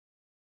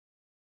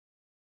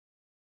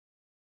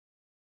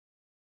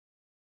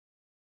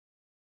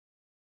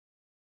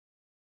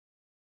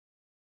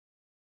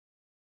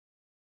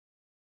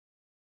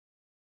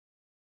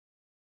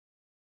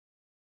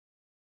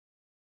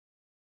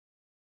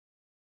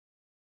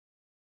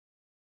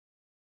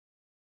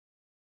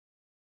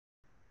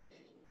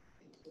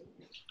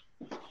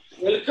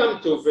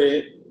Welcome to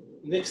the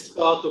next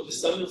part of the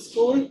summer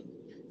school.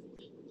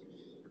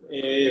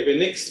 The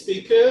next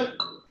speaker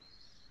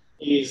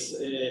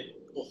is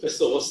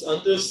Professor Ross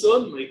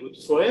Anderson, my good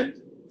friend.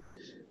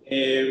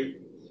 He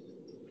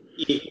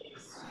is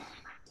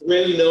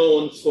well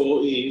known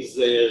for his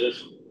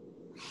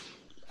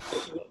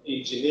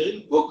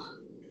engineering book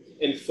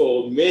and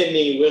for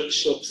many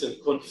workshops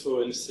and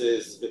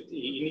conferences that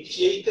he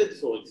initiated,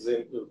 for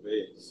example,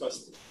 the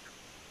fast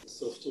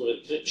software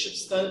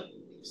encryption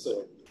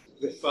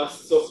the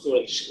fast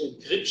software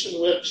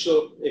encryption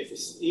workshop,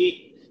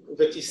 FSE,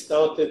 that he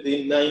started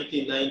in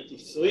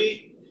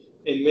 1993,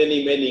 and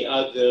many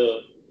other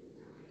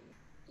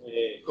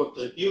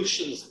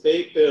contributions,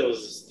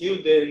 papers,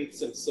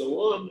 students, and so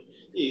on.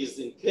 He is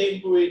in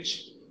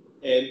Cambridge,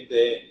 and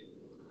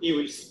he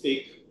will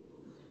speak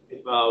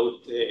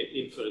about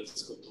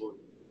inference control.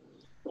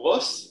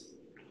 Ross?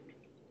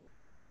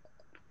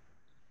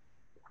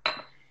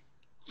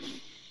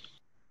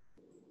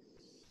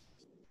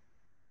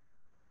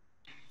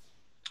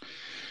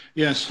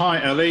 Yes, hi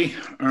Ellie.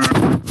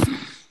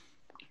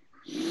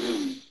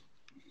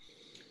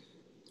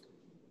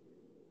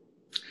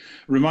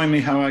 Remind me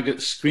how I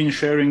get screen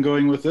sharing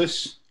going with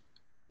this.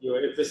 You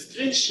have the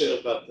screen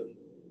share button.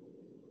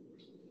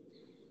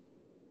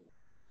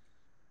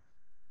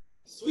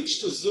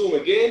 Switch to Zoom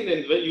again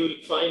and then you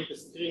will find the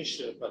screen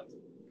share button.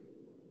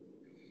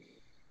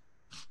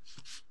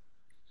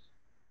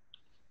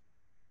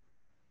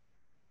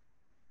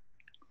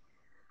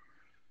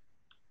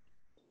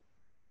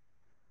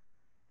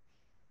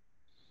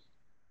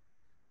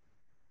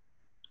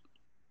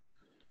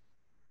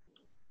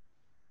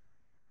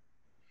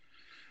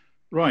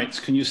 Right,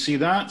 can you see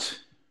that?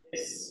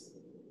 Yes.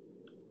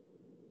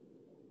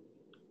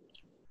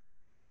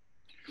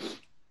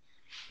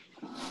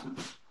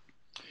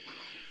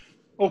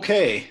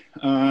 Okay,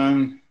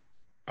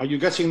 are you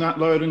getting that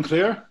loud and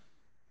clear?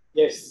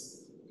 Yes.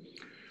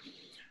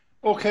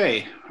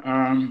 Okay,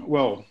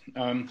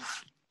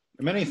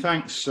 many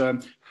thanks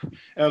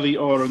Ellie,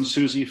 Or and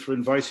Susie for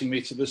inviting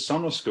me to this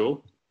summer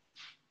school.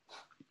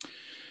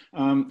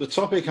 The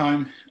topic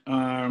I'm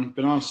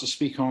been asked to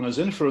speak on is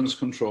inference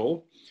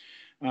control.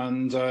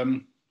 And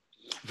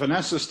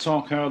Vanessa's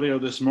talk earlier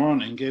this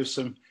morning gave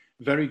some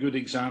very good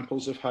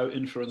examples of how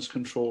inference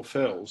control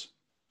fails.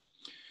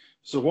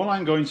 So what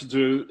I'm going to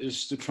do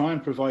is to try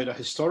and provide a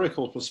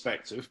historical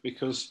perspective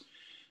because,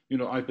 you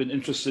know, I've been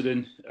interested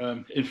in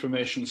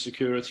information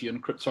security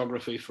and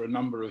cryptography for a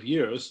number of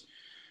years.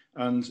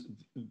 And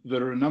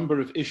there are a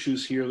number of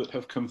issues here that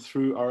have come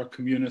through our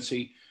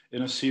community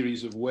in a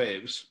series of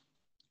waves.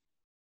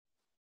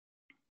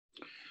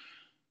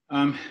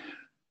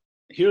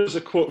 Here's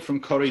a quote from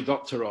Cory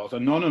Doctorow: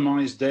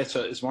 "Anonymized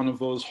data is one of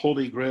those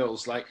holy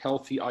grails like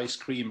healthy ice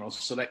cream or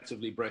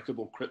selectively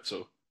breakable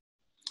crypto."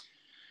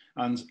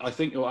 And I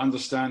think you'll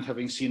understand,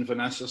 having seen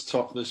Vanessa's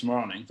talk this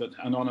morning, that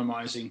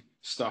anonymizing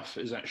stuff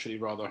is actually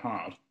rather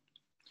hard.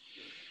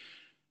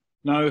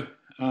 Now,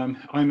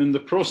 I'm in the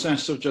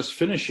process of just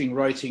finishing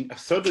writing a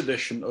third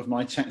edition of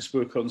my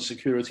textbook on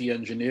security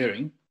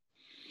engineering.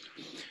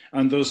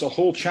 And there's a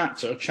whole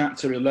chapter,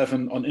 chapter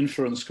 11, on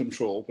inference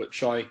control,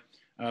 which I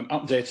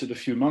updated a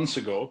few months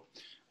ago,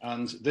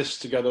 and this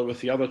together with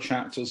the other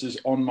chapters is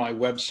on my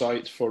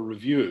website for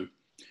review.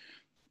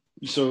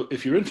 So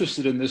if you're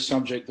interested in this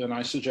subject, then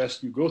I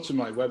suggest you go to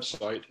my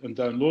website and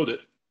download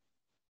it,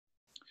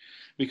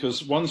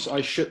 because once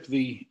I ship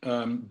the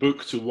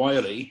book to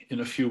Wiley in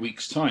a few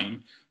weeks'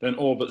 time, then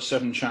all but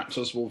 7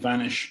 chapters will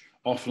vanish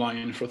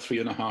offline for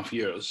 3.5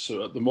 years.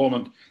 So at the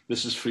moment,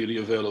 this is freely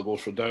available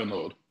for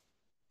download.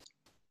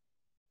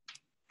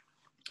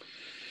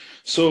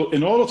 So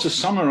in order to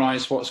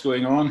summarize what's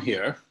going on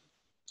here,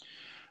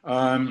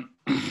 I'm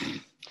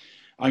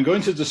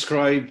going to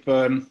describe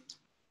the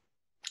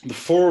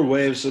 4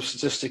 waves of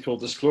statistical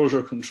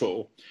disclosure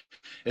control.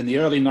 In the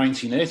early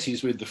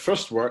 1980s, we had the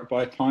first work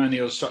by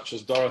pioneers such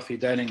as Dorothy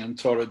Denning and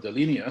Tora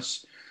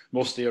Delineus,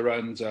 mostly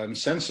around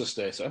census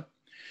data.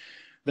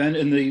 Then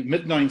in the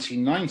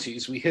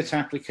mid-1990s, we hit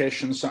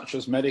applications such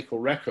as medical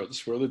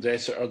records, where the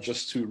data are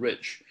just too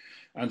rich.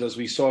 And as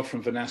we saw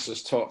from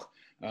Vanessa's talk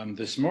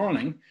this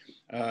morning,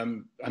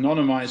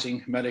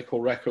 anonymizing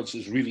medical records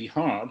is really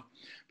hard,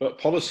 but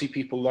policy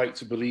people like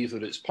to believe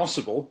that it's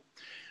possible,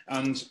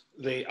 and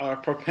they are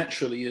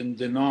perpetually in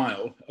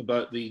denial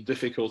about the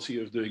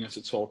difficulty of doing it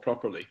at all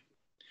properly.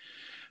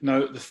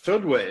 Now, the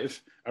third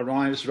wave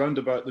arrives round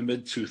about the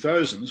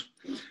mid-2000s,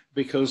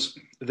 because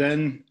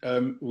then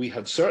we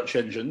had search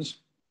engines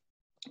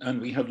and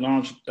we had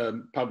large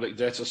public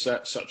data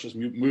sets such as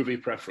movie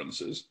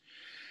preferences.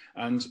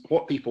 And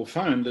what people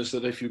found is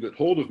that if you got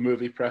hold of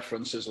movie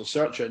preferences or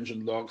search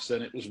engine logs,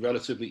 then it was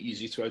relatively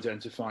easy to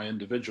identify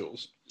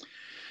individuals.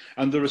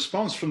 And the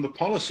response from the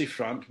policy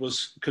front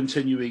was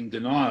continuing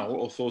denial,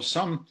 although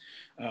some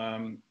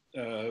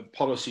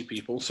policy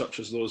people,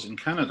 such as those in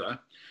Canada,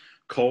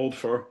 called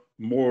for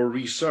more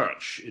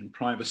research in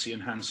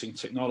privacy-enhancing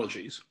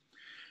technologies.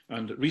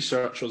 And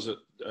researchers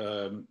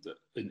in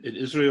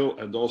Israel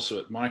and also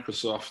at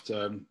Microsoft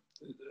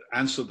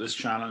answered this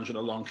challenge, and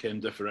along came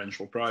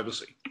differential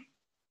privacy.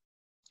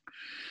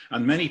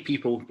 And many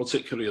people,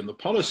 particularly on the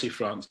policy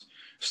front,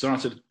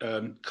 started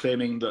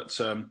claiming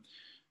that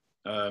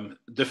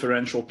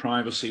differential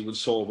privacy would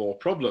solve all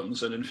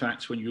problems. And in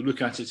fact, when you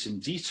look at it in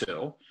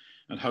detail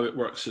and how it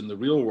works in the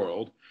real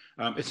world,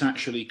 it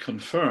actually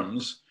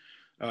confirms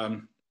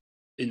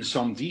in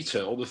some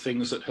detail the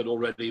things that had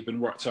already been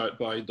worked out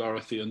by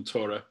Dorothy and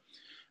Tora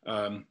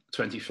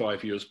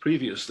 25 years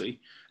previously,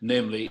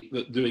 namely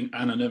that doing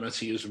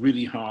anonymity is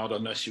really hard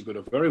unless you've got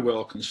a very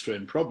well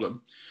constrained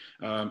problem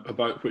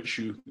about which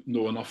you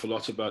know an awful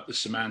lot about the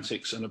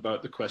semantics and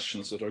about the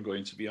questions that are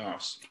going to be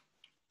asked.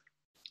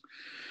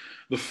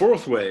 The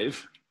fourth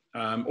wave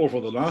over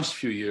the last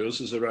few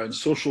years is around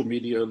social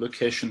media,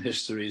 location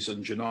histories,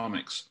 and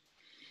genomics.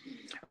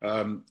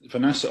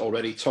 Vanessa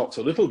already talked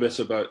a little bit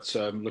about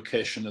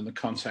location in the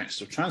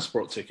context of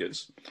transport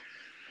tickets,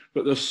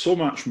 but there's so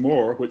much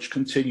more which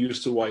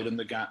continues to widen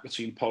the gap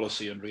between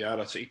policy and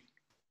reality.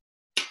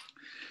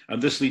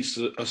 And this leads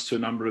us to a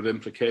number of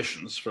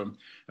implications from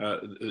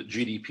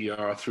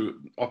GDPR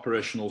through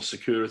operational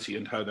security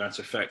and how that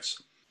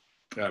affects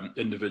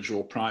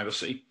individual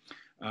privacy,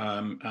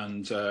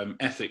 and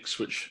ethics,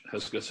 which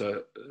has got an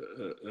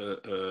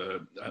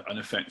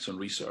effect on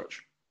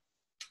research.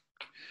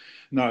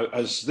 Now,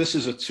 as this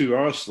is a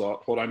 2-hour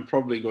slot, what I'm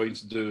probably going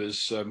to do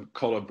is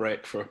call a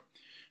break for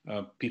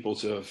people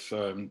to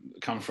have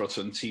comfort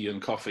and tea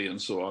and coffee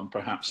and so on,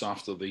 perhaps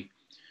after the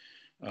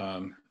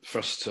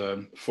first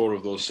 4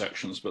 of those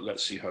sections, but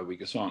let's see how we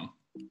get on.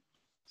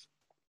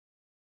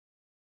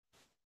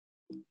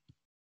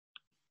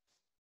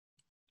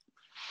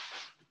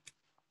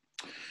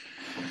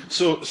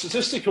 So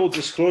statistical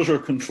disclosure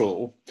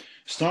control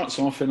starts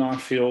off in our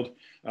field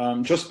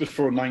just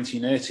before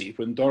 1980,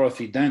 when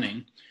Dorothy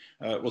Denning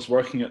was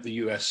working at the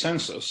US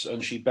Census,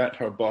 and she bet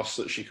her boss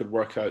that she could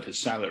work out his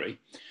salary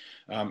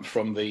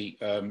from the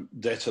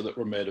data that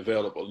were made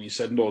available. And he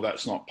said, no,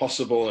 that's not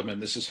possible. I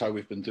mean, this is how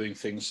we've been doing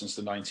things since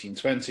the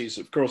 1920s.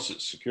 Of course,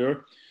 it's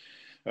secure.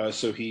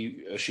 So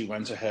she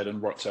went ahead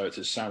and worked out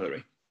his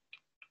salary.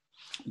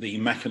 The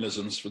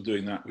mechanisms for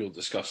doing that we'll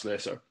discuss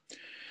later.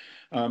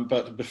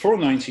 But before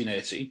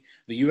 1980,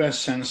 the US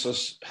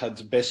Census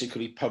had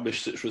basically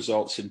published its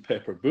results in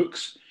paper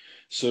books.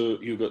 So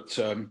you got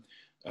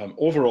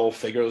overall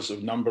figures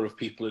of number of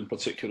people in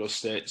particular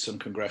states and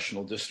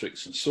congressional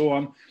districts and so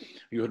on.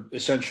 You had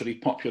essentially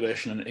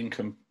population and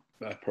income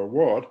per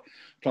ward,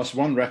 plus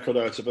one record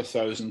out of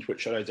 1,000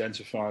 which are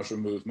identifiers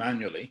removed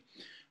manually,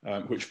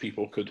 which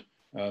people could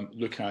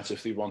look at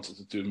if they wanted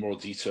to do more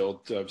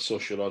detailed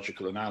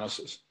sociological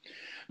analysis.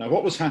 Now,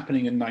 what was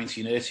happening in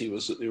 1980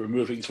 was that they were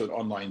moving to an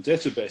online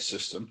database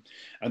system,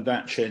 and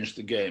that changed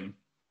the game.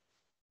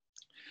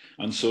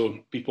 And so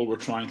people were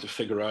trying to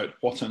figure out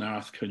what on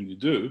earth can you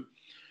do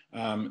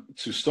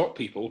to stop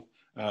people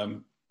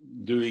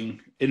doing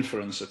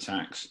inference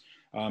attacks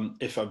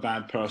if a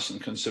bad person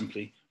can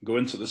simply go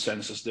into the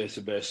census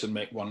database and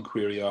make one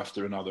query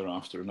after another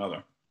after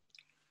another.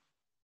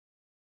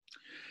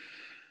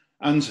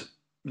 And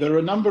there are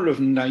a number of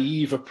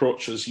naive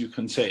approaches you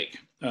can take.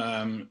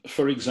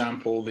 For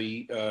example,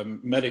 the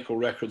medical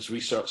records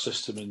research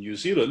system in New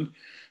Zealand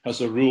has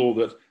a rule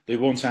that they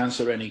won't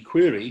answer any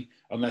query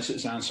unless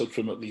it's answered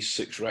from at least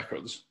 6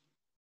 records.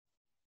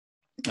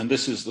 And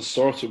this is the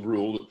sort of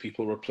rule that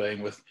people were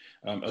playing with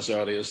as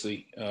early as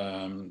the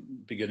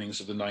beginnings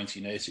of the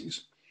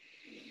 1980s.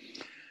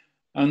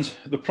 And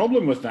the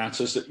problem with that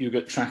is that you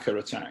get tracker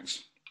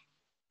attacks.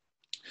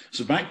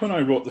 So back when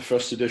I wrote the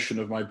first edition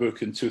of my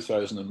book in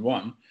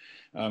 2001,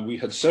 we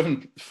had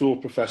 7 full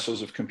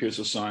professors of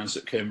computer science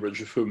at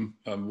Cambridge, of whom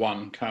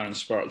one, Karen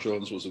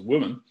Spark-Jones, was a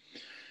woman.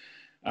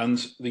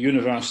 And the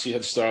university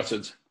had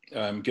started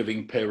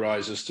giving pay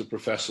rises to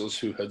professors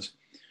who had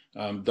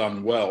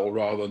done well,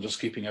 rather than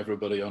just keeping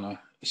everybody on a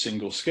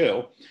single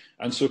scale.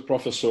 And so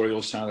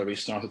professorial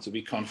salaries started to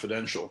be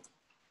confidential.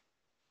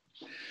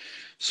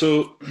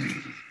 So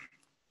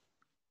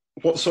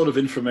what sort of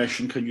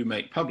information can you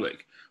make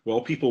public?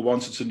 Well, people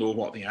wanted to know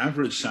what the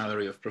average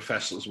salary of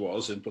professors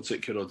was in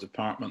particular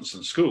departments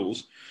and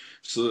schools,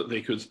 so that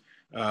they could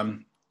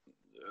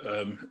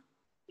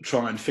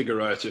try and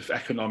figure out if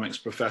economics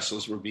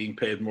professors were being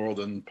paid more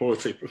than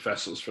poetry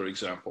professors, for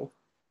example.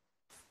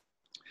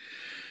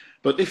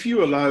 But if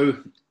you allow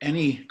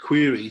any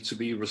query to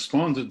be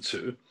responded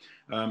to,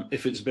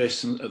 if it's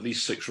based on at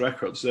least 6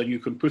 records, then you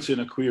can put in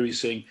a query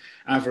saying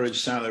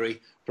average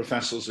salary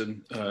professors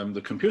in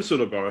the computer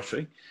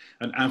laboratory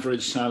and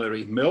average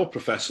salary male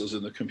professors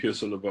in the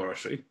computer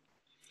laboratory.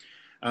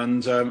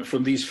 And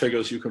from these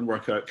figures, you can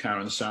work out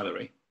Karen's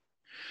salary.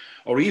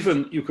 Or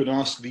even you could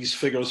ask these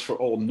figures for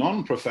all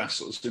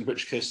non-professors, in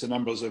which case the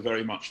numbers are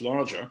very much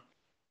larger.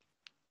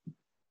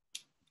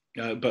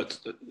 But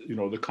you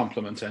know, the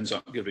complement ends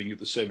up giving you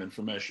the same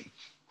information.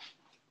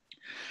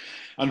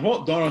 And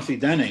what Dorothy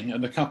Denning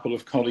and a couple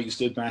of colleagues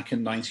did back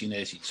in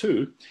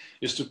 1982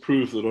 is to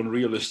prove that on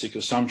realistic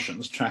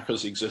assumptions,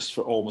 trackers exist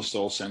for almost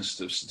all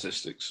sensitive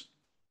statistics.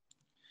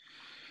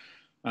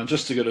 And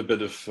just to get a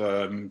bit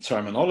of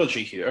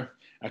terminology here,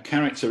 a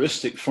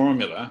characteristic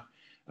formula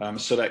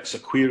selects a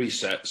query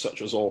set,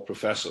 such as all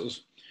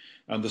professors,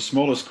 and the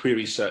smallest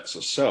query sets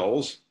are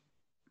cells.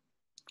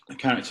 A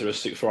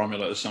characteristic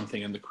formula is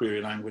something in the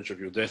query language of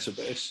your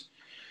database.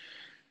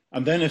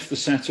 And then if the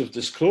set of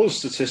disclosed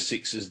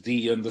statistics is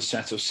D and the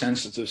set of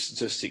sensitive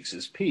statistics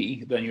is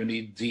P, then you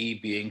need D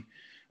being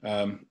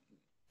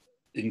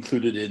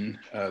included in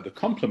the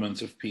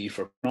complement of P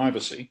for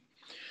privacy.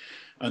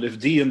 And if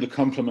D and the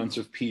complement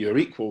of P are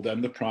equal,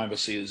 then the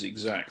privacy is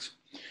exact.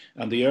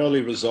 And the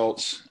early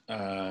results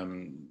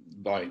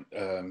by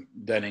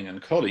Denning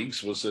and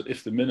colleagues was that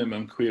if the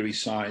minimum query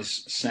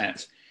size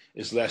set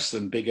is less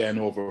than big N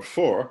over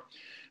 4,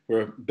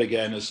 where big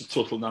N is the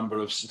total number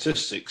of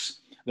statistics,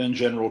 then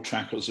general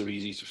trackers are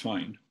easy to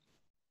find.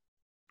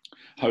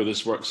 How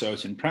this works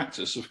out in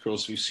practice, of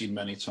course, we've seen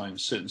many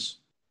times since.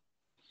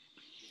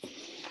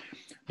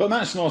 But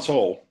that's not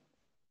all.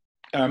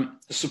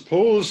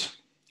 Suppose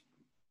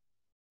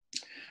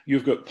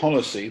you've got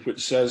policy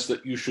which says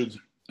that you should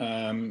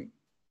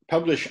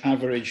publish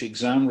average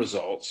exam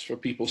results for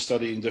people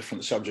studying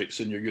different subjects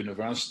in your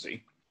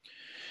university,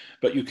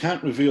 but you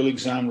can't reveal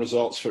exam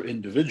results for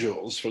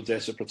individuals for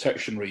data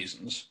protection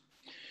reasons.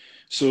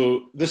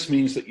 So this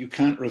means that you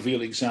can't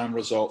reveal exam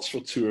results for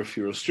 2 or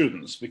fewer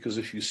students, because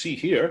if you see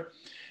here,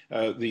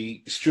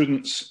 the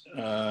students,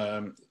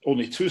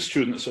 only 2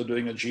 students are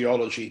doing a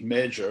geology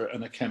major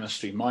and a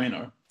chemistry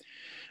minor.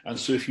 And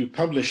so if you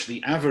publish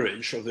the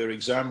average of their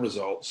exam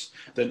results,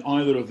 then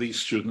either of these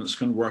students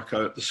can work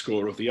out the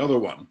score of the other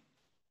one.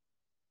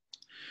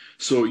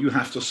 So you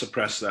have to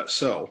suppress that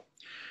cell.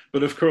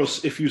 But of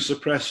course, if you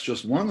suppress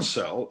just one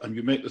cell and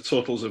you make the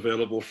totals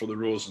available for the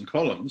rows and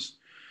columns,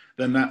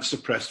 then that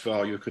suppressed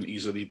value can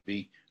easily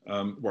be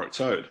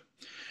worked out.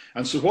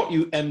 And so what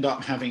you end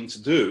up having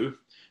to do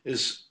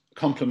is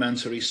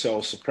complementary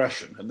cell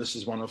suppression. And this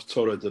is one of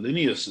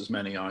Torridolineus's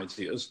many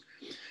ideas.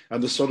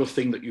 And the sort of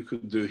thing that you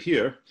could do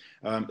here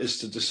is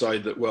to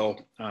decide that,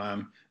 well,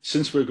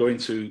 since we're going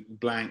to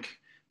blank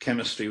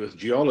chemistry with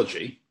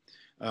geology,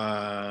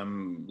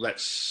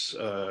 let's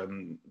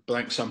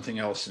blank something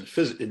else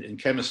in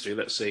chemistry,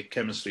 let's say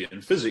chemistry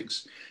and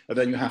physics, and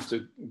then you have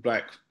to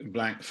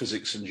blank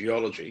physics and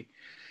geology.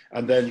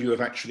 And then you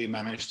have actually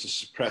managed to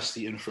suppress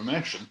the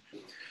information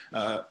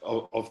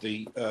of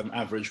the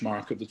average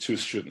mark of the 2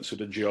 students who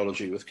did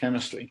geology with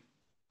chemistry.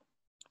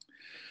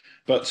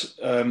 But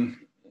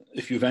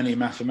if you've any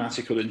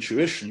mathematical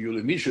intuition, you'll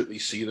immediately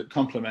see that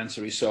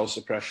complementary cell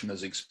suppression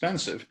is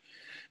expensive,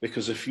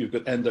 because if you've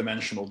got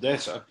n-dimensional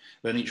data,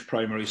 then each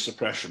primary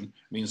suppression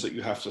means that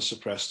you have to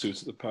suppress 2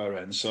 to the power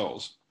n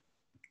cells.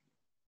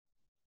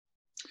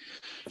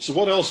 So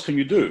what else can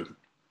you do?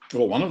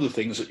 Well, one of the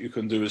things that you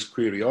can do is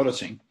query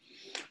auditing.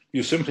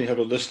 You simply have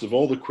a list of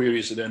all the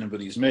queries that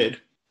anybody's made,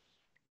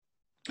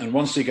 and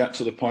once they get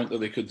to the point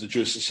that they could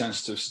deduce the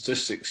sensitive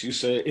statistics, you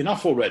say,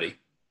 enough already.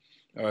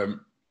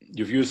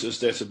 You've used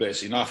this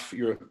database enough,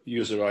 your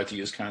user ID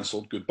is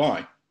cancelled,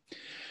 goodbye.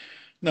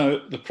 Now,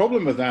 the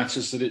problem with that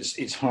is that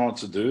it's hard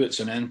to do. It's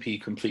an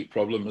NP complete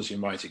problem, as you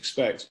might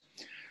expect.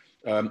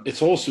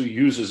 It also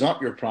uses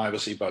up your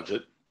privacy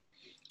budget,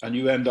 and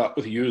you end up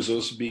with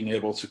users being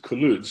able to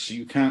collude. So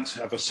you can't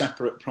have a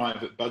separate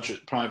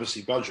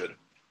privacy budget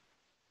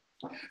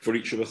for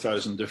each of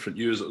 1,000 different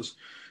users.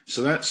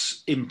 So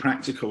that's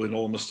impractical in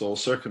almost all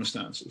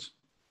circumstances.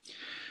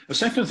 The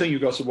second thing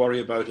you've got to worry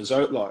about is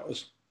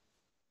outliers.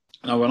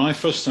 Now, when I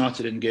first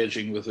started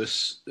engaging with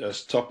this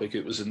topic,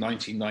 it was in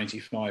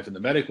 1995 in the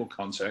medical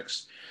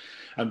context.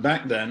 And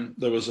back then,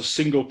 there was a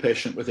single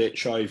patient with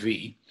HIV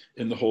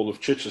in the whole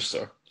of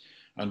Chichester.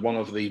 And one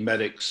of the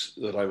medics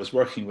that I was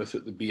working with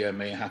at the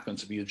BMA happened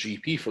to be a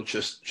GP for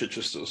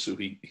Chichester, so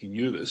he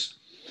knew this.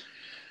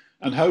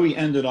 And how we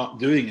ended up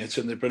doing it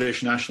in the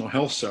British National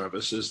Health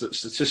Service is that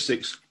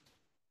statistics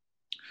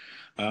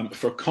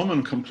for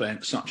common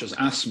complaints such as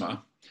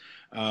asthma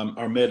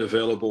are made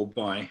available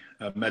by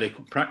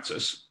medical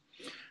practice.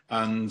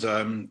 And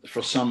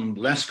for some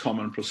less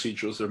common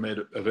procedures, they're made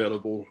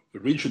available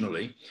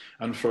regionally.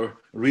 And for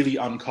really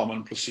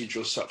uncommon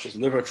procedures such as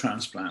liver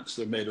transplants,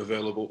 they're made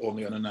available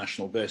only on a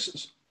national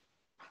basis.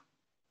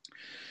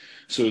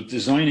 So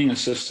designing a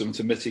system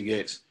to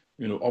mitigate,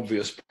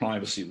 obvious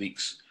privacy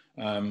leaks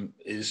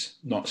is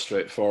not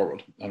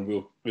straightforward. And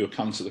we'll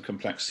come to the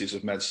complexities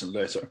of medicine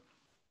later.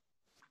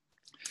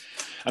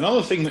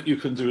 Another thing that you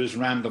can do is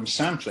random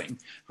sampling,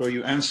 where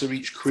you answer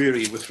each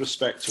query with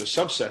respect to a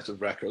subset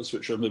of records,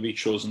 which are maybe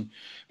chosen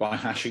by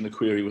hashing the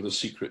query with a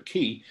secret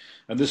key.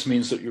 And this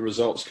means that your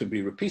results can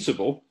be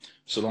repeatable,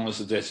 so long as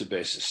the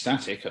database is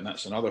static, and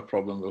that's another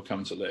problem we'll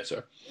come to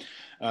later.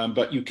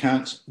 But you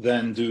can't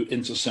then do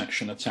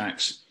intersection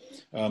attacks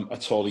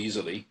at all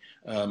easily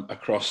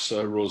across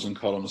rows and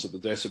columns of the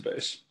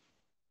database.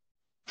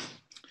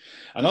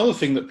 Another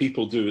thing that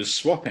people do is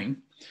swapping.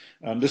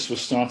 This was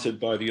started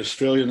by the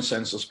Australian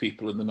census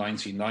people in the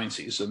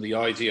 1990s, and the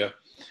idea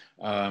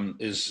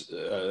is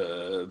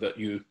that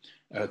you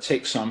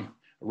take some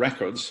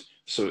records,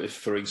 So if,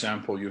 for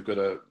example, you've got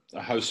a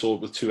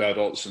household with 2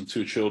 adults and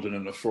 2 children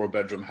in a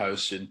 4-bedroom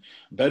house in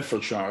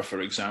Bedfordshire,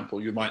 for example,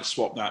 you might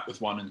swap that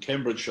with one in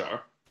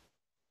Cambridgeshire.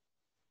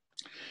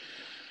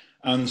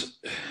 And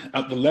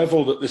at the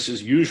level that this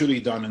is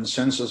usually done in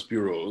census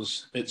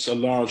bureaus, it's a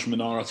large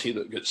minority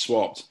that gets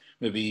swapped,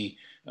 maybe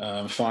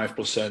 5%,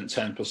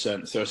 10%,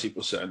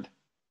 30%,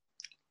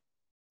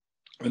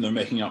 when they're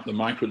making up the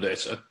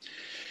microdata.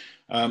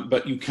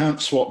 But you can't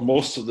swap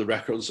most of the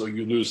records or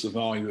you lose the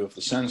value of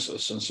the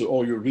census. And so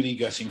all you're really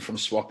getting from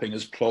swapping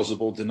is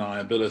plausible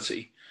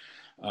deniability.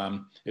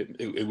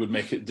 It would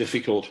make it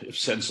difficult if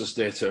census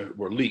data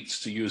were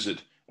leaked to use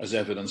it as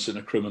evidence in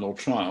a criminal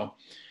trial.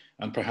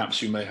 And perhaps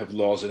you may have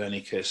laws in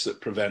any case that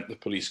prevent the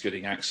police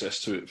getting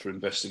access to it for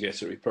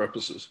investigatory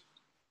purposes.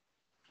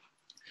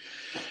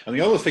 And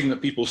the other thing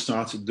that people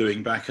started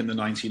doing back in the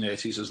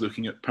 1980s is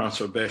looking at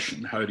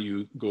perturbation. How do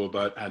you go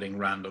about adding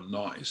random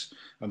noise?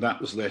 And that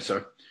was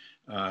later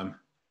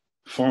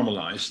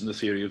formalized in the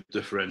theory of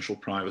differential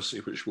privacy,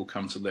 which we'll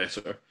come to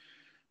later.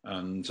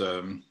 And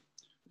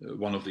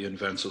one of the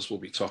inventors will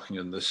be talking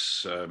in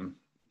this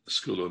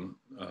school on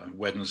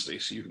Wednesday,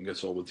 so you can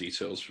get all the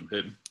details from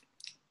him.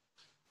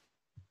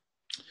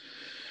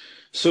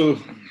 So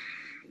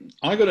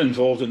I got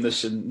involved in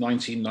this in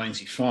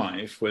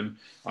 1995 when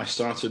I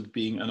started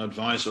being an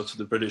advisor to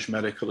the British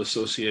Medical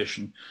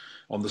Association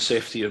on the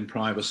safety and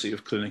privacy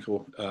of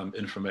clinical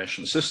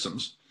information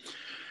systems.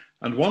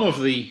 And one of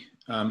the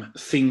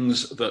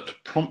things that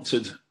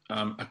prompted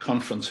a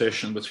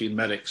confrontation between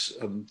medics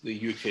and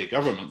the UK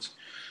government,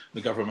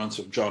 the government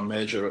of John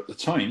Major at the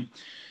time,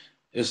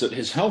 is that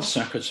his health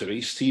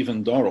secretary,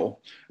 Stephen Dorrell,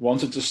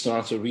 wanted to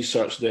start a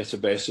research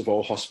database of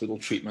all hospital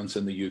treatment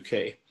in the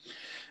UK.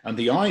 And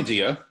the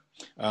idea,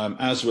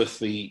 as with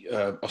the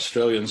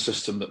Australian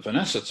system that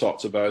Vanessa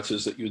talked about,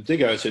 is that you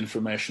dig out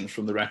information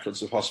from the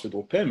records of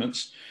hospital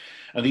payments,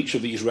 and each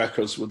of these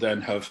records would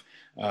then have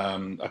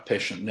a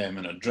patient name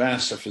and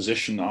address, a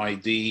physician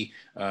ID,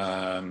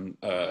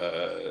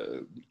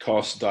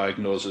 cost,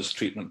 diagnosis,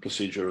 treatment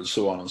procedure, and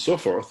so on and so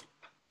forth.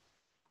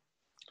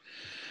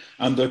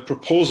 And the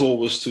proposal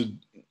was to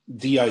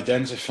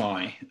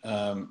de-identify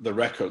the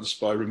records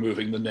by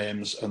removing the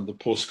names and the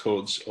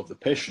postcodes of the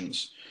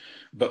patients,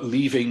 but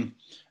leaving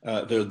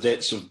their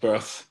dates of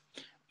birth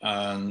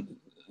and,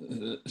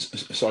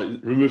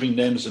 removing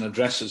names and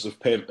addresses of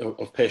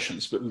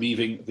patients, but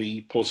leaving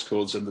the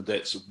postcodes and the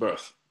dates of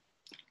birth.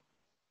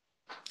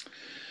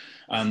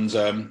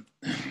 And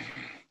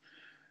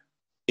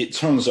it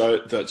turns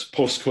out that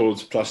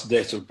postcode plus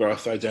date of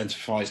birth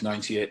identifies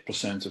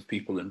 98% of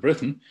people in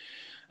Britain,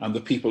 and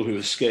the people who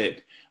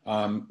escape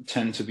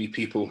tend to be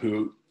people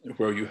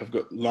where you have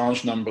got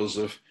large numbers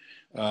of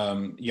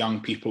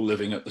young people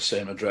living at the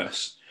same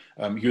address,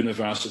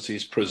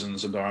 universities,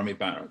 prisons, and army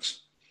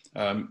barracks.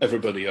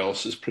 Everybody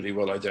else is pretty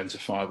well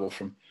identifiable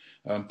from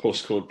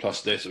postcode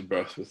plus date of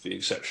birth, with the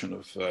exception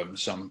of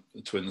some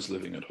twins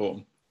living at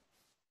home.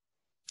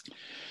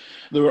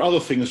 There were other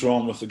things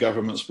wrong with the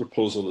government's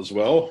proposal as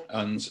well,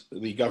 and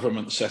the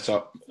government set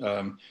up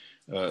a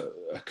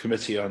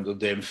committee under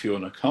Dame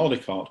Fiona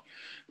Caldicott,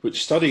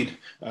 which studied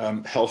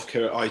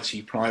healthcare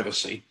IT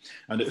privacy,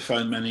 and it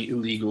found many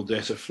illegal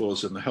data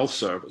flows in the health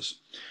service.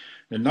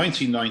 In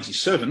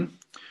 1997,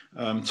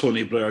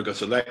 Tony Blair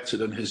got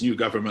elected, and his new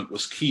government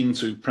was keen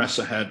to press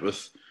ahead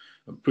with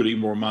putting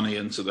more money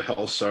into the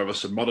health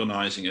service and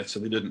modernizing it,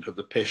 and they didn't have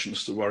the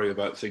patience to worry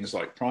about things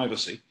like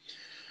privacy.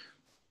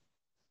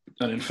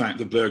 And in fact,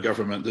 the Blair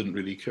government didn't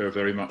really care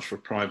very much for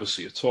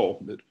privacy at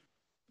all. It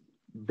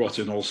brought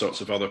in all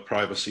sorts of other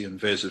privacy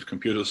invasive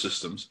computer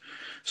systems.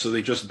 So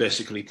they just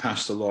basically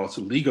passed a law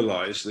to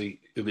legalize the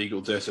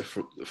illegal data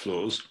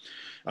flows,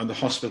 and the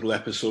hospital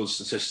episode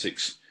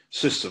statistics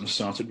system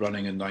started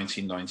running in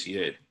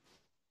 1998.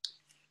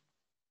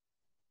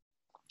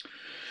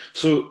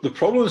 So the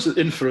problems with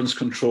inference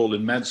control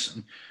in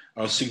medicine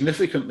are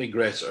significantly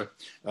greater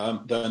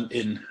than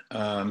in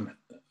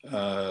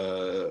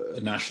a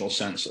national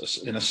census.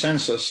 In a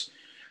census,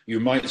 you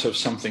might have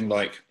something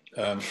like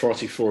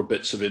 44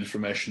 bits of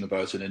information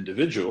about an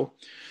individual.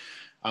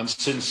 And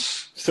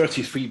since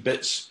 33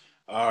 bits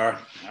are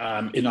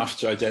enough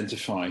to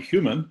identify a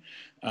human,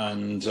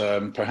 and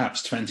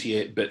perhaps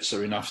 28 bits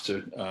are enough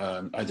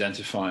to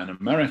identify an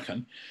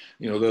American,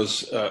 you know,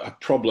 there's a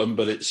problem,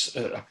 but it's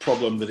a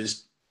problem that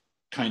is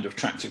kind of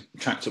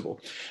tractable.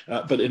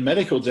 But in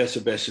medical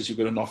databases, you've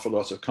got an awful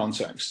lot of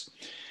context.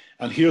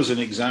 And here's an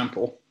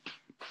example.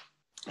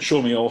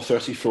 Show me all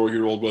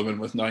 34-year-old women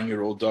with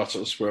 9-year-old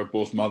daughters where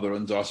both mother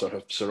and daughter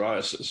have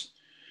psoriasis.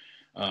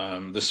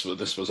 This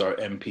was our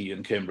MP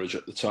in Cambridge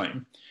at the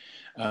time.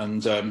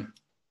 And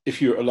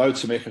if you're allowed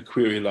to make a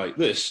query like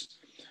this,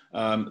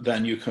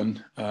 then you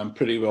can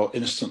pretty well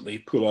instantly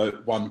pull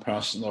out one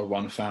person or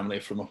one family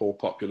from a whole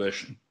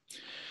population.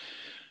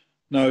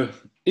 Now,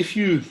 if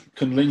you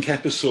can link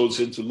episodes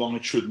into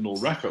longitudinal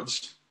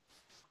records,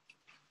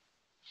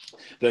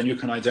 then you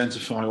can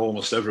identify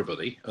almost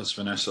everybody, as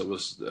Vanessa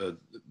was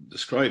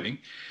describing.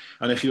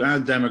 And if you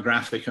add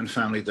demographic and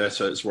family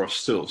data, it's worse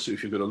still. So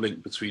if you've got a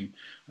link between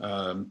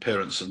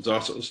parents and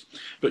daughters,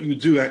 but you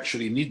do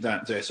actually need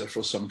that data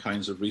for some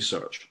kinds of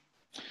research.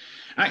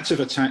 Active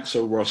attacks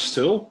are worse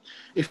still.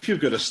 If you've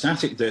got a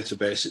static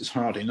database, it's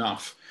hard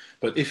enough.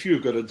 But if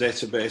you've got a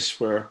database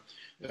where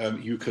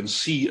you can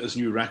see as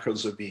new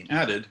records are being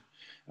added,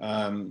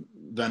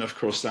 then of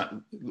course that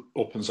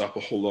opens up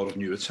a whole lot of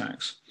new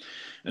attacks.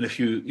 And if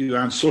you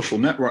add social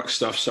network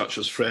stuff such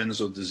as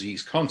friends or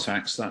disease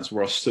contacts, that's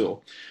worse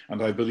still.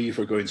 And I believe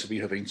we're going to be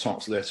having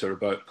talks later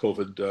about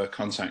COVID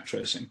contact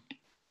tracing.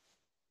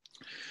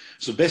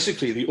 So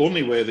basically the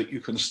only way that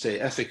you can stay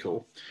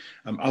ethical,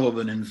 other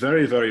than in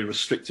very, very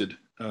restricted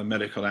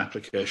medical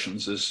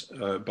applications, is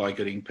by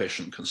getting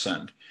patient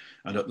consent.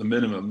 And at the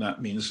minimum,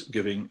 that means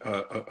giving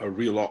a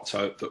real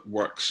opt-out that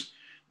works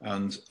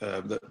and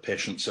that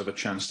patients have a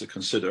chance to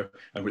consider,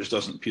 and which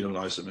doesn't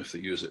penalize them if they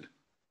use it.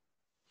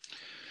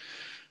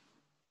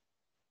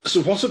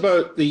 So what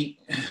about what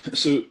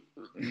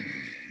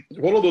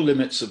are the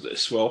limits of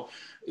this? Well,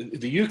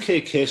 the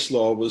UK case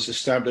law was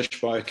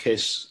established by a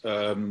case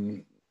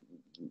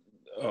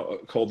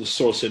called the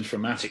Source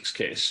Informatics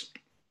case.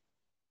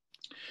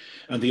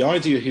 And the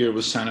idea here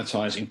was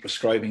sanitizing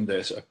prescribing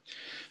data.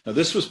 Now,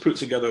 this was put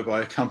together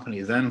by a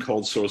company then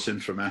called Source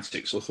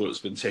Informatics, although it's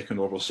been taken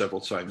over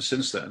several times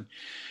since then.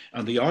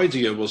 And the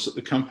idea was that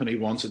the company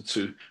wanted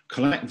to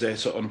collect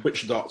data on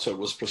which doctor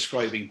was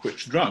prescribing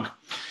which drug,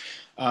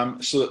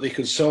 so that they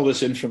could sell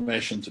this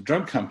information to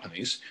drug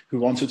companies who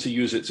wanted to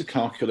use it to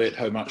calculate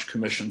how much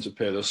commission to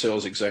pay their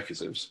sales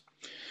executives.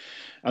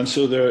 And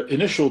so their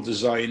initial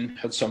design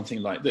had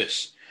something like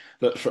this,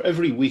 that for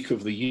every week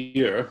of the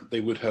year, they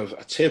would have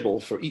a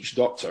table for each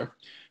doctor.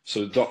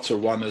 So Doctor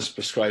 1 is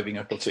prescribing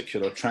a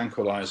particular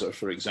tranquilizer,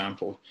 for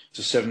example,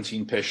 to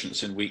 17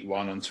 patients in week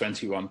 1 and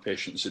 21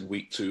 patients in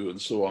week 2,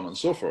 and so on and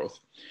so forth.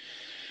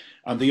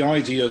 And the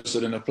idea is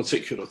that in a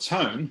particular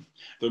town,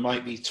 there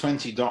might be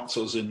 20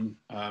 doctors in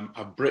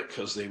a brick,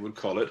 as they would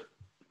call it.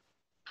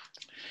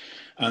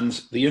 And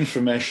the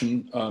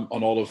information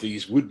on all of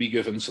these would be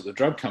given to the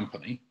drug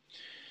company.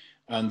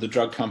 And the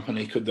drug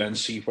company could then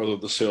see whether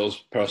the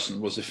salesperson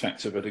was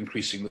effective at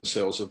increasing the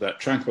sales of that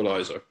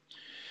tranquilizer.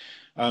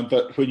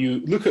 But when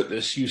you look at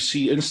this, you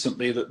see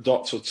instantly that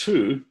Doctor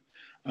 2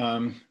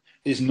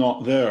 is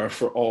not there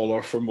for all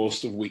or for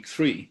most of week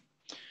 3.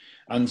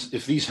 And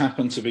if these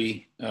happen to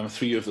be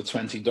 3 of the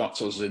 20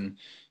 doctors in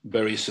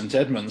Bury St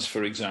Edmunds,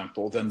 for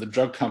example, then the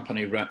drug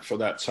company rep for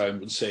that town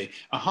would say,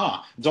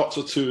 aha,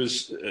 Doctor 2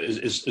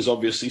 is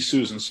obviously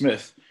Susan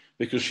Smith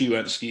because she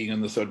went skiing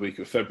in the 3rd week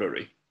of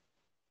February.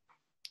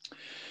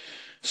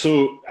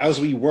 So as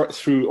we worked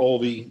through all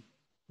the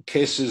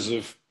cases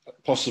of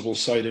possible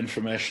side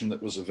information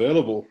that was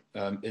available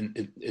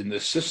in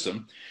this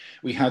system,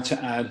 we had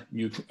to add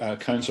new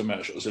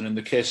countermeasures. And in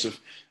the case of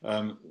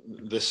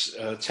this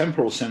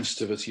temporal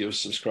sensitivity of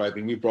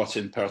subscribing, we brought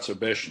in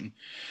perturbation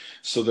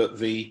so that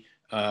the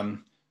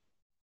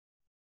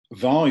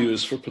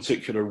values for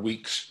particular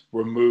weeks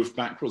were moved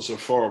backwards or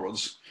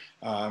forwards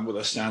with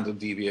a standard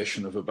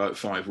deviation of about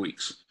 5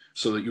 weeks,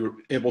 so that you were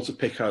able to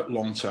pick out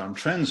long-term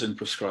trends in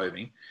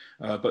prescribing,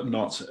 but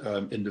not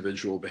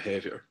individual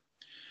behavior.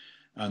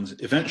 And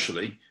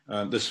eventually,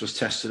 this was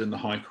tested in the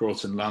High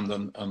Court in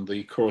London, and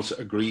the court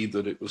agreed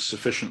that it was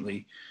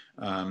sufficiently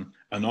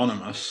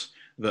anonymous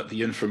that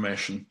the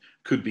information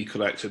could be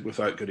collected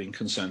without getting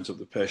consent of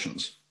the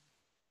patients.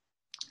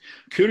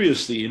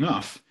 Curiously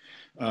enough,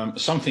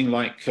 something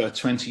like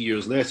 20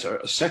 years later,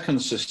 a second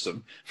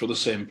system for the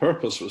same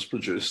purpose was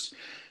produced.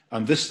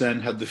 And this then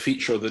had the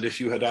feature that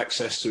if you had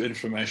access to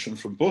information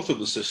from both of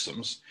the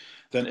systems,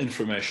 then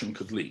information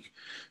could leak.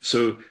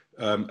 So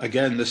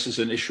again, this is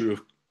an issue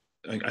of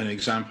an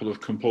example of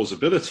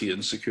composability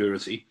in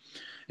security,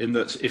 in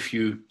that if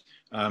you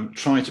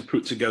try to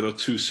put together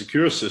 2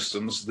 secure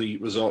systems, the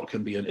result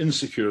can be an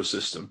insecure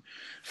system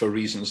for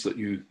reasons that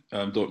you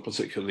don't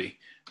particularly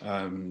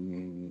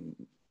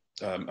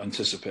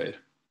anticipate.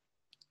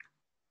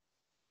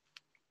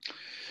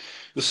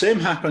 The same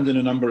happened in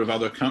a number of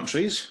other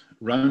countries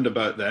round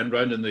about then,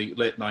 round in the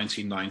late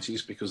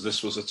 1990s, because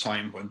this was a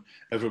time when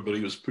everybody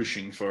was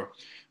pushing for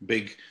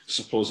big,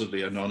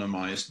 supposedly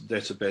anonymized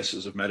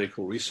databases of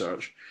medical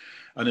research.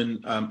 And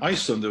in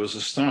Iceland, there was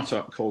a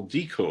startup called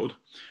Decode,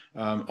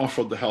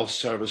 offered the health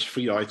service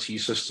free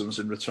IT systems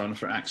in return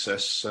for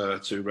access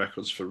to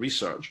records for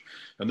research.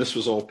 And this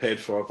was all paid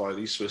for by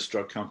the Swiss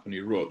drug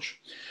company Roche.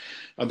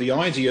 And the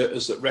idea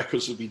is that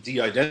records would be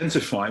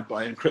de-identified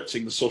by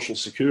encrypting the social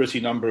security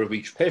number of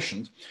each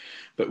patient,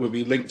 but would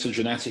be linked to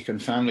genetic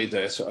and family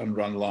data and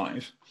run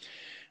live.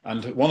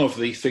 And one of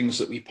the things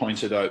that we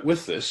pointed out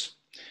with this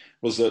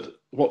was that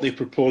what they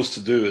proposed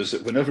to do is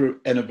that whenever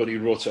anybody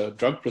wrote a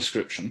drug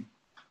prescription,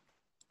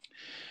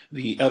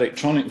 the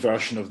electronic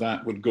version of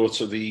that would go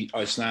to the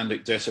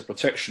Icelandic Data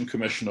Protection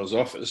Commissioner's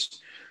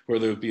office, where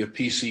there would be a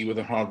PC with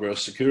a hardware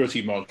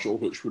security module,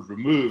 which would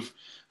remove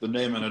the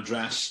name and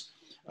address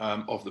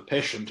of the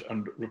patient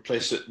and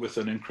replace it with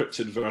an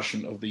encrypted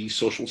version of the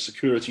social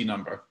security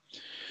number.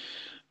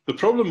 The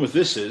problem with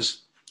this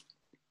is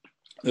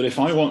that if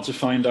I want to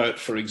find out,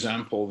 for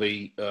example,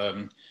 the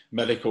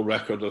medical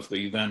record of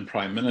the then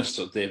Prime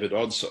Minister, David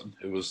Odson,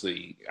 who was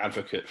the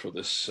advocate for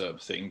this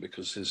thing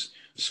because his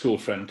school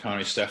friend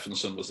Kari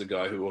Stephenson was the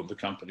guy who owned the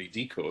company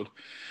Decode,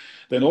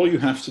 then all you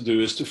have to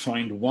do is to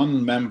find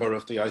one member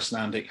of the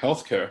Icelandic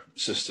healthcare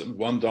system,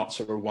 one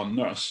doctor or one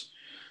nurse,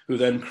 who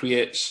then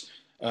creates,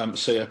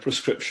 say, a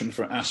prescription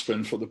for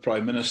aspirin for the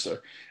Prime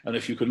Minister. And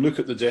if you can look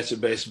at the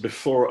database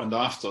before and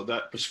after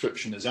that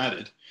prescription is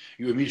added,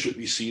 you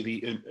immediately see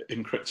the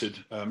encrypted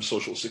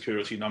social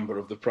security number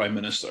of the Prime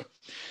Minister.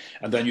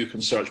 And then you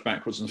can search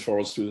backwards and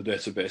forwards through the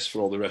database for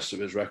all the rest of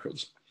his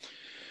records.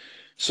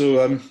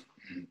 So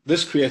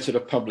this created a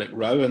public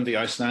row, and the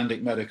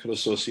Icelandic Medical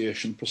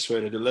Association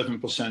persuaded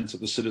 11% of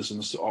the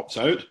citizens to opt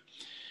out.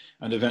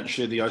 And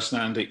eventually the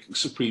Icelandic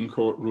Supreme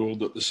Court ruled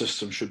that the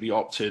system should be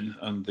opt-in,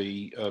 and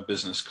the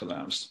business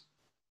collapsed.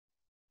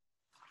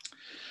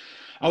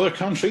 Other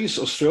countries,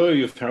 Australia,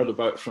 you've heard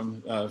about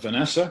from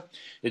Vanessa.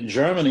 In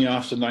Germany,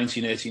 after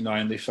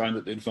 1989, they found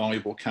that they had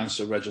valuable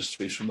cancer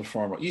registries from the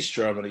former East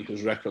Germany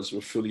whose records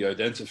were fully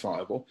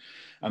identifiable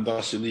and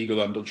thus illegal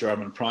under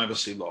German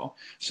privacy law.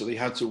 So they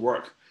had to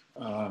work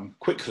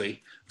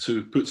quickly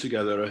to put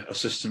together a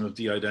system of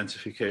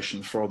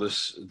de-identification for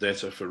this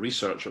data for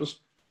researchers.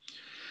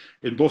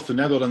 In both the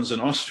Netherlands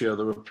and Austria,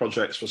 there were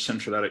projects for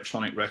central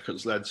electronic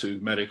records led to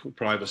medical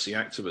privacy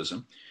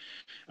activism.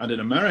 And in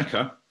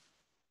America,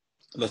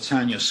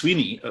 Latanya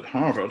Sweeney at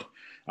Harvard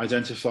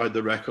identified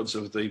the records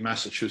of the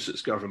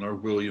Massachusetts governor,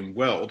 William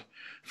Weld,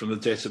 from the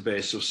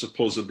database of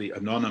supposedly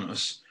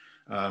anonymous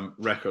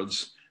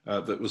records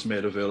that was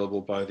made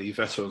available by the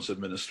Veterans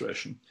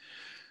Administration.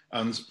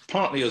 And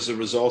partly as a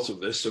result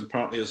of this, and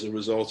partly as a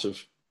result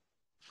of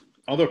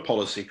other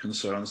policy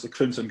concerns, the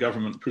Clinton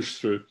government pushed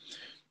through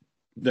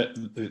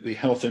the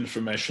Health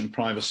Information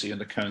Privacy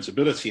and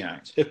Accountability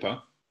Act,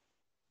 HIPAA,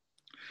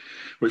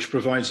 which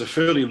provides a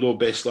fairly low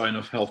baseline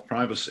of health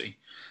privacy.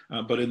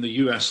 But in the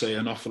USA,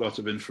 an awful lot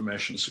of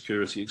information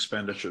security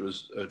expenditure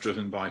is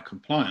driven by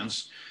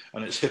compliance,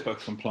 and it's HIPAA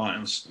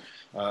compliance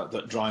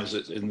that drives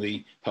it in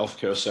the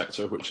healthcare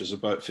sector, which is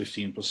about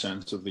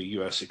 15% of the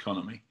US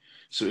economy.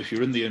 So if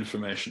you're in the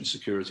information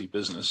security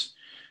business,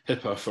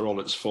 HIPAA, for all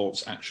its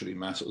faults, actually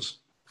matters.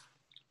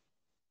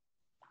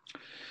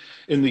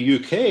 In the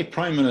UK,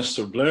 Prime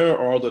Minister Blair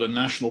ordered a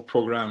national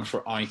programme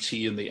for IT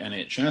in the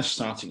NHS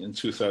starting in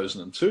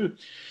 2002.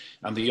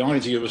 And the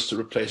idea was to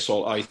replace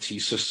all IT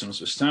systems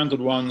with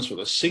standard ones, with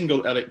a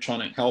single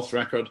electronic health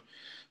record,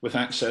 with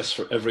access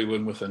for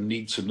everyone with a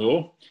need to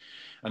know.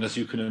 And as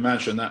you can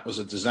imagine, that was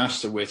a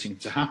disaster waiting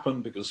to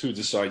happen, because who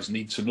decides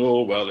need to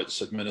know? Well,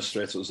 it's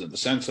administrators in the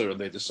centre, and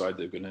they decide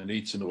they're going to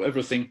need to know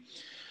everything.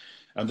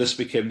 And this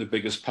became the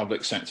biggest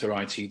public sector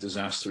IT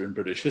disaster in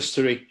British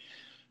history,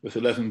 with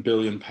 £11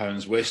 billion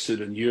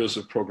wasted and years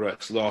of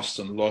progress lost,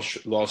 and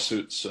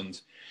lawsuits, and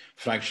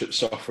flagship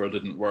software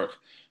didn't work.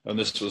 And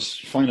this was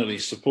finally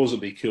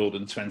supposedly killed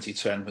in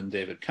 2010 when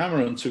David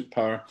Cameron took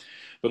power.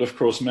 But of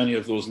course, many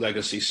of those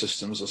legacy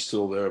systems are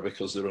still there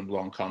because they're in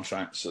long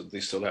contracts and they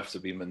still have to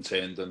be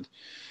maintained. And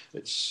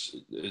it's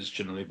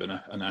generally been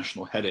a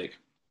national headache.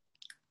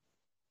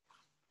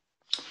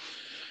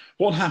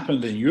 What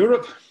happened in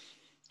Europe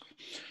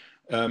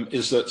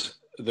is that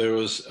there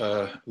was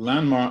a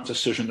landmark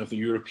decision of the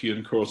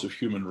European Court of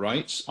Human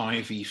Rights,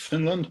 IV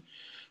Finland.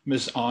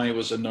 Ms. I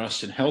was a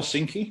nurse in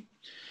Helsinki,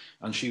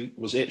 and she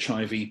was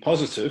HIV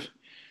positive,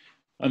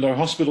 and our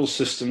hospital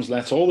systems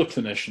let all the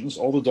clinicians,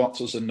 all the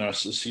doctors and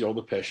nurses see all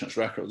the patients'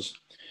 records.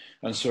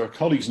 And so our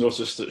colleagues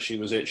noticed that she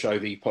was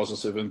HIV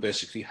positive and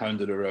basically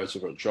hounded her out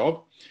of her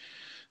job.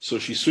 So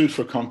she sued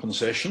for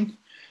compensation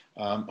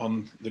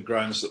on the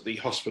grounds that the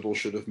hospital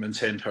should have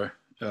maintained her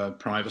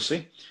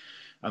privacy.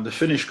 And the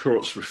Finnish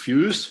courts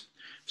refused.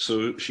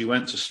 So she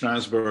went to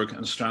Strasbourg,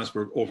 and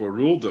Strasbourg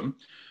overruled them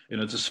in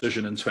a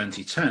decision in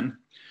 2010.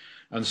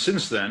 And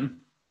since then,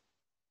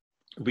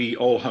 we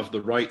all have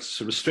the right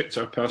to restrict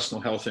our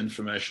personal health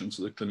information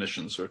to the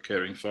clinicians who are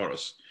caring for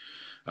us.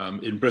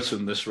 In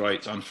Britain, this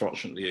right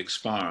unfortunately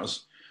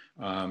expires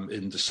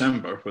in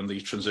December, when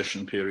the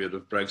transition period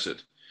of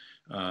Brexit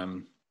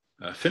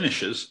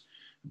finishes.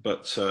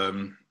 But for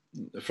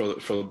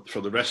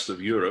the rest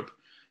of Europe,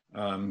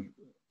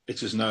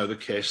 it is now the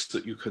case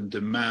that you can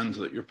demand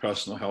that your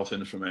personal health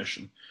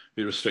information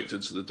be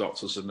restricted to the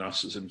doctors and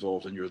nurses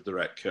involved in your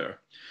direct care.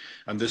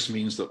 And this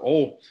means that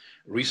all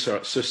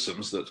research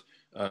systems that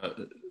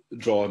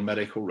draw on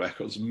medical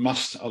records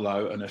must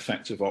allow an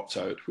effective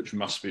opt-out, which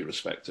must be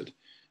respected.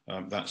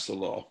 That's the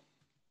law.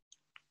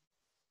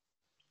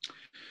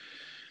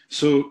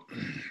 So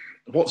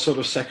what sort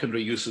of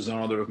secondary uses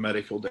are there of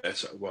medical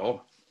data?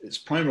 Well, it's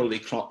primarily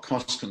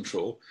cost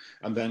control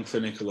and then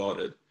clinical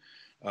audit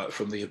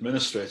from the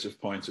administrative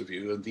point of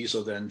view. And these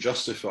are then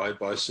justified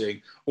by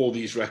saying all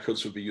these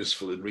records would be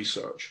useful in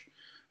research.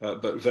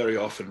 But very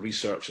often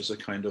research is a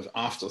kind of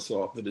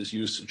afterthought that is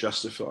used to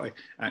justify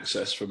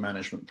access for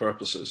management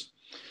purposes.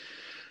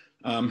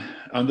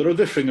 And there are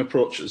differing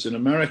approaches. In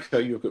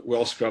America, you've got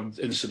well-scrubbed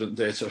incident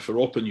data for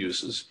open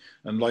uses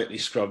and lightly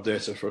scrubbed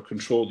data for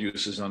controlled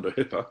uses under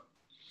HIPAA.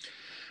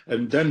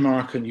 In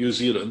Denmark and New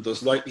Zealand,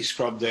 there's lightly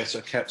scrubbed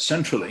data kept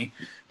centrally,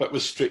 but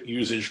with strict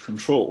usage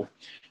control.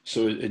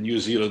 So in New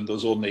Zealand,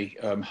 there's only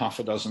half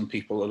a dozen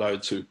people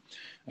allowed to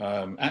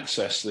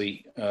access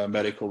the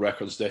medical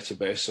records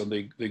database, and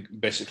they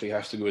basically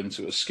have to go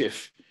into a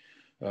skiff,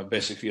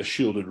 basically a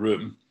shielded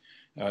room,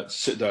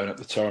 sit down at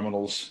the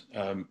terminals,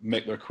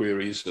 make their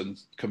queries,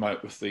 and come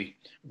out with the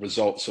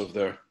results of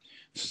their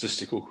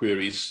statistical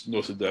queries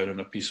noted down on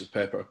a piece of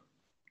paper.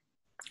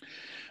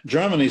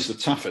 Germany is the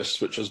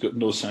toughest, which has got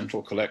no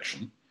central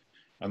collection,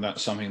 and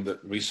that's something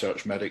that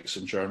research medics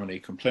in Germany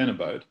complain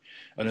about.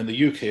 And in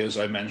the UK, as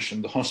I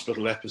mentioned, the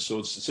hospital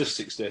episode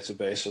statistics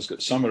database has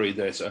got summary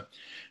data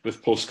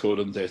with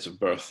postcode and date of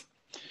birth.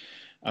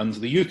 And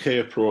the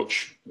UK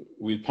approach,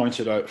 we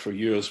pointed out for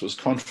years, was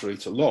contrary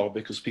to law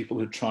because people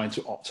who tried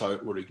to opt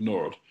out were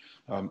ignored.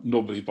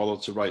 Nobody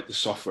bothered to write the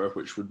software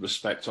which would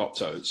respect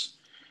opt-outs.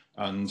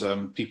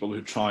 And people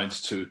who tried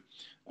to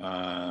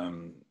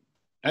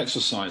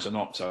exercise an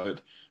opt-out,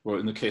 well,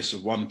 in the case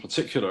of one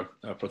particular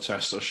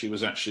protester, she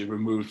was actually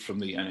removed from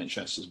the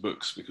NHS's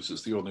books because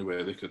it's the only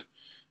way they could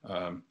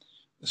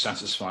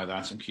satisfy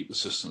that and keep the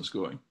systems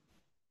going.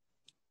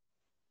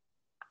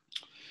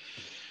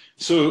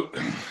 So,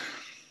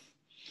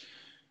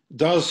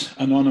 does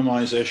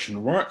anonymization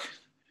work?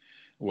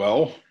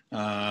 Well,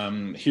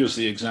 here's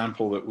the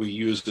example that we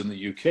used in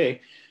the UK.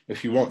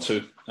 If you want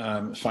to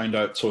find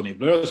out Tony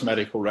Blair's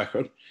medical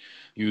record,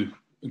 you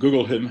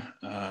Google him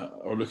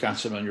or look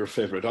at him on your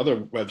favorite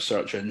other web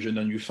search engine,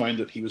 and you find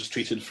that he was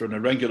treated for an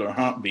irregular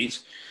heartbeat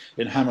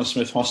in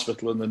Hammersmith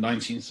Hospital on the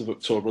 19th of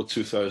October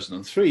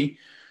 2003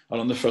 and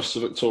on the 1st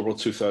of October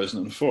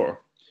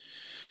 2004.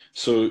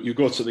 So you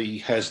go to the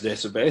HES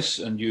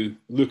database and you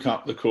look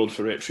up the code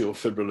for atrial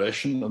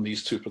fibrillation on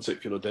these two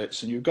particular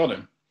dates, and you've got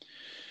him.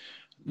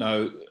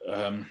 Now,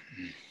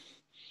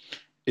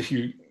 if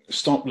you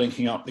stop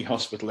linking up the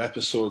hospital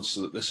episodes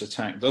so that this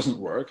attack doesn't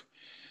work,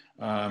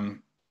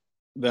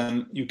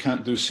 then you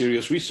can't do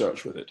serious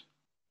research with it.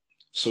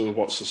 So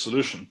what's the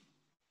solution?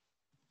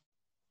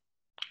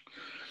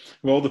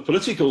 Well, the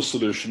political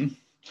solution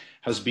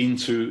has been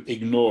to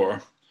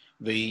ignore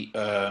the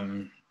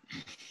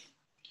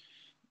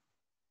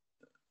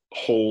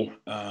whole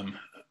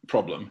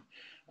problem.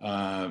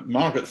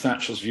 Margaret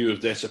Thatcher's view of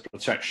data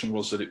protection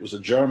was that it was a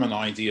German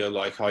idea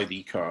like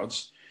ID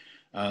cards,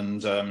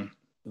 and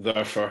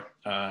therefore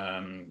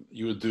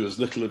you would do as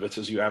little of it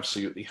as you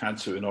absolutely had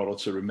to in order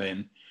to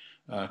remain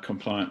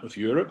compliant with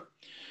Europe.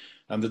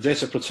 And the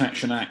Data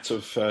Protection Act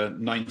of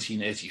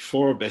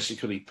 1984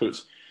 basically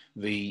put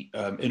the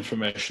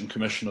Information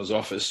Commissioner's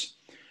Office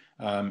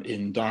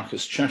in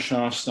darkest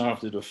Cheshire,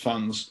 starved it of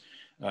funds,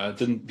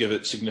 didn't give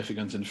it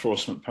significant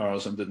enforcement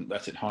powers, and didn't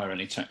let it hire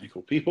any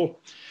technical people.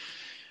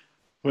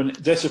 When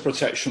data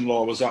protection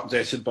law was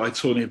updated by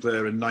Tony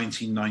Blair in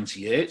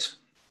 1998,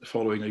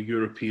 following a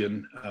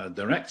European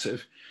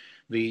directive,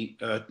 the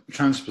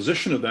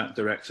transposition of that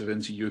directive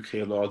into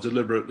UK law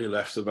deliberately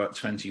left about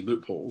 20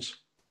 loopholes,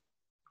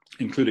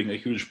 including a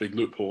huge big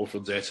loophole for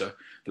data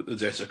that the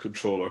data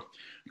controller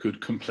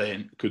could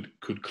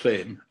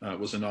claim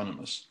was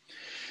anonymous.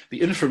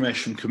 The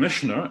Information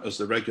Commissioner, as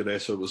the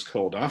regulator was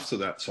called after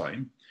that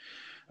time,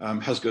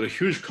 has got a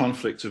huge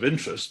conflict of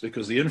interest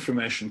because the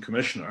Information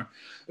Commissioner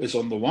is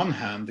on the one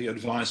hand the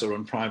advisor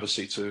on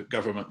privacy to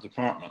government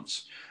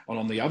departments, and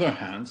on the other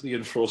hand the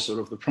enforcer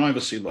of the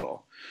privacy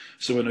law.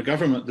 So when a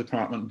government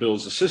department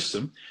builds a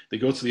system, they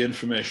go to the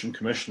Information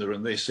Commissioner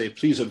and they say,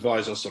 please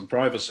advise us on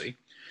privacy.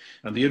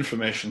 And the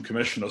Information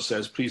Commissioner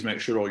says, please make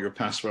sure all your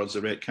passwords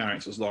are 8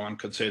 characters long and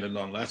contain a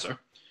non-letter.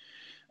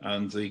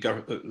 And the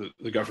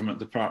government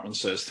department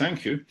says,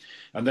 thank you.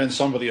 And then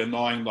somebody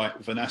annoying like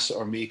Vanessa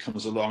or me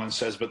comes along and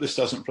says, but this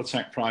doesn't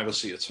protect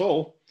privacy at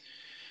all.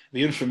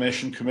 The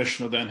Information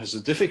Commissioner then has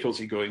a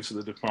difficulty going to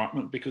the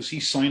department because he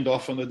signed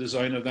off on the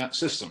design of that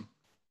system.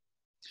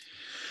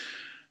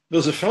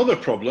 There's a further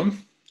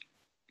problem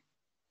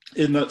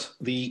in that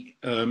the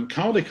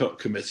Caldecott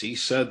Committee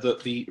said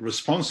that the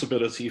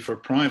responsibility for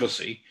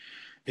privacy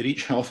in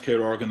each healthcare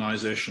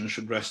organization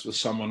should rest with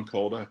someone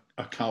called a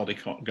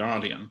Caldecott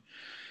guardian.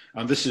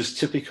 And this is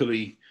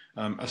typically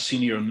a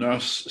senior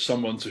nurse,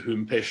 someone to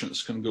whom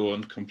patients can go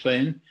and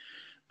complain,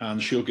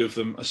 and she'll give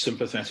them a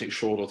sympathetic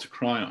shoulder to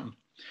cry on.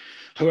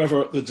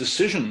 However, the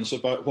decisions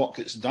about what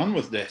gets done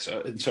with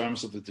data in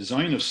terms of the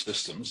design of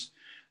systems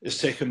is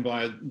taken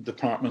by a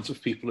department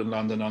of people in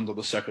London under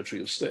the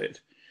Secretary of State.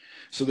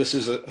 So this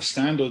is a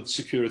standard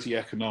security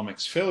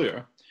economics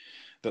failure,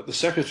 that the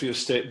Secretary of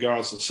State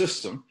guards the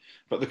system,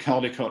 but the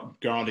Caldecott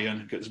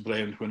guardian gets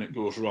blamed when it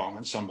goes wrong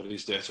and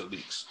somebody's data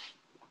leaks.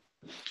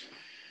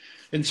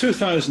 In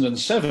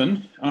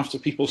 2007, after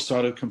people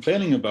started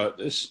complaining about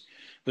this,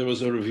 there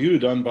was a review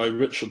done by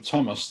Richard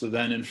Thomas, the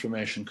then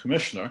Information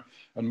Commissioner,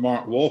 and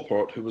Mark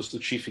Walport, who was the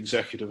Chief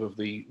Executive of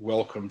the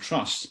Wellcome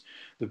Trust,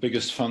 the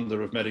biggest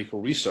funder of medical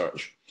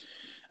research.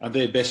 And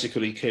they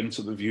basically came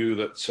to the view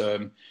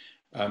that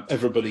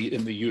everybody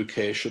in the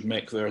UK should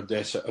make their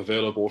data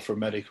available for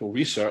medical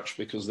research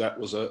because that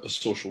was a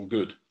social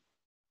good.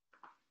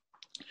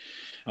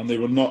 And they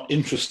were not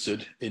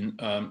interested in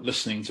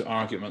listening to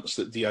arguments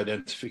that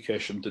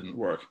de-identification didn't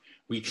work.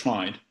 We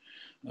tried.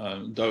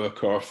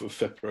 Douwerkorf of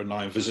FIPR and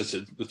I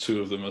visited the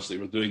two of them as they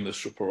were doing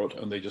this report,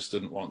 and they just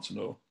didn't want to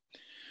know.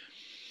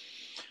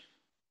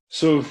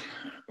 So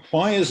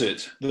why is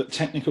it that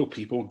technical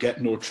people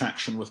get no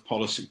traction with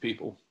policy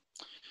people?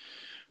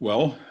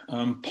 Well,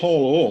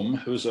 Paul Ohm,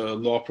 who's a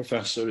law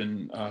professor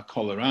in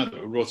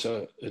Colorado, wrote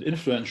an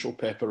influential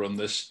paper on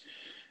this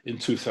in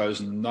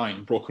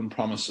 2009, Broken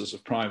Promises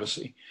of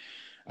Privacy.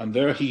 And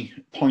there he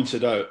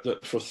pointed out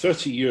that for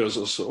 30 years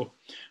or so,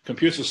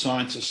 computer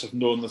scientists have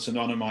known that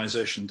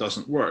anonymization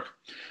doesn't work,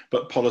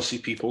 but policy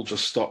people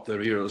just stop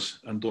their ears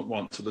and don't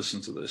want to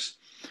listen to this.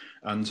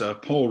 And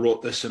Paul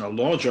wrote this in a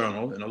law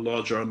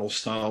journal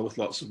style with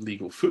lots of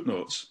legal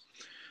footnotes.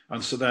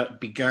 And so that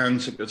began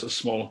to get a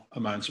small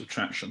amount of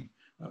traction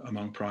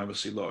among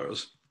privacy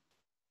lawyers.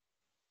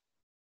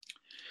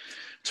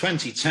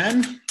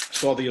 2010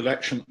 saw the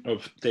election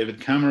of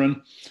David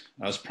Cameron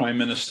as Prime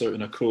Minister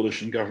in a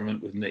coalition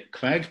government with Nick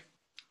Clegg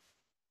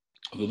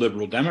of the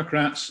Liberal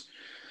Democrats.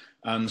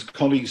 And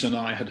colleagues and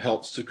I had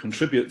helped to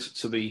contribute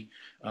to the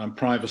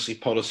privacy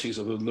policies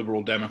of the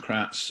Liberal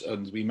Democrats,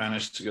 and we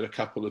managed to get a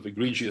couple of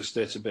egregious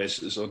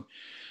databases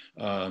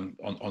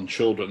on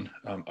children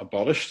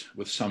abolished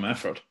with some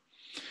effort.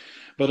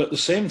 But at the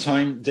same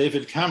time,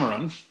 David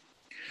Cameron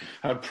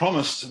had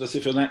promised that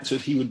if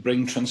elected, he would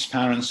bring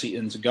transparency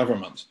into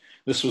government.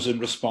 This was in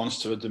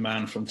response to a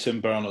demand from Tim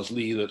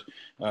Berners-Lee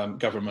that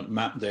government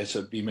map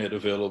data be made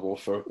available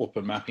for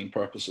open mapping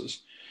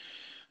purposes.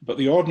 But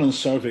the Ordnance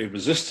Survey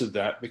resisted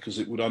that because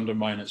it would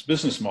undermine its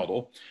business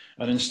model.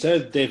 And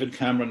instead, David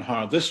Cameron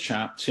hired this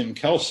chap, Tim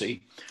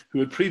Kelsey, who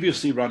had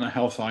previously run a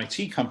health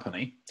IT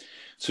company,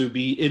 to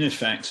be, in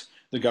effect,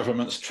 the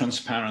government's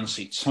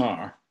transparency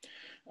czar.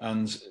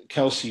 And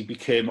Kelsey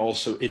became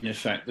also, in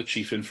effect, the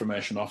Chief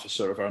Information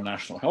Officer of our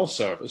National Health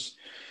Service.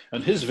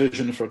 And his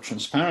vision for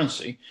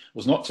transparency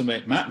was not to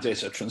make map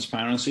data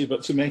transparency,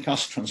 but to make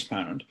us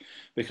transparent,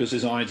 because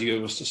his idea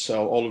was to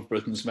sell all of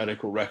Britain's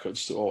medical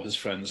records to all his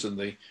friends in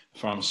the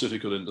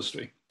pharmaceutical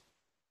industry.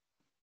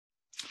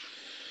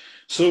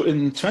 So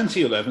in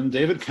 2011,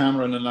 David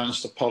Cameron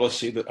announced a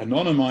policy that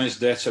anonymized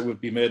data would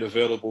be made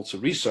available to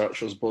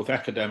researchers, both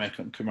academic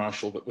and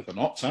commercial, but with an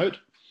opt-out.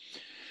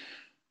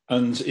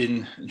 And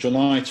in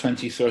July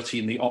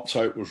 2013, the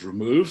opt-out was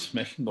removed,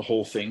 making the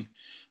whole thing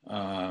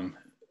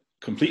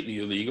completely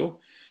illegal.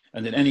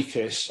 And in any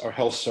case, our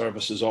health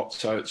services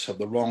opt-outs have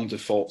the wrong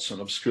defaults and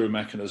obscure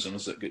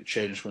mechanisms that get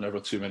changed whenever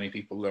too many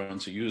people learn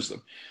to use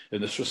them. In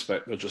this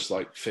respect, they're just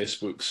like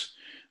Facebook's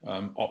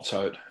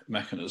opt-out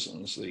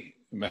mechanisms, the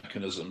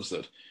mechanisms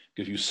that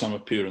give you some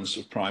appearance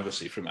of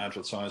privacy from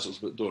advertisers,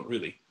 but don't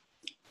really.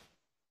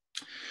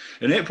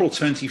 In April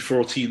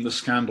 2014, the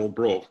scandal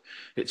broke.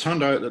 It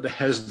turned out that the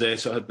HES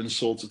data had been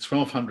sold to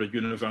 1,200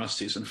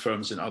 universities and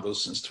firms in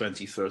others since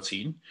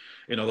 2013,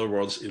 in other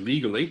words,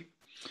 illegally,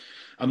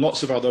 and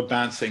lots of other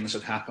bad things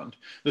had happened.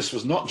 This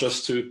was not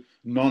just to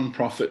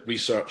non-profit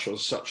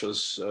researchers such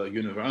as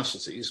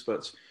universities,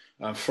 but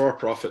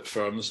for-profit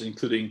firms,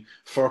 including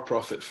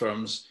for-profit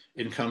firms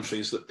in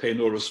countries that pay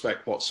no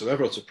respect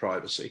whatsoever to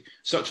privacy,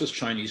 such as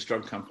Chinese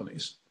drug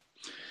companies.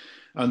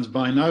 And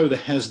by now, the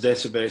HES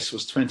database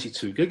was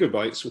 22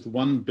 gigabytes with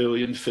 1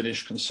 billion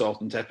finished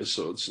consultant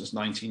episodes since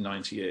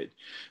 1998.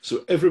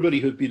 So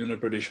everybody who'd been in a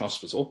British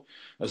hospital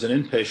as an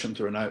inpatient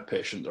or an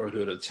outpatient or who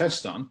had a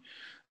test done,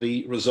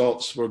 the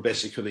results were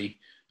basically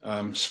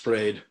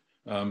sprayed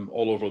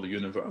all over the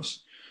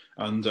universe.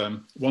 And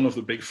one of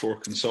the big four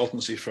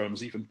consultancy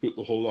firms even put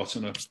the whole lot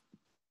in a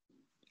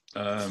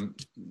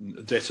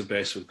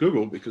database with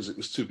Google because it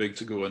was too big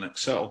to go in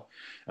Excel,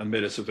 and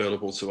made it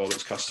available to all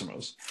its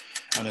customers.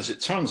 And as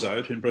it turns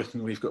out, in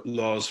Britain, we've got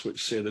laws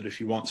which say that if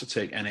you want to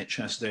take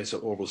NHS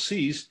data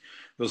overseas,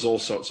 there's all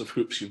sorts of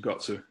hoops you've got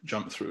to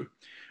jump through.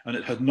 And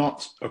it had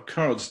not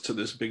occurred to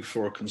this big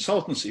four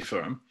consultancy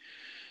firm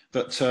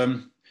that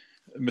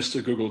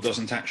Mr. Google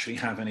doesn't actually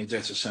have any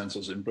data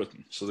centers in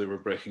Britain, so they were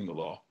breaking the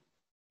law.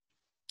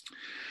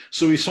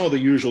 So we saw the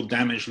usual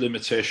damage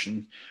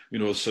limitation, you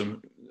know,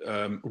 some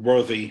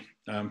worthy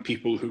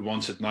people who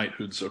wanted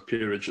knighthoods or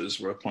peerages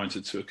were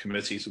appointed to a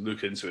committee to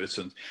look into it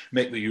and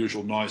make the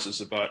usual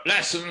noises about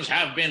lessons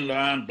have been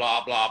learned,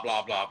 blah, blah,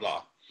 blah, blah,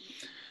 blah.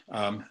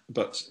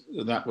 But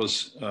that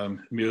was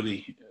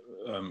merely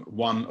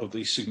one of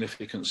the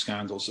significant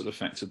scandals that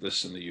affected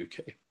this in the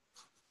UK.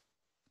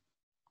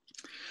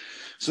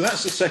 So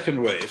that's the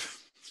second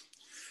wave.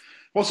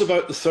 What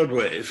about the third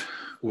wave?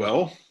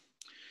 Well,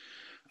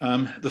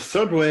 the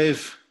third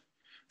wave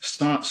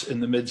starts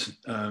in the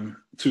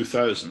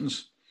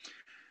mid-2000s,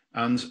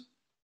 and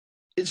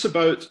it's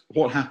about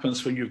what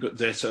happens when you've got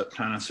data at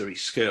planetary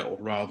scale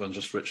rather than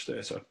just rich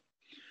data.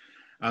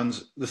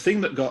 And the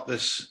thing that got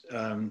this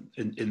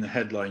in the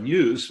headline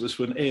news was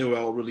when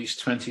AOL released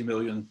 20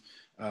 million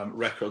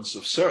records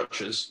of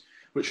searches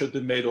which had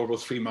been made over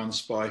 3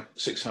 months by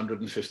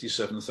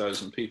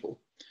 657,000 people.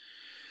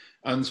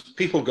 And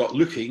people got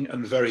looking,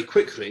 and very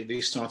quickly they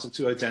started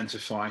to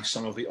identify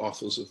some of the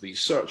authors of these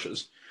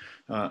searches.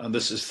 And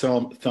this is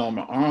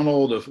Thelma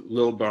Arnold of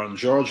Lilburn,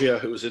 Georgia,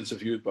 who was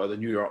interviewed by the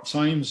New York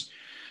Times.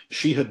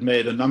 She had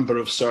made a number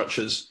of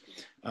searches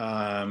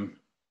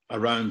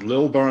around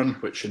Lilburn,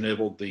 which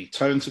enabled the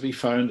town to be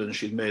found, and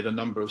she'd made a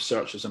number of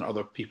searches on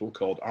other people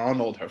called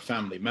Arnold, her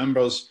family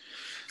members,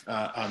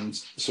 and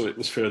so it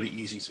was fairly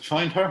easy to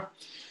find her.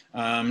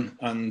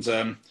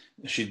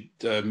 She'd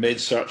made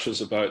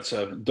searches about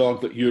a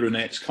dog that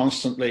urinates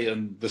constantly,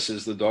 and this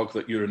is the dog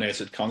that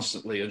urinated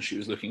constantly, and she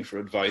was looking for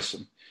advice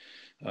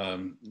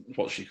on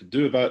what she could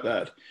do about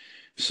that.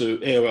 So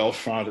AOL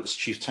fired its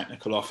chief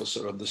technical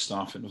officer and the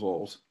staff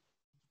involved.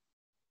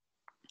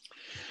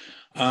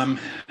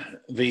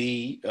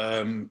 The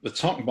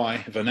talk by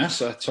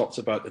Vanessa talked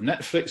about the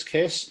Netflix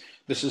case.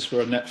 This is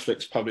where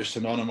Netflix published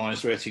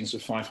anonymized ratings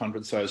of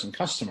 500,000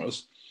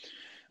 customers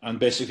and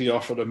basically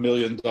offered $1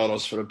 million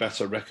for a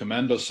better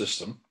recommender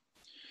system.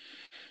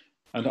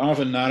 And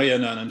Arvind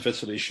Narayanan and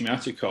Vitaly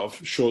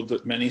Shmyatikov showed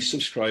that many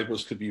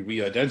subscribers could be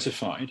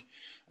re-identified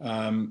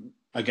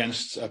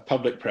against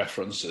public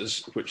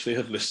preferences, which they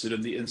had listed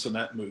in the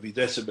Internet Movie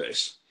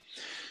Database.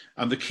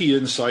 And the key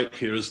insight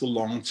here is the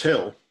long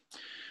tail,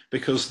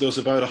 because there's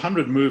about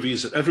 100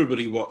 movies that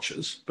everybody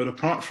watches, but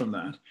apart from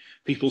that,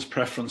 people's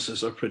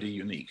preferences are pretty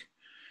unique.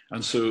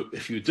 And so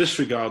if you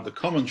disregard the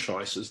common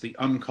choices, the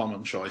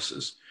uncommon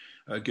choices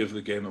give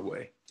the game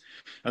away.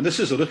 And this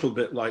is a little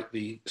bit like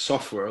the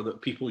software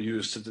that people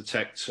use to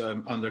detect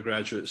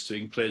undergraduates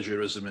doing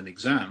plagiarism in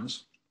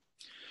exams,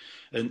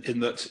 in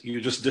that you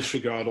just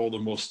disregard all the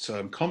most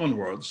common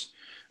words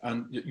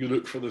and you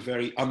look for the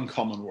very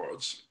uncommon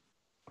words.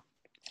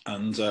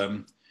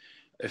 And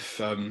if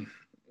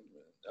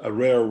a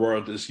rare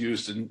word is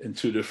used in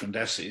 2 different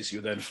essays,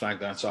 you then flag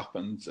that up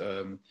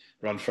and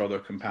run further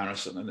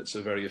comparison, and it's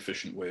a very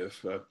efficient way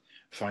of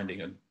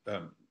finding and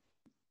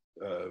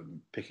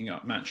picking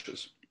up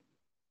matches.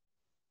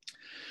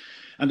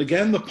 And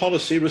again, the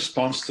policy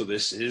response to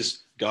this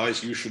is,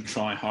 guys, you should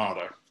try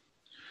harder.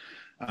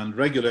 And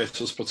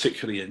regulators,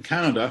 particularly in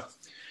Canada,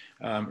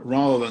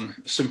 rather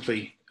than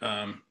simply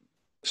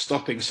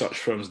stopping such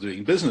firms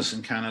doing business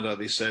in Canada,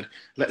 they said,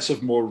 let's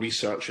have more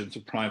research into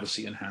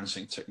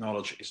privacy-enhancing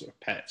technologies, or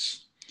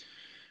PETs.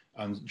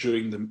 And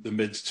during the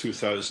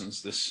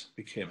mid-2000s, this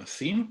became a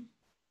theme.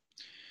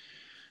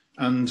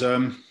 And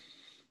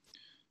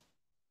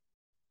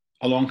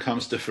along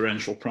comes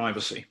differential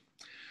privacy.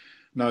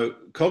 Now,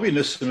 Cobby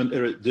Nissim and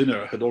Eric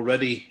Dinner had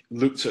already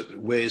looked at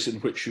ways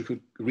in which you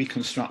could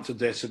reconstruct a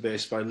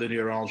database by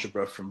linear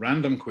algebra from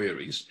random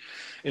queries.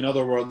 In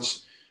other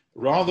words,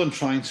 rather than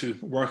trying to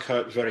work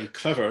out very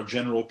clever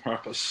general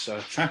purpose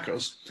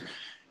trackers,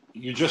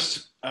 you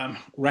just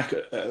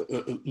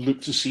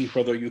look to see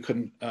whether you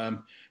can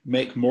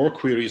make more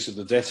queries of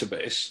the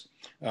database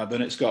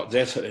than it's got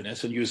data in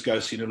it, and use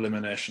Gaussian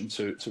elimination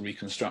to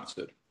reconstruct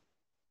it.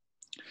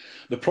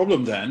 The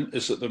problem then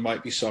is that there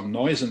might be some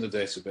noise in the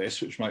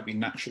database which might be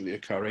naturally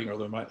occurring, or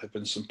there might have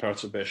been some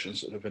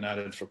perturbations that have been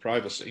added for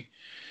privacy.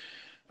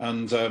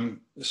 And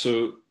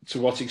so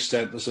to what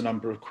extent does the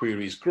number of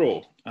queries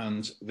grow?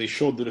 And they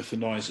showed that if the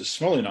noise is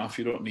small enough,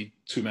 you don't need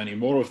too many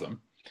more of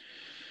them.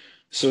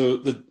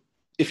 So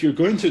if you're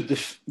going to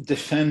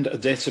defend a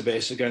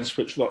database against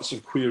which lots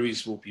of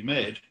queries will be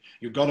made,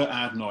 you've got to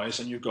add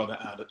noise, and you've got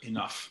to add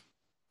enough.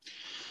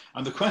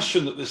 And the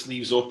question that this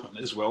leaves open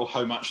is, well,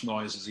 how much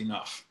noise is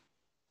enough?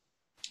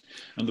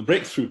 And the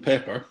breakthrough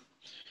paper,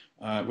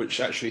 which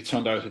actually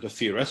turned out at a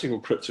theoretical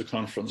crypto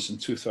conference in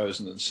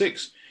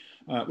 2006,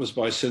 was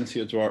by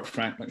Cynthia Dwart,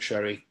 Frank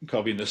McSherry,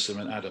 Cobby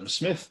Nissim, and Adam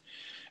Smith.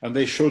 And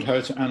they showed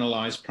how to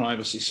analyze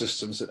privacy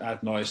systems that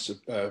add noise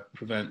to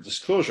prevent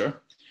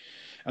disclosure.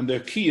 And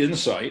their key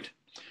insight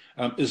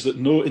is that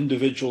no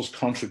individual's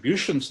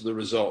contribution to the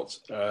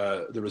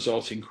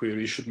resulting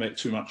query should make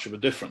too much of a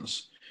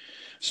difference.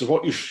 So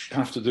what you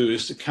have to do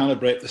is to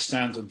calibrate the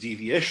standard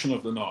deviation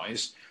of the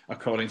noise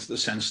according to the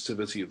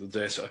sensitivity of the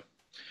data.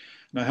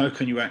 Now, how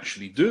can you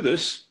actually do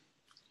this?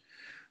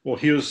 Well,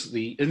 here's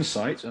the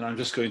insight, and I'm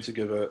just going to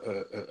give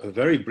a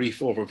very brief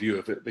overview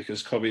of it,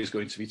 because Cobby is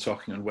going to be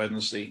talking on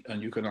Wednesday,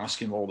 and you can ask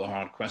him all the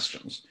hard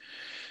questions.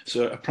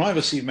 So a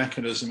privacy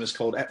mechanism is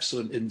called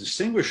epsilon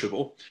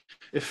indistinguishable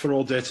if for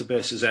all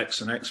databases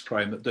X and X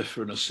prime that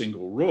differ in a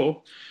single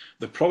row,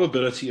 the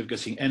probability of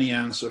getting any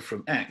answer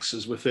from X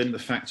is within the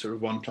factor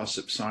of 1 plus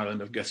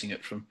epsilon of getting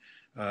it from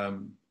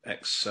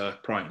X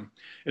prime.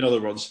 In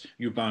other words,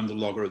 you bound the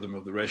logarithm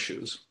of the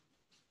ratios.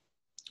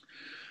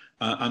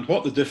 And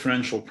what the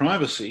differential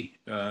privacy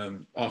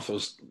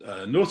authors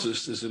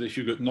noticed is that if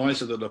you get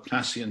noise of the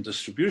Laplacian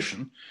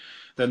distribution,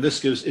 then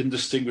this gives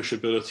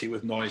indistinguishability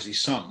with noisy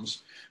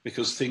sums,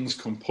 because things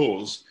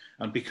compose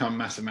and become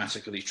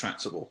mathematically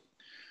tractable.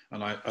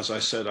 And as I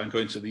said, I'm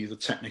going to leave the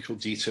technical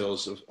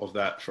details of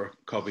that for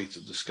Cobby to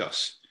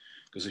discuss.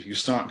 because if you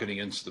start getting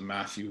into the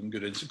math, you can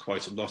get into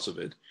quite a lot of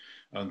it.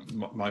 And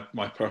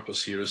my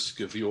purpose here is to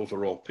give the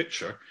overall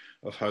picture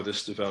of how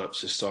this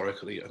develops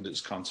historically and its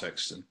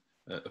context in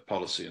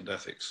policy and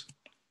ethics.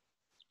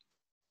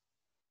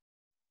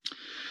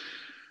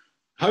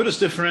 How does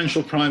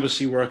differential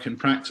privacy work in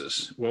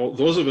practice? Well,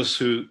 those of us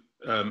who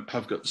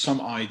have got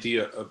some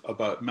idea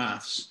about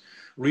maths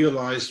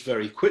realized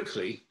very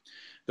quickly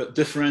that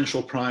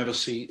differential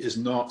privacy is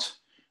not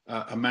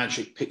a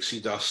magic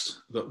pixie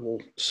dust that will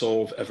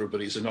solve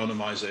everybody's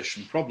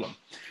anonymization problem.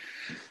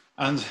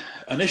 And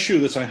an issue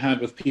that I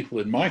had with people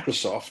in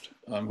Microsoft,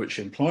 which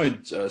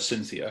employed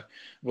Cynthia,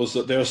 was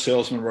that their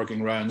salesmen were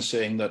going around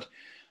saying that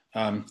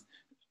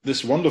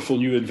this wonderful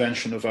new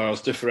invention of ours,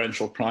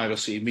 differential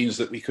privacy, means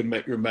that we can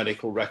make your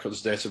medical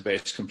records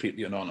database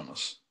completely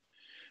anonymous.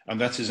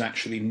 And that is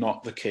actually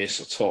not the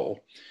case at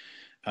all.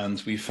 And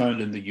we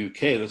found in the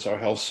UK that our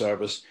health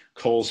service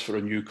calls for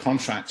a new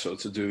contractor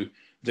to do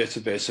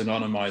database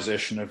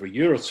anonymization every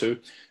year or two,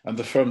 and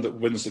the firm that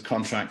wins the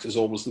contract is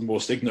always the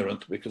most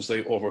ignorant because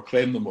they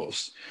overclaim the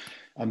most.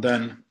 And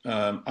then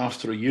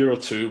after a year or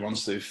two,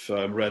 once they've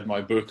read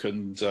my book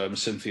and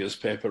Cynthia's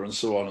paper and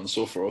so on and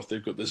so forth,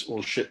 they've got this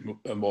oh shit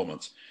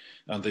moment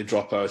and they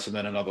drop out, and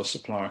then another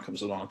supplier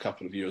comes along a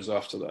couple of years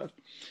after that.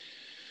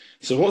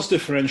 So what's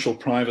differential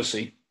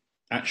privacy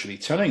actually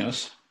telling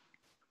us?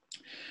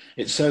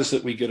 It says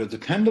that we get a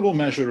dependable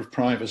measure of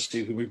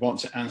privacy when we want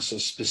to answer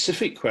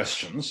specific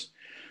questions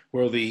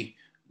where the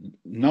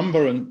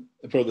number and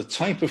where the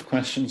type of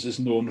questions is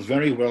known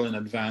very well in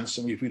advance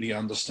and we really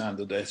understand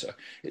the data.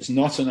 It's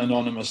not an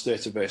anonymous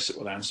database that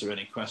will answer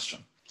any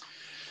question.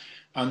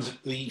 And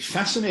the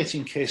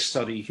fascinating case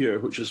study here,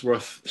 which is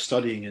worth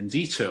studying in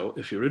detail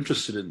if you're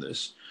interested in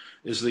this,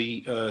 is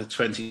the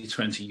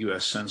 2020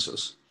 US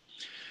Census.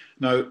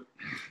 Now,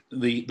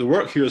 the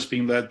work here is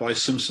being led by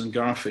Simpson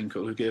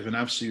Garfinkel, who gave an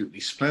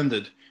absolutely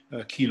splendid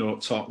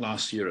keynote talk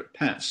last year at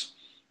PETS,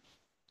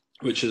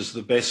 which is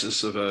the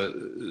basis of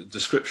a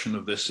description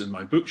of this in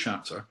my book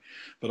chapter.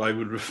 But I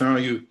would refer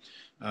you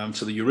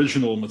to the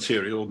original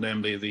material,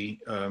 namely the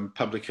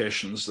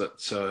publications that,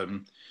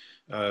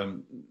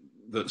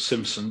 that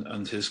Simpson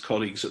and his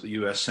colleagues at the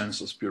US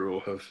Census Bureau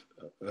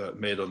have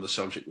made on the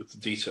subject with the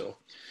detail.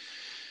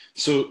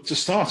 So to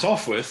start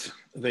off with,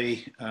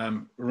 they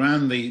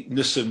ran the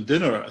Nissim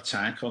dinner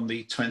attack on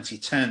the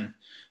 2010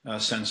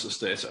 census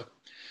data.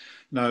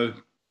 Now,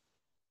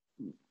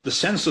 the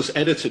census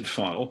edited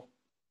file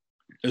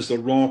is the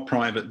raw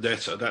private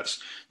data.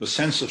 That's the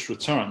census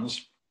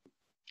returns,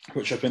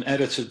 which have been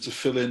edited to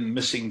fill in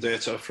missing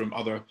data from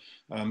other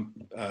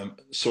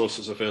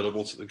sources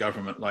available to the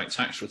government, like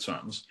tax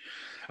returns.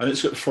 And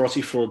it's got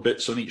 44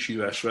 bits on each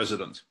US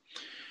resident.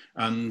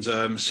 And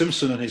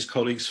Simpson and his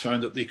colleagues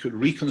found that they could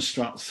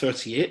reconstruct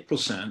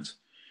 38%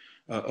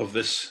 of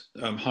this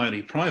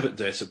highly private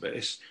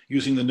database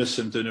using the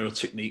Nissim dinner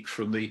technique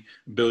from the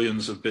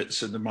billions of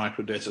bits in the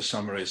microdata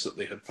summaries that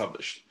they had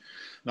published.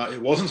 Now,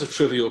 it wasn't a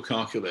trivial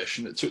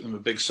calculation. It took them a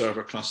big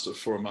server cluster of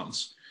 4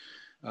 months.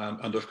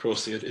 And of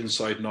course, they had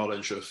inside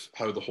knowledge of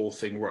how the whole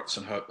thing works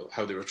and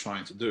how they were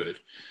trying to do it.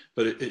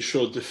 But it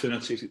showed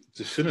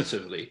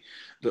definitively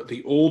that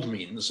the old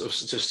means of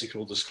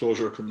statistical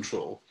disclosure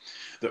control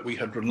that we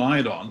had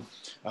relied on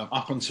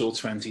up until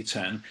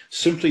 2010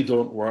 simply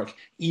don't work,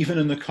 even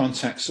in the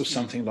context of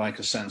something like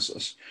a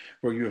census,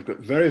 where you have got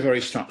very,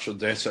 very structured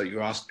data. You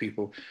ask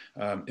people,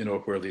 you know,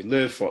 where they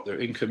live, what their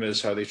income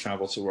is, how they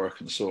travel to work,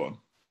 and so on.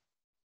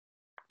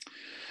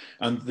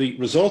 And the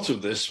result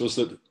of this was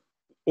that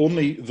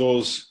only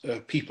those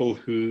people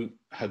who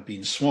had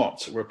been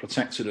swapped were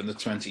protected in the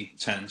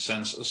 2010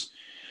 census.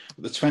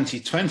 The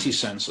 2020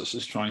 census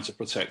is trying to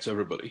protect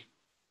everybody.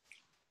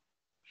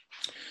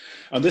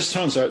 And this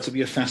turns out to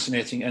be a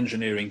fascinating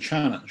engineering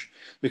challenge,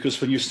 because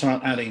when you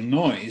start adding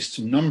noise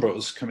to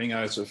numbers coming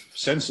out of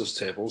census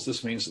tables,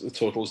 this means that the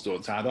totals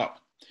don't add up.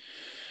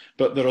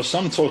 But there are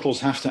some totals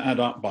have to add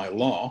up by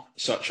law,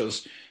 such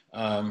as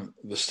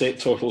the state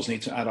totals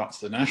need to add up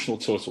to the national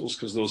totals,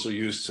 because those are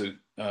used to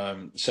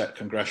set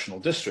congressional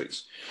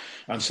districts.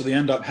 And so they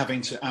end up having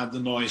to add the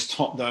noise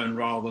top down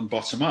rather than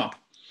bottom up.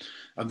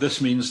 And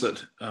this means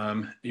that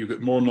you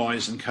get more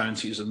noise in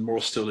counties and more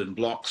still in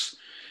blocks,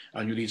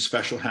 and you need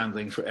special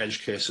handling for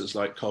edge cases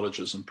like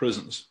colleges and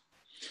prisons.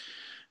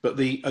 But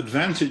the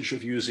advantage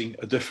of using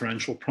a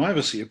differential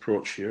privacy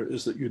approach here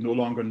is that you no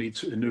longer need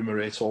to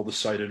enumerate all the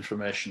side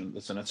information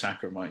that an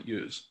attacker might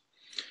use.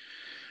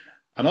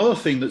 Another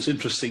thing that's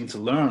interesting to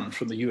learn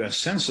from the US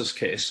Census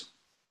case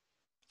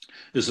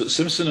is that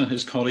Simpson and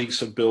his colleagues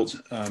have built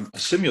a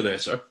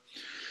simulator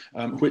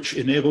which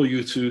enable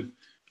you to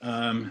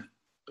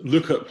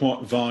look at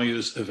what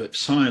values of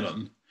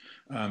epsilon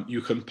you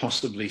can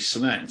possibly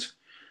select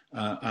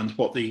and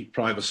what the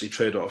privacy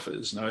trade-off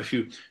is. Now, if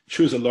you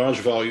choose a large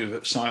value of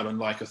epsilon,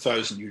 like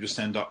 1,000, you just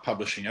end up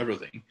publishing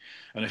everything.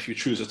 And if you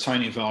choose a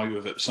tiny value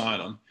of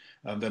epsilon,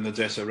 then the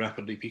data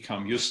rapidly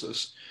become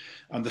useless.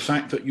 And the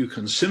fact that you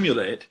can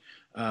simulate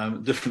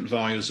different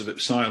values of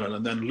epsilon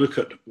and then look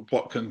at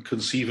what can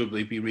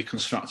conceivably be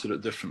reconstructed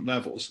at different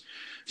levels,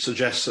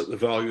 suggests that the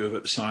value of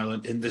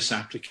epsilon in this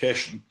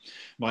application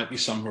might be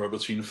somewhere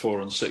between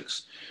 4 and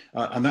 6.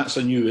 And that's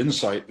a new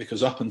insight,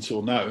 because up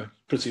until now,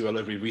 pretty well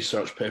every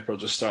research paper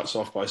just starts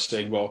off by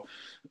saying, well,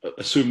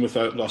 assume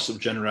without loss of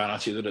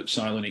generality that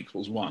epsilon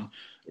equals 1.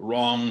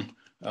 Wrong.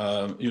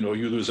 You know,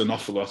 you lose an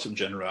awful lot of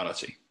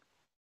generality.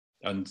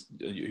 And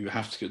you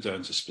have to get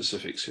down to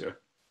specifics here.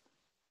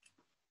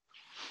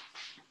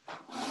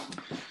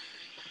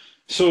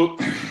 So,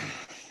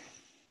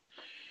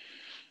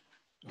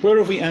 where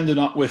have we ended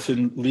up with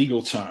in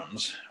legal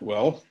terms?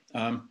 Well,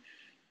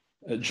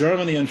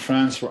 Germany and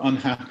France were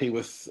unhappy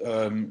with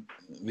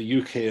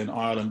the UK and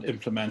Ireland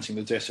implementing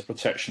the Data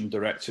Protection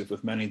Directive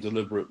with many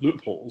deliberate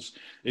loopholes,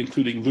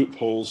 including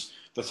loopholes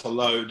that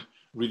allowed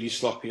really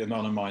sloppy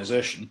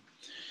anonymization.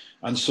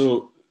 And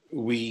so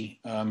we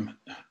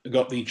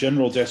got the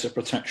General Data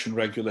Protection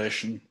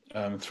Regulation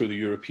through the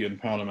European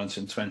Parliament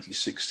in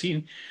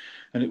 2016,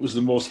 and it was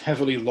the most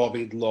heavily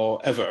lobbied law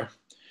ever,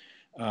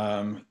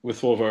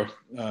 with over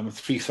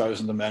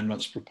 3,000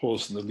 amendments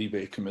proposed in the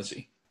Libe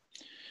Committee.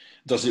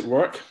 Does it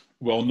work?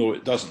 Well, no,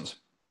 it doesn't,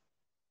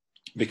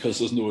 because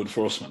there's no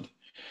enforcement.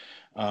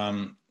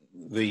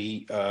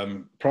 The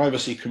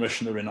Privacy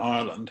Commissioner in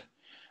Ireland,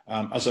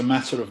 as a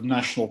matter of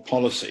national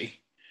policy,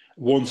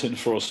 won't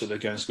enforce it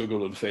against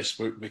Google and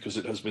Facebook, because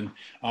it has been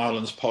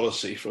Ireland's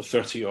policy for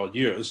 30 odd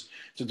years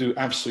to do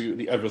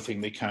absolutely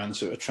everything they can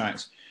to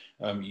attract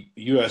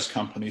US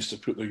companies to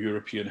put their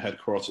European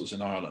headquarters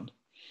in Ireland.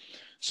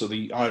 So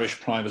the Irish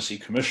Privacy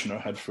Commissioner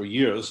had for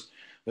years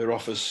their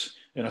office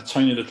in a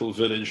tiny little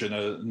village in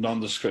a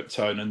nondescript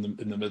town in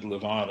the middle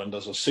of Ireland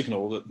as a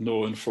signal that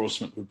no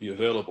enforcement would be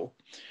available.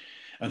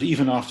 And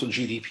even after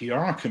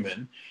GDPR came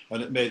in,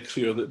 and it made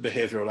clear that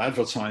behavioral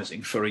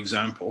advertising, for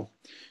example,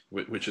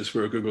 which is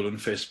where Google and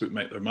Facebook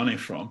make their money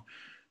from,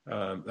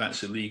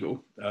 that's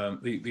illegal,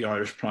 the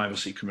Irish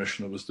Privacy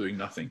Commissioner was doing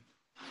nothing.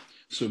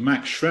 So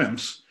Max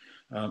Schrems,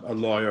 a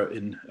lawyer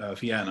in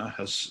Vienna,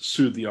 has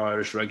sued the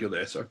Irish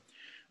regulator,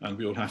 and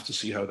we'll have to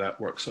see how that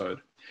works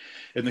out.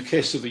 In the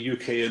case of the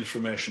UK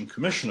Information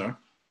Commissioner,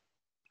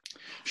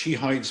 she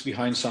hides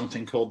behind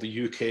something called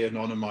the UK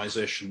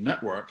Anonymisation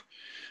Network,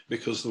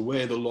 because the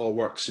way the law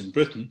works in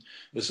Britain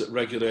is that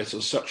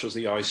regulators such as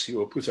the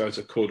ICO put out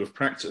a code of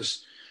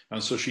practice,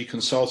 and so she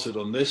consulted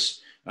on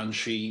this, and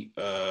she,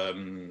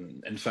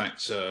 in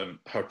fact,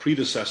 her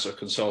predecessor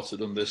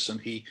consulted on this, and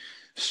he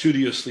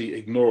studiously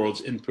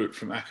ignored input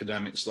from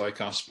academics like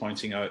us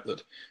pointing out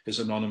that his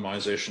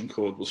anonymization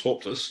code was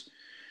hopeless.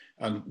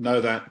 And now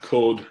that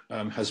code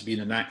has been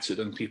enacted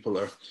and people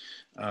are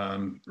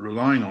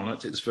relying on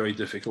it, it's very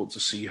difficult to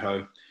see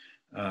how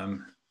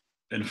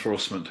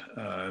enforcement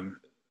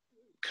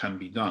can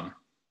be done.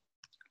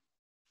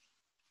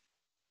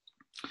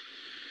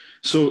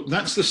 So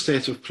that's the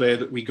state of play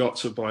that we got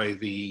to by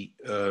the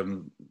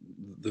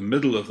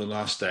middle of the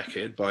last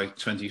decade, by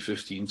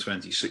 2015,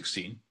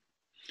 2016.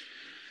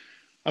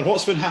 And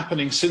what's been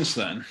happening since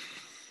then?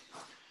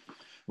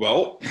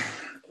 Well,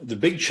 the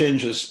big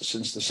changes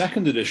since the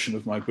second edition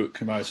of my book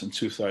came out in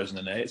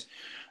 2008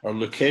 are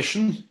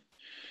location,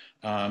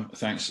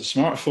 thanks to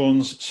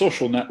smartphones,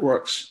 social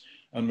networks,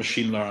 and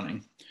machine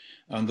learning.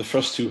 And the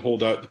first two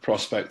hold out the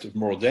prospect of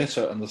more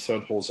data, and the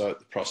third holds out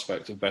the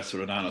prospect of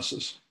better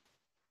analysis.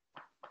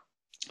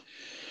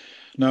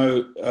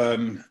 Now,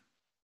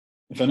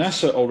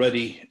 Vanessa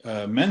already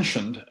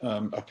mentioned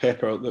a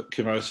paper that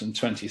came out in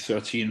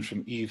 2013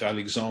 from Yves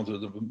Alexandre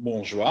de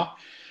Montjoie,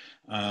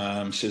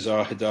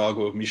 César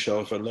Hidalgo,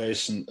 Michel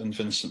Verleys, and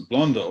Vincent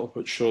Blondel,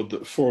 which showed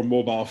that 4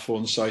 mobile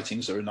phone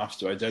sightings are enough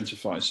to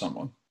identify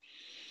someone.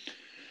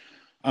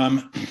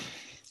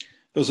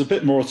 There's a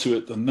bit more to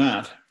it than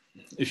that.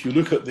 If you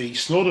look at the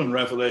Snowden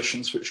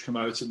revelations, which come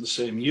out in the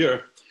same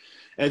year,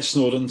 Ed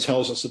Snowden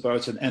tells us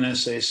about an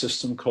NSA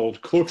system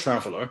called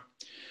Co-Traveler,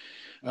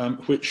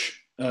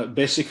 which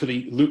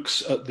basically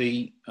looks at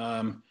the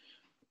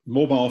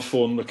mobile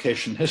phone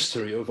location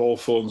history of all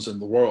phones in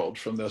the world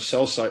from their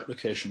cell site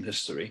location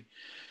history,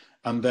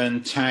 and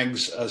then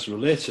tags as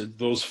related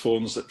those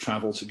phones that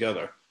travel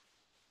together.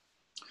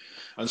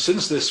 And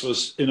since this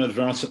was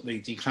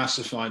inadvertently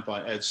declassified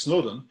by Ed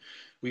Snowden,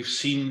 we've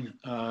seen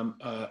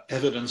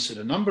evidence in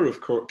a number of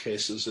court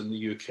cases in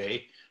the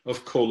UK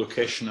of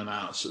co-location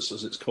analysis,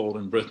 as it's called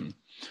in Britain.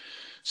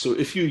 So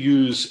if you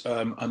use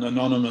an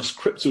anonymous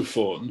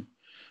cryptophone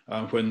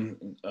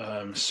when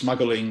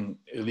smuggling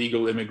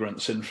illegal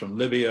immigrants in from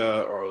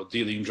Libya or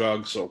dealing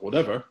drugs or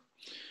whatever,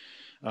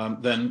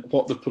 then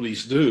what the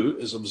police do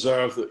is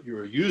observe that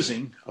you're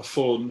using a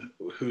phone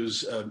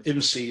whose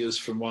IMSI is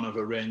from one of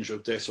a range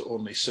of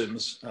data-only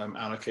SIMs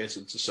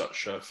allocated to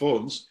such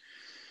phones,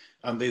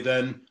 and they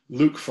then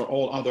look for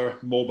all other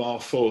mobile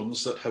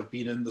phones that have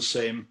been in the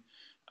same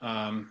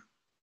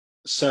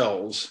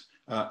cells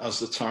as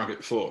the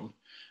target phone.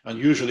 And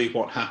usually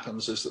what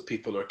happens is that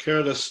people are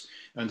careless,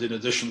 and in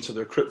addition to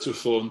their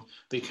cryptophone,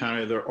 they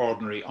carry their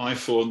ordinary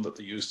iPhone that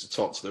they use to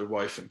talk to their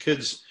wife and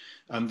kids,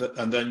 and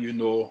then you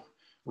know,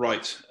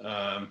 right,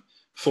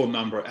 phone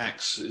number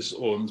X is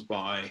owned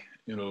by,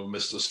 you know,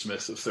 Mr.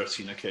 Smith of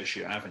 13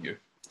 Acacia Avenue.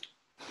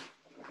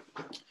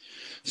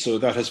 So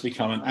that has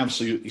become an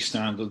absolutely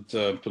standard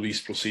police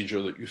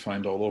procedure that you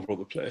find all over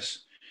the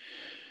place.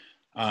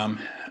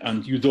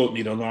 And you don't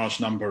need a large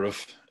number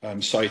of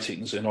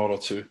sightings in order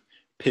to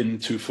pin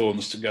two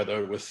phones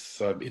together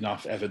with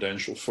enough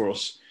evidential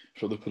force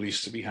for the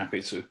police to be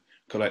happy to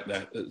collect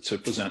that, to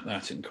present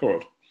that in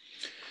court.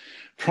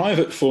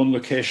 Private phone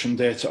location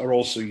data are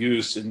also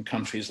used in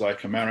countries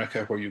like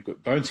America, where you've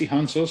got bounty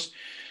hunters,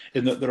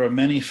 in that there are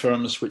many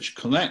firms which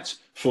collect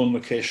phone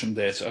location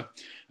data,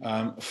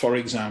 for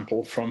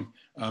example, from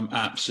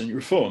apps in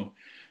your phone.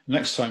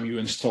 Next time you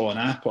install an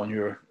app on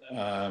your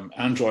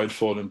Android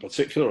phone in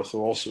particular,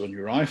 or also on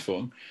your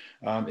iPhone,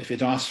 if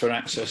it asks for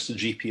access to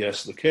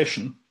GPS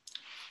location,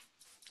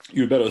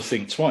 you better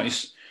think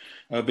twice,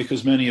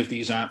 because many of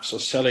these apps are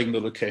selling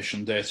the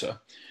location data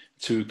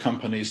to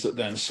companies that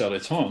then sell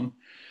it on.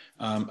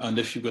 And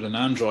if you've got an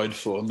Android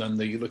phone, then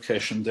the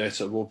location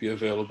data will be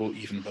available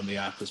even when the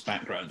app is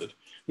backgrounded,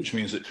 which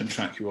means it can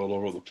track you all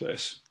over the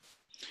place.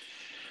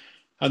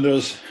 And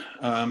there's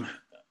a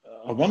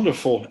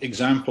wonderful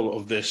example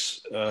of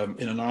this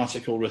in an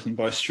article written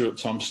by Stuart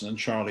Thompson and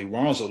Charlie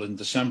Warzel in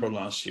December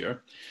last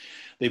year.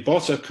 They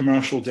bought a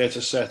commercial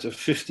data set of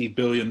 50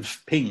 billion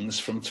pings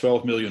from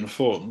 12 million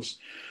phones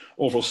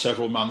over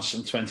several months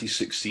in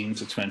 2016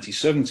 to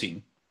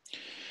 2017.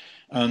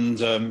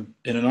 And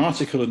in an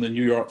article in the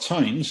New York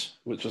Times,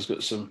 which has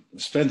got some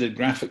splendid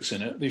graphics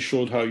in it, they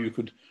showed how you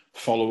could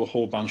follow a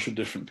whole bunch of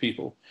different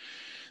people.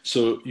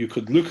 So you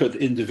could look at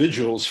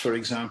individuals, for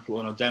example,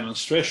 in a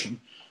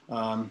demonstration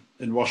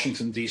in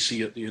Washington,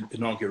 DC at the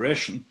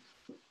inauguration.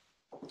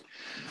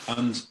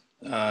 And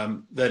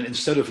then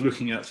instead of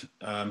looking at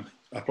a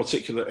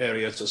particular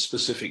area at a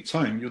specific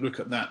time, you look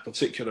at that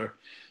particular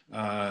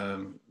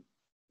phone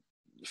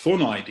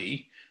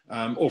ID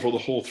over the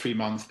whole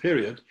 3-month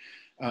period.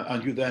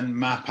 And you then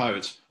map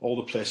out all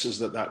the places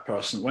that that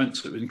person went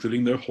to,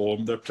 including their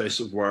home, their place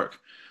of work,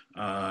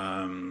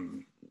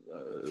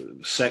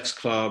 sex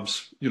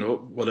clubs, you know,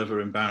 whatever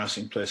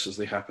embarrassing places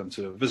they happen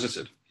to have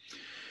visited.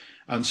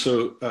 And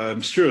so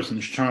Stuart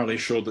and Charlie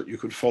showed that you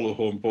could follow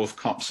home both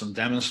cops and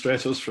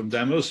demonstrators from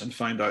demos and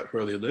find out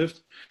where they lived.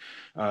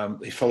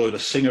 They followed a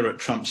singer at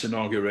Trump's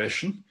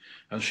inauguration,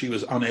 and she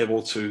was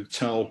unable to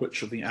tell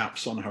which of the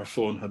apps on her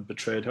phone had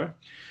betrayed her.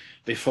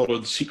 They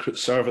followed Secret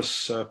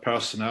Service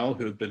personnel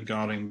who had been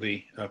guarding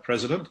the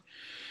president.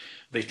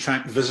 They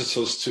tracked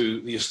visitors to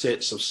the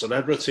estates of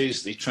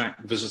celebrities. They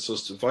tracked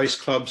visitors to vice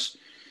clubs.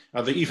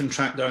 They even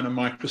tracked down a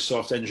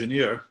Microsoft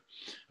engineer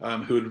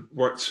who had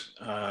worked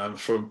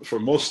for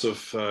most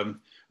of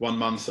 1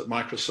 month at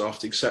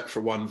Microsoft, except for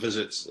one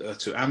visit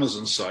to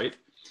Amazon's site.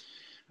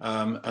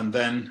 And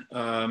then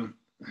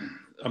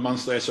a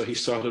month later, he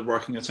started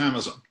working at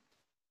Amazon.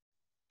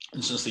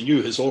 And since they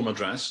knew his home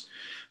address,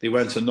 they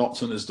went and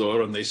knocked on his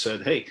door and they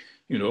said, hey,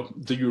 you know,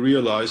 do you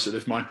realize that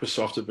if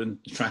Microsoft had been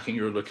tracking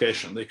your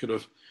location, they could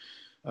have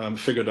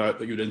figured out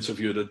that you'd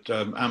interviewed at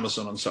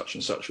Amazon on such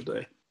and such a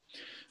day?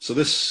 So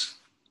this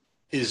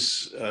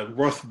is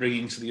worth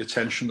bringing to the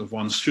attention of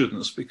one's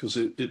students, because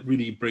it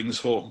really brings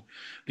home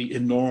the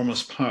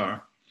enormous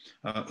power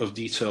of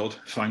detailed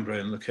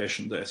fine-grained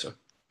location data.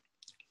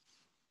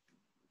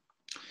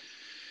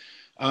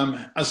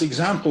 As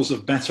examples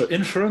of better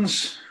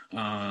inference,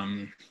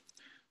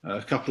 a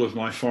couple of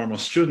my former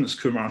students,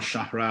 Kumar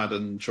Shahrad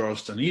and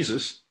George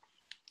Danizis,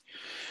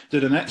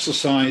 did an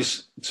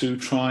exercise to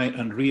try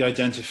and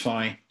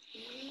re-identify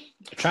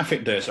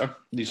traffic data.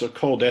 These are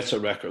call data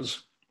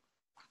records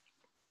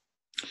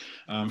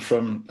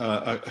from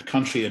a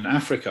country in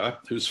Africa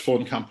whose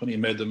phone company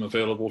made them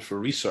available for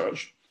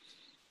research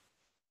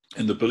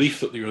in the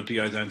belief that they were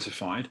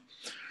de-identified.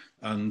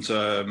 And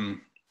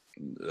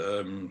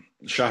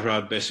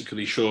Shahrad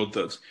basically showed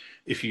that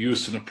if you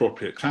used an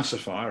appropriate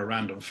classifier, a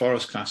random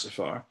forest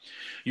classifier,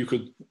 you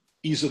could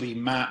easily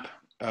map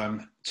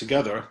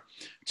together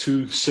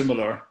two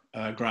similar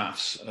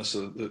graphs.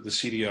 So the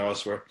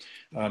CDRs were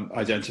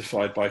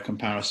identified by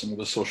comparison with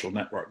a social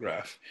network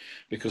graph,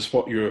 because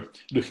what you're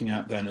looking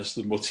at then is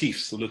the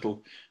motifs, the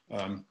little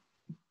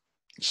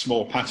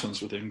small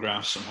patterns within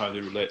graphs and how they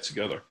relate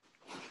together.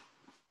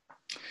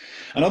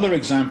 Another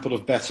example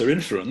of better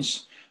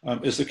inference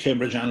is the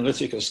Cambridge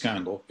Analytica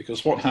scandal,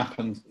 because what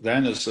happened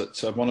then is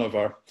that one of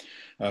our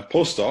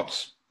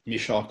postdocs,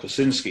 Michal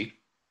Kosinski,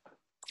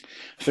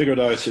 figured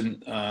out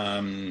in,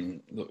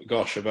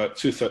 about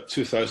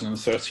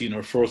 2013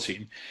 or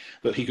 14,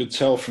 that he could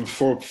tell from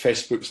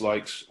Facebook's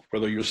likes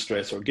whether you're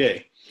straight or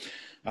gay.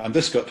 And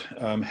this got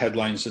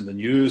headlines in the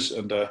news,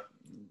 and a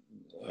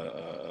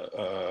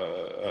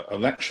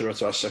lecturer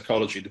at our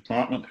psychology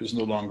department, who's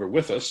no longer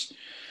with us,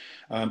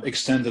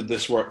 extended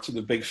this work to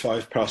the big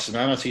 5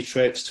 personality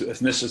traits, to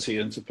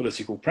ethnicity, and to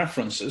political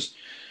preferences.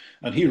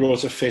 And he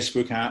wrote a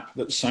Facebook app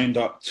that signed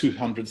up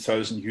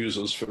 200,000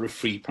 users for a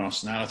free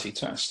personality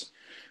test.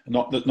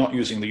 Not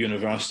using the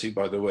university,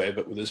 by the way,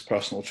 but with his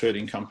personal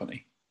trading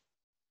company.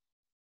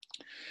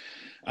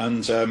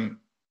 And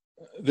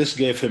this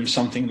gave him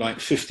something like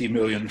 50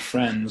 million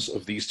friends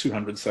of these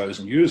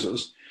 200,000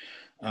 users,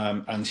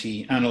 and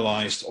he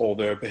analyzed all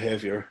their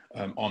behavior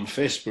on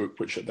Facebook,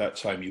 which at that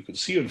time you could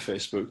see on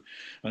Facebook,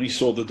 and he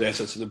sold the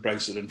data to the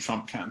Brexit and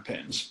Trump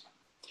campaigns.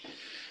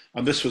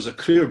 And this was a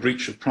clear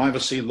breach of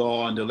privacy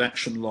law and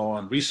election law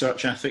and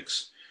research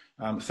ethics.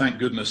 Thank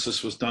goodness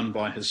this was done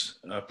by his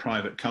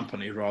private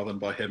company rather than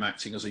by him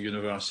acting as a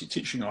university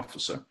teaching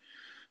officer.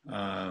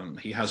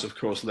 He has, of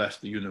course,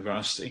 left the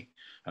university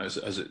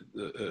as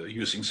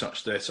using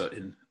such data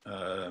in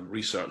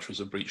research was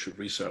a breach of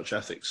research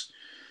ethics.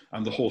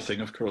 And the whole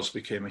thing, of course,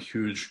 became a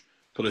huge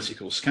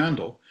political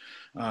scandal,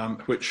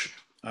 which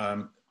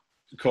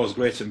caused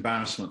great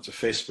embarrassment to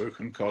Facebook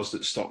and caused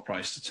its stock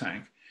price to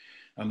tank.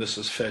 And this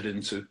has fed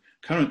into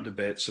current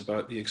debates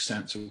about the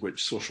extent to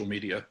which social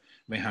media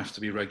may have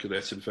to be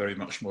regulated very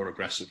much more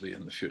aggressively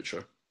in the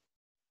future.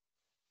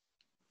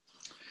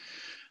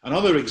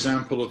 Another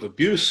example of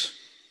abuse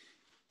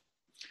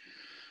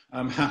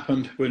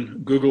happened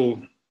when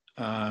Google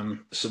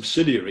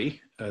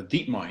subsidiary,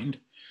 DeepMind,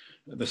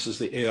 this is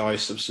the AI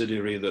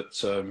subsidiary that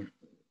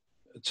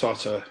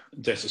taught a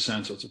data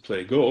center to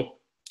play Go.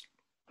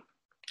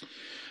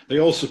 They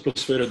also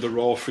persuaded the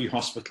Royal Free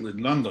Hospital in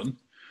London,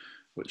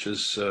 which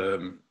is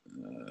a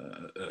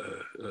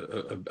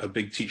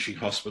big teaching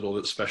hospital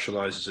that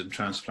specializes in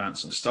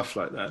transplants and stuff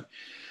like that,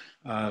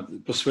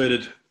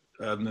 persuaded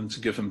them to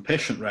give them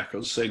patient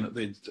records, saying that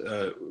they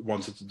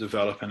wanted to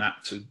develop an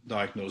app to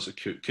diagnose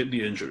acute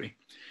kidney injury.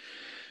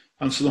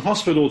 And so the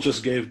hospital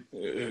just gave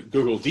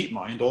Google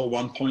DeepMind all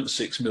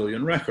 1.6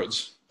 million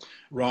records,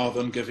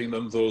 rather than giving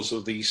them those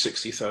of the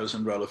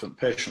 60,000 relevant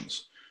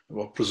patients.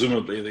 Well,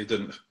 presumably they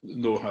didn't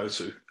know how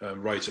to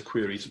write a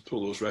query to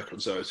pull those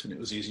records out, and it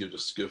was easier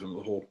just to give them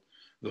the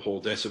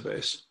whole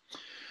database.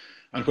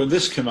 And when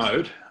this came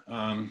out,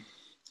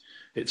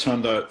 it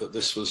turned out that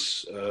this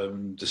was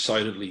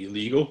decidedly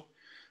illegal.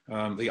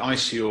 The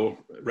ICO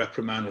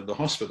reprimanded the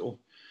hospital,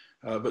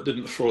 but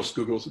didn't force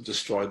Google to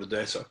destroy the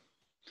data.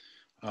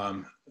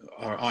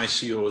 Our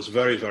ICO is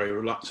very, very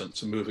reluctant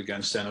to move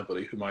against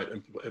anybody who might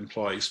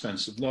employ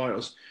expensive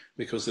lawyers,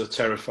 because they're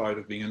terrified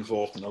of being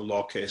involved in a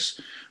law case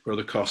where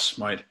the costs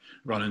might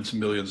run into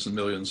millions and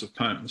millions of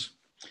pounds.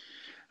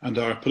 And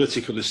our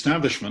political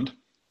establishment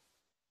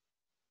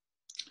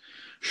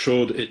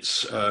showed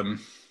its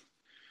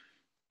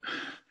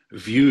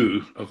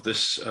view of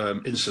this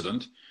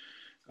incident,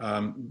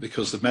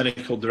 because the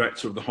medical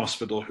director of the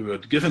hospital who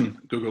had given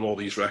Google all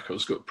these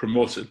records got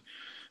promoted,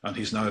 and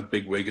he's now a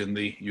bigwig in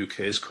the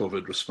UK's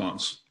COVID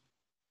response.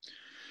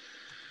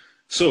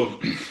 So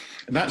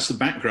that's the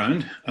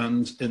background,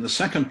 and in the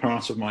second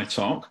part of my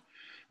talk,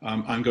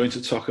 I'm going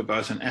to talk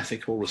about an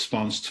ethical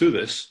response to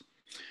this,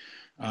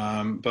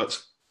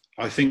 but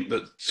I think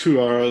that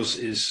 2 hours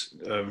is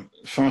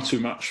far too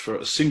much for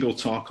a single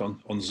talk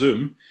on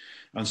Zoom,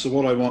 and so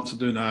what I want to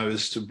do now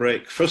is to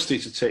break, firstly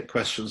to take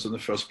questions in the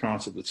first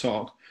part of the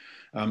talk,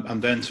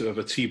 and then to have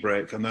a tea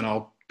break, and then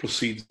I'll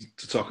proceed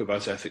to talk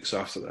about ethics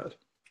after that.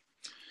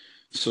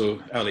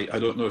 So, Ali, I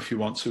don't know if you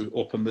want to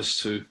open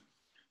this to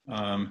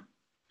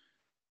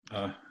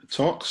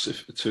talks,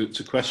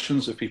 to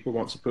questions, if people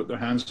want to put their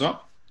hands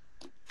up.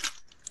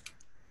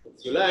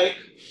 If you like.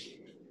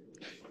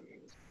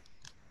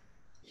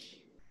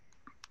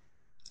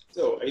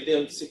 So, I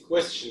don't see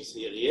questions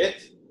here yet.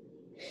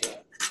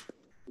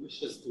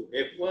 Wishes to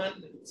have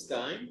one, it's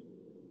time.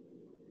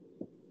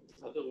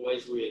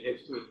 Otherwise, we'll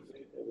have to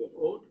invent our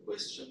own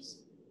questions.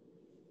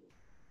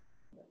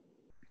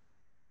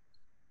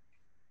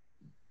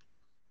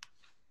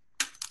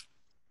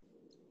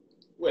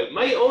 Well,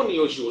 my own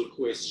usual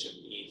question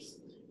is,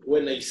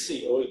 when I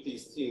see all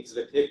these things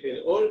that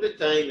happen all the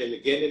time and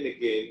again,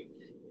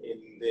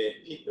 and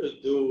people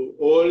do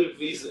all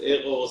these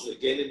errors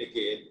again and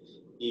again,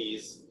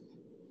 is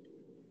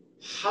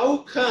how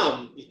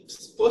come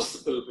it's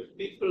possible that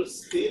people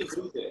still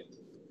do that?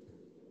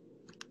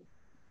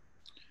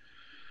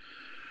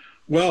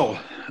 Well,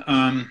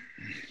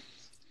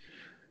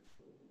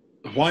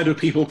 why do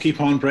people keep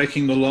on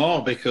breaking the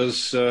law?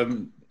 Because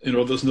you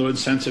know, there's no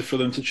incentive for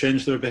them to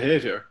change their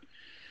behavior.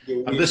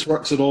 And this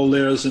works at all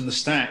layers in the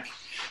stack.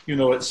 You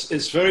know,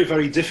 it's very,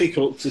 very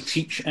difficult to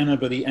teach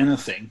anybody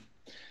anything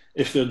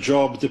if their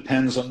job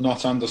depends on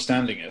not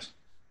understanding it.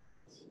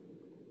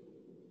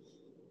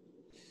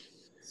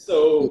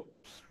 So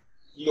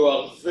you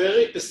are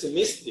very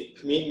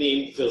pessimistic,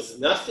 meaning there's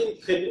nothing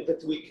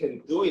that we can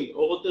do in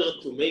order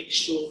to make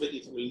sure that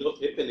it will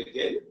not happen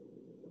again?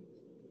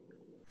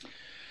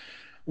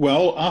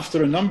 Well,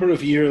 after a number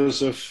of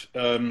years of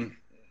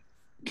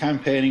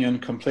campaigning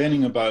and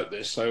complaining about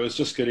this, I was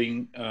just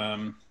getting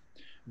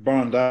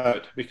burned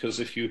out, because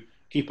if you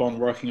keep on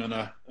working on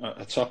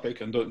a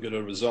topic and don't get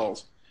a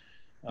result,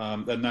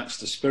 then that's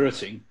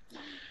dispiriting.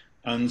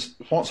 And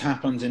what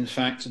happened, in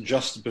fact,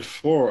 just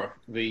before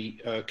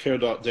the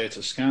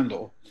Care.Data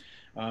scandal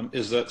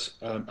is that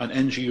an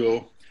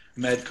NGO,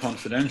 Med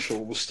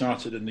Confidential, was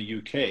started in the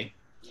UK,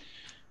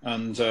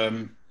 and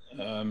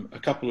a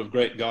couple of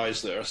great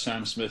guys there,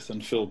 Sam Smith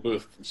and Phil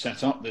Booth,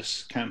 set up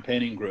this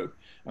campaigning group,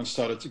 and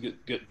started to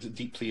get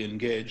deeply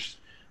engaged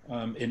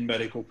in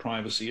medical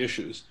privacy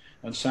issues.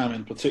 And Sam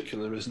in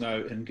particular is now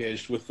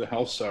engaged with the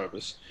health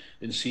service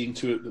in seeing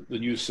to it that the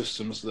new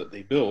systems that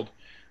they build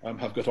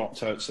have got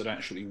opt-outs that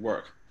actually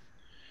work.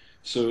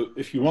 So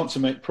if you want to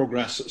make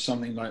progress at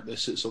something like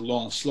this, it's a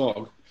long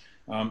slog.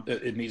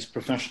 It needs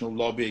professional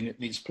lobbying, it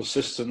needs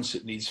persistence,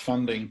 it needs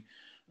funding,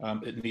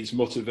 it needs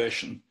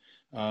motivation.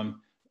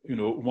 You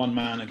know, one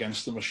man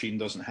against the machine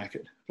doesn't hack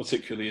it,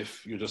 particularly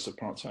if you're just a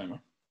part-timer.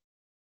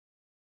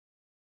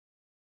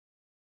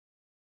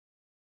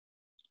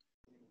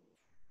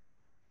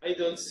 I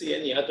don't see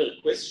any other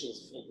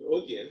questions from the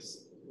audience.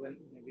 When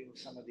maybe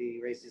somebody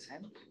raised his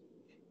hand.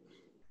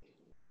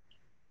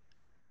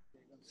 I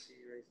don't see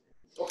raised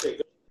hands. Okay,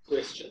 good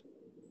question.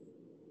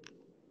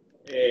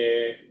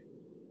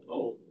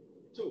 Oh,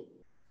 two.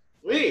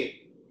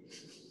 Three.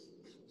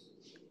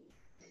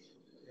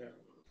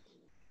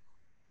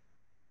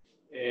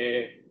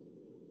 Yeah.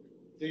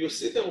 Do you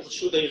see them or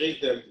should I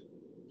read them?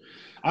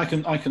 I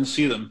can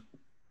see them.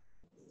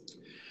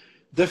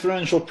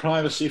 Differential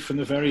privacy from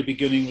the very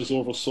beginning was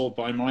oversold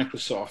by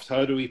Microsoft.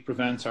 How do we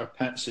prevent our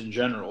pets in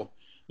general,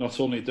 not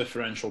only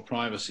differential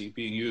privacy,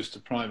 being used to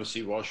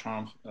privacy wash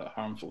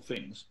harmful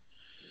things?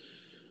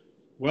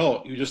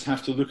 Well, you just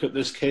have to look at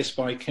this case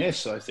by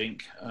case, I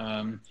think.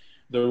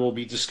 There will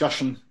be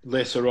discussion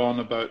later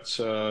on about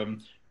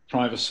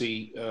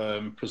privacy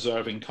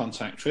preserving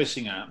contact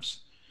tracing apps.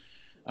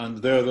 And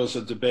there's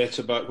a debate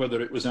about whether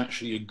it was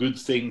actually a good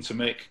thing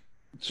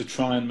to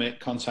try and make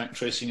contact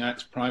tracing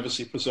apps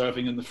privacy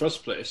preserving in the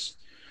first place.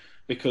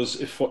 Because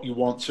if what you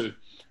want to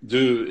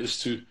do is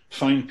to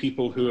find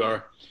people who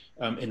are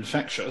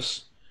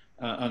infectious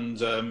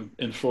and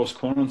enforce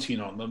quarantine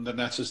on them, then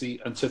that is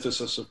the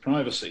antithesis of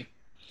privacy.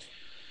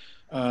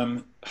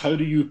 How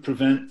do you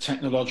prevent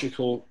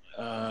technological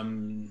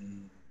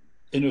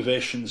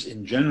innovations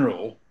in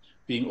general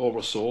being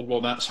oversold? Well,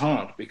 that's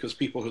hard because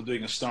people who are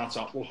doing a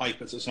startup will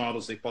hype it as hard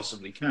as they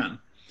possibly can.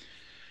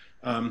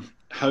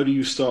 How do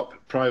you stop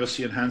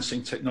privacy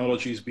enhancing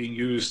technologies being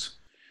used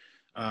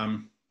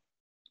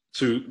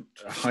to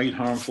hide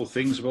harmful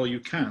things? Well, you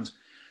can't.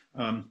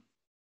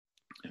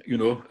 You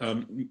know,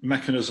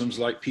 mechanisms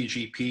like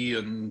PGP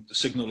and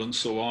Signal and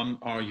so on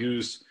are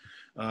used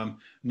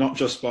not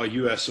just by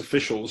US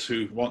officials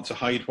who want to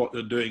hide what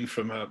they're doing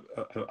from a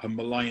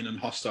malign and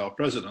hostile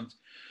president.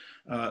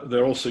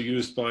 They're also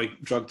used by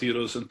drug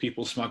dealers and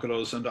people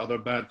smugglers and other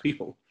bad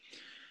people.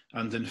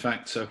 And in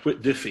fact,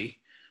 Whit Diffie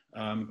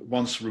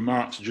once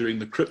remarked during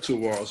the crypto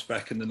wars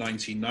back in the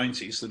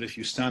 1990s that if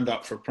you stand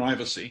up for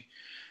privacy,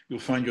 you'll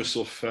find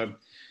yourself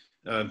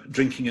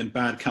drinking in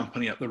bad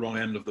company at the wrong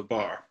end of the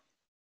bar.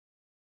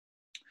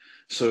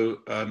 So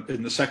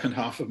in the second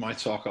half of my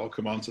talk, I'll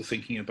come on to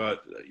thinking about,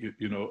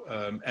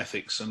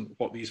 ethics and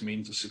what these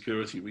mean to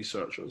security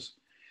researchers.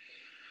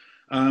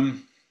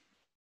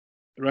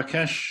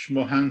 Rakesh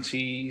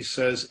Mohanty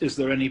says, is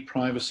there any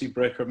privacy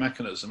breaker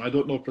mechanism? I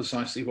don't know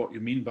precisely what you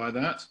mean by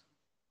that.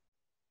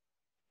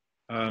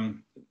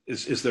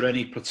 Is there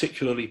any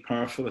particularly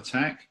powerful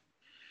attack?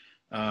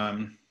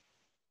 Well,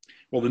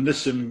 the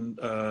Nissim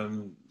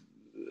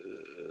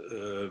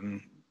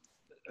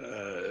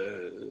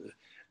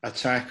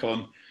attack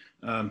on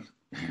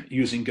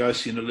using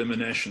Gaussian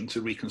elimination to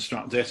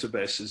reconstruct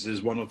databases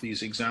is one of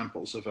these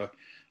examples of a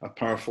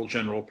powerful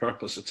general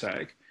purpose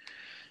attack.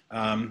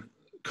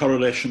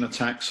 Correlation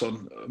attacks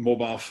on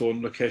mobile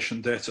phone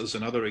location data is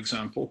another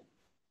example.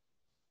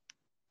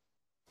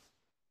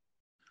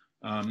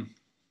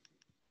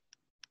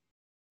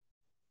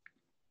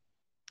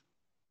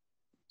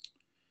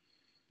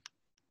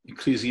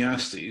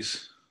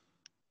 Ecclesiastes,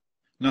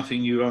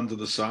 nothing new under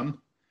the sun.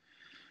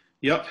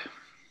 Yep.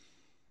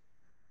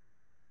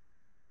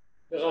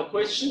 There are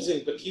questions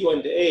in the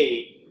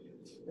Q&A.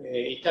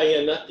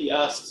 Itaya Nati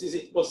asks, is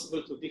it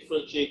possible to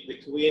differentiate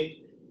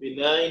between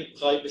benign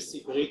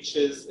privacy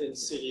breaches and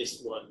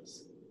serious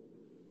ones?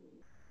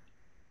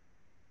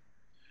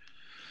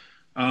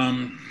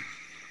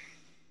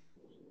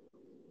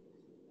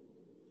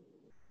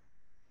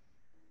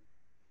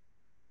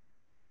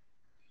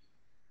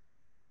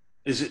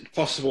 Is it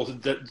possible to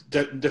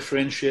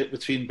differentiate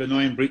between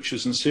benign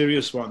breaches and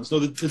serious ones? No,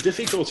 the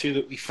difficulty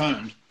that we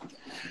found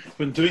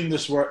when doing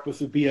this work with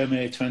the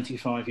BMA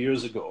 25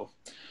 years ago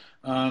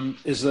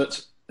is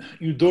that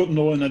you don't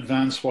know in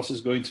advance what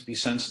is going to be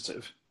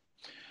sensitive.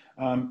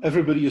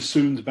 Everybody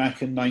assumed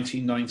back in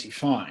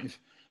 1995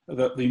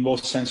 that the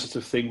most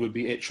sensitive thing would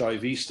be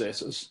HIV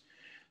status,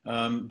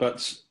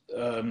 but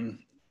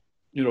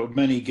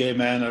many gay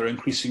men are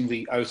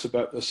increasingly out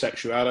about their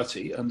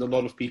sexuality, and a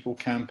lot of people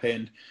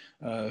campaigned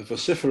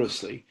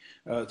vociferously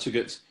to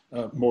get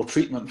more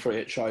treatment for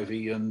HIV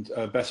and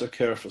better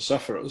care for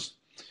sufferers.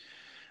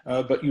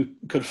 But you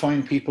could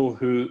find people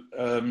who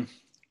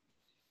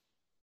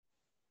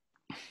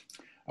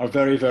are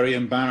very, very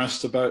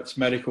embarrassed about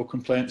medical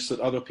complaints that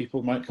other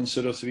people might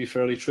consider to be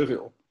fairly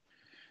trivial.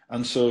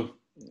 And so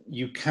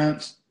you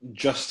can't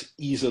just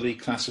easily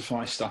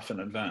classify stuff in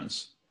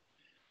advance.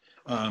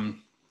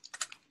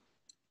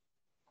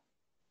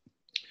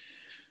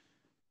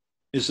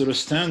 is there a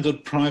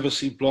standard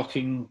privacy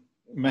blocking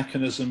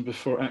mechanism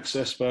before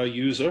access by a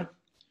user?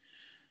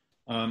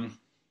 I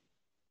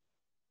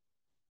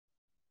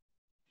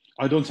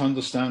don't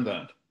understand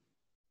that.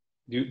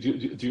 Do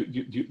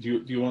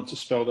you want to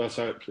spell that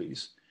out,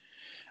 please?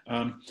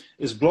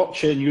 Is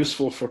blockchain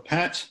useful for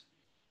PET?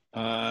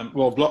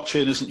 Well,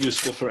 blockchain isn't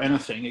useful for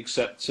anything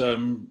except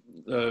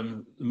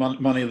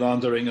money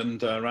laundering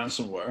and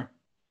ransomware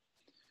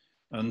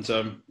and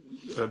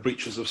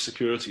breaches of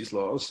securities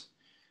laws.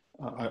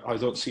 I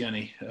don't see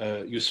any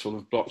use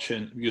of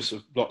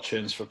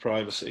blockchains for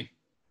privacy.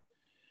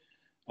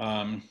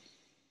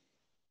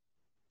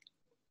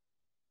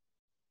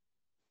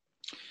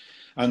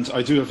 And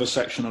I do have a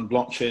section on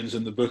blockchains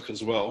in the book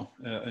as well,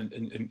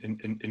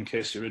 in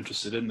case you're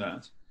interested in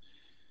that.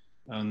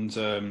 And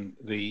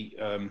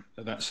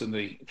that's in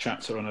the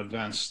chapter on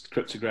advanced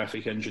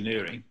cryptographic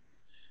engineering.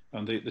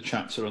 And the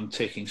chapter on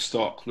taking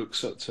stock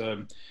looks at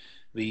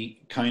the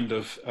kind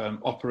of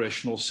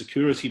operational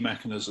security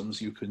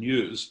mechanisms you can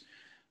use.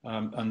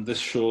 And this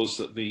shows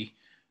that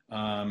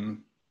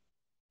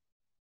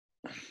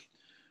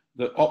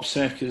that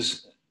OPSEC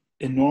is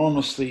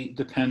enormously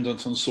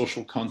dependent on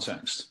social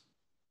context.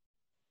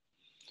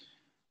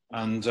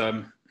 And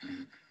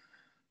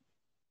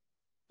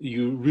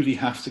you really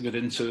have to get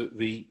into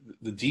the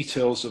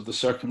details of the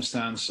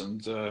circumstance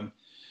and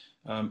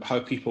how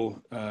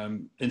people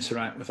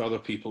interact with other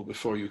people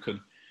before you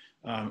can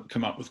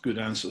come up with good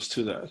answers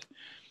to that.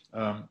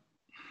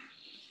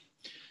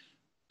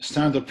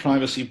 Standard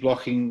privacy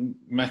blocking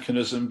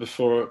mechanism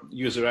before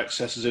user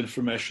accesses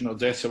information or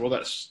data, well,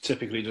 that's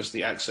typically just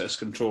the access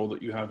control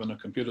that you have in a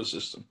computer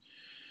system,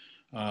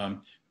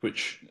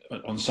 which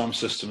on some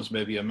systems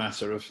may be a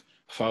matter of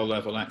file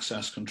level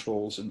access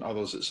controls, and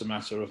others it's a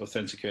matter of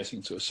authenticating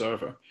to a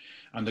server.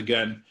 And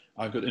again,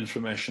 I've got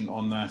information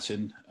on that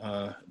in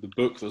the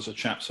book. There's a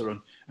chapter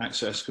on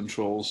access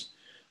controls,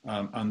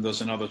 and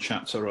there's another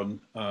chapter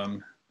on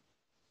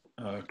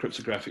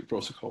cryptographic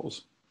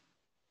protocols.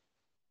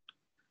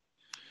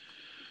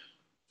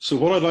 So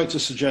what I'd like to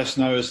suggest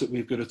now is that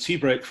we've got a tea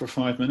break for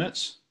 5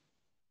 minutes.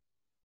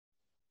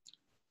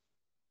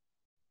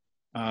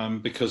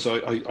 Because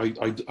the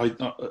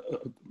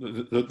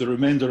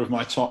remainder of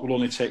my talk will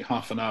only take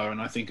half an hour, and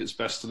I think it's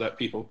best to let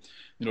people,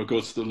 go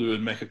to the loo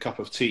and make a cup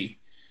of tea,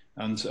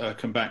 and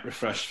come back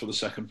refreshed for the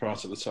second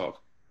part of the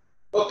talk.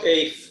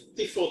 Okay,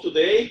 tea for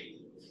today,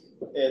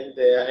 and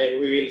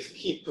we will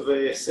keep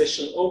the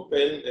session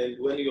open, and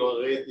when you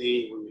are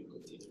ready, we will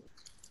continue.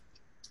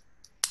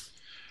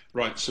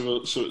 Right. So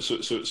we'll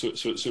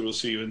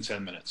see you in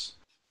 10 minutes.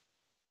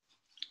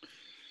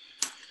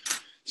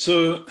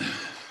 So.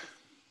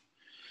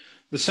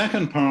 The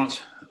second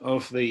part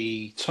of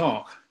the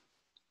talk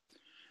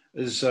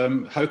is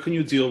how can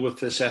you deal with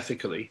this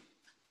ethically?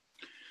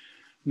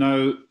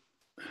 Now,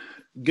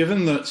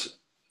 given that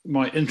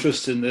my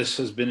interest in this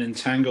has been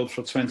entangled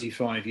for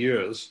 25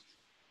 years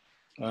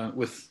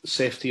with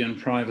safety and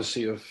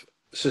privacy of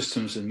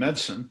systems in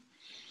medicine,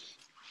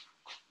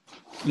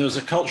 there's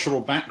a cultural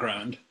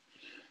background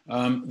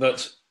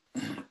that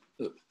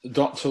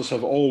doctors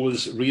have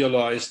always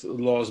realized that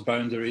the law's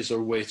boundaries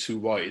are way too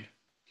wide.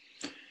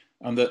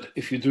 And that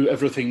if you do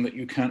everything that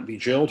you can't be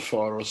jailed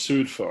for or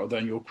sued for,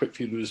 then you'll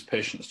quickly lose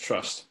patients'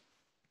 trust.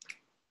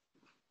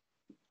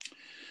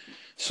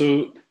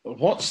 So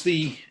what's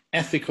the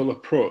ethical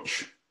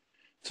approach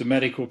to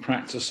medical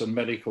practice and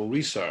medical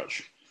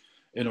research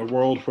in a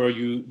world where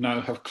you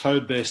now have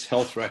cloud-based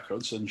health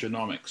records and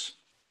genomics?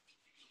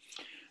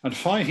 And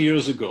 5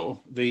 years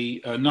ago,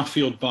 the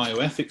Nuffield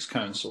Bioethics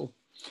Council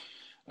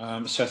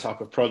set up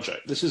a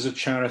project. This is a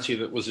charity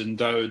that was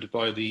endowed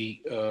by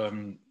the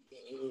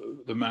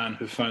man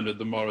who founded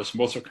the Morris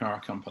Motor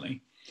Car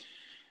Company,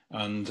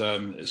 and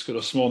it's got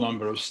a small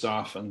number of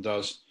staff and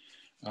does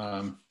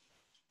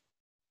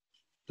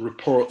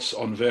reports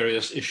on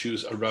various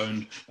issues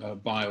around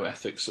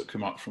bioethics that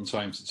come up from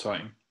time to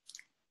time.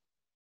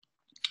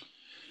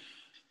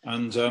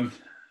 And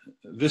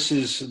this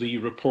is the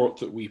report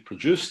that we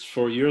produced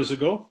 4 years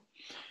ago,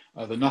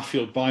 the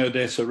Nuffield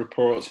Biodata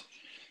report.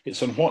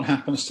 It's on what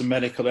happens to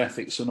medical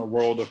ethics in a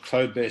world of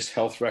cloud-based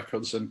health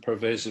records and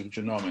pervasive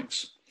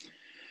genomics.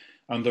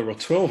 And there were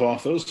 12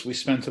 authors. We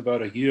spent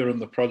about a year in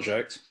the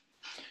project,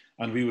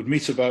 and we would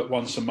meet about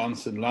once a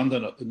month in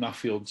London at the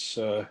Nuffield's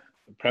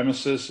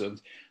premises.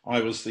 And I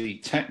was the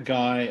tech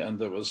guy, and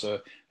there was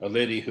a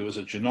lady who was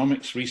a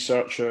genomics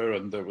researcher,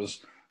 and there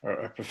was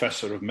a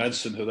professor of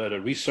medicine who led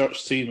a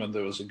research team, and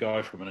there was a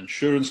guy from an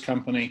insurance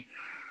company,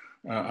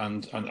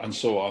 and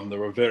so on. There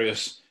were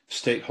various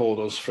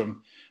stakeholders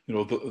from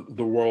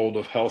the world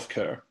of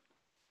healthcare.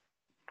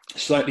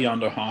 Slightly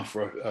under half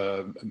were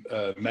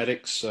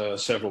medics,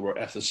 several were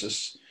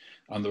ethicists,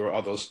 and there were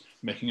others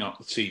making up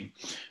the team.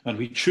 And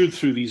we chewed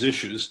through these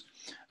issues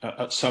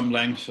at some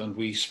length, and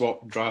we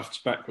swapped drafts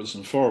backwards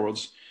and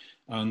forwards,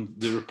 and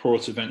the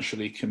report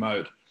eventually came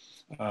out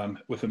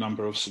with a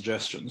number of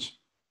suggestions.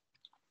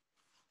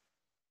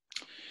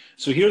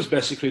 So here's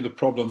basically the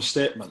problem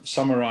statement,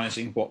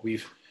 summarizing what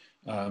we've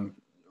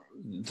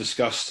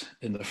discussed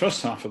in the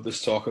first half of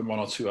this talk, and one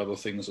or two other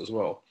things as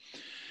well.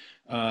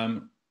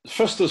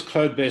 First, there's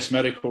cloud-based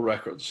medical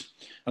records.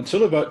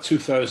 Until about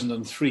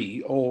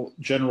 2003, all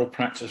general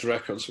practice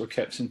records were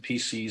kept in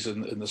PCs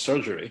in the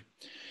surgery.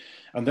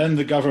 And then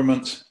the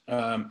government,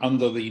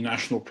 under the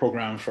National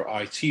Programme for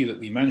IT that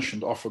we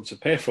mentioned, offered to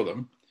pay for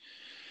them.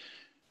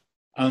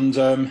 And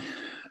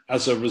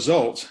as a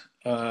result,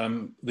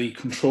 the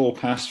control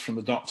passed from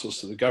the doctors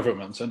to the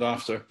government. And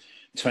after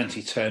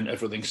 2010,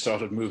 everything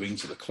started moving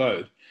to the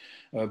cloud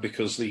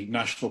because the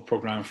National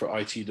Programme for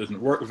IT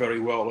didn't work very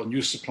well, and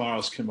new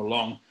suppliers came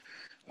along.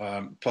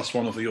 Plus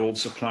one of the old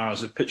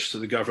suppliers had pitched to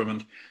the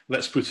government,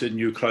 let's put in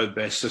new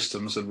cloud-based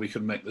systems and we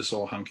can make this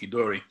all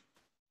hunky-dory.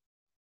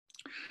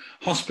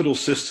 Hospital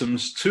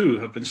systems too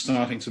have been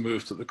starting to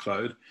move to the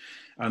cloud,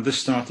 and this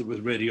started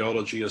with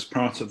radiology as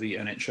part of the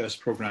NHS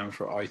programme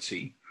for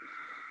IT.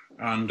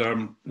 And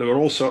there were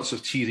all sorts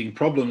of teething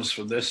problems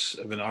from this.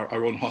 I mean,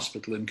 our own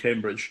hospital in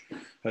Cambridge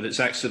had its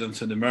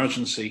accident and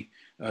emergency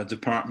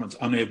department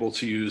unable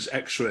to use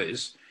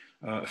x-rays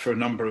for a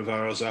number of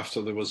hours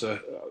after there was an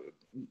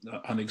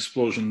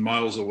explosion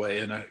miles away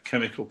in a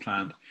chemical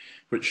plant,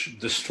 which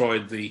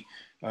destroyed the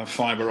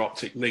fibre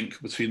optic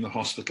link between the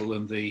hospital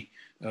and the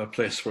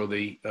place where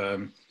the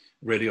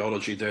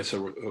radiology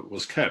data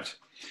was kept.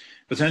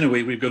 But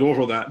anyway, we've got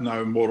over that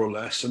now, more or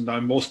less, and now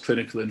most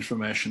clinical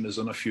information is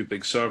on a few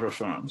big server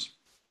farms.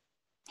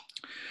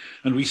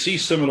 And we see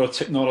similar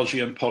technology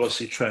and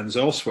policy trends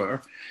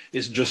elsewhere.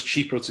 It's just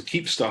cheaper to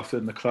keep stuff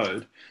in the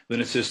cloud than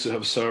it is to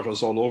have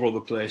servers all over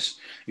the place.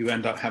 You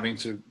end up having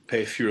to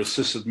pay fewer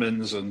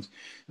sysadmins, and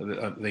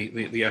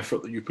the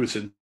effort that you put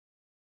into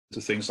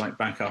things like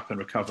backup and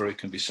recovery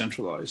can be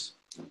centralized.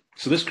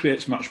 So this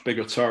creates much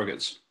bigger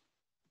targets.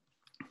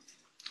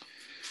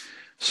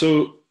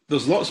 So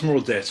there's lots more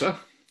data.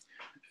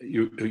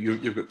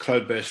 You've got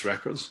cloud-based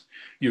records.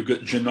 You've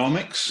got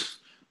genomics.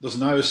 There's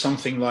now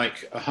something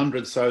like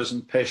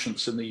 100,000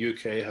 patients in the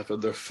UK have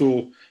had their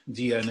full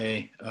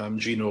DNA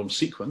genome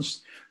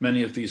sequenced.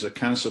 Many of these are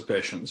cancer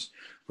patients,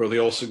 where they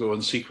also go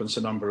and sequence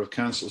a number of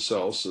cancer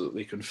cells so that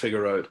they can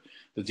figure out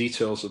the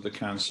details of the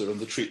cancer and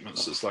the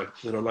treatments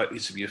that are likely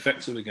to be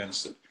effective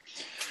against it.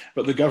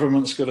 But the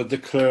government's got a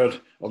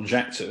declared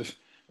objective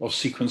of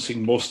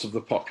sequencing most of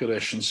the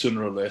population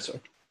sooner or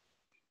later.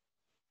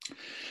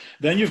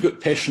 Then you've got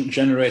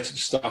patient-generated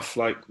stuff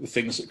like the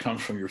things that come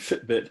from your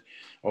Fitbit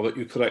or that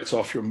you collect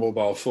off your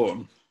mobile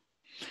phone.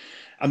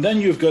 And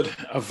then you've got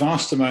a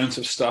vast amount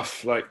of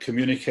stuff like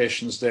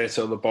communications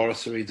data,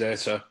 laboratory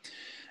data,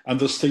 and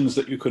there's things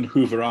that you can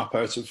hoover up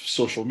out of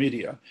social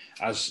media,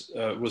 as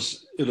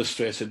was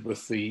illustrated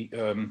with the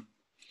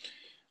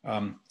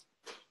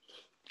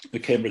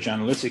Cambridge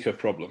Analytica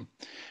problem.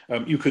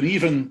 You can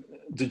even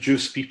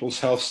deduce people's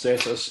health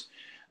status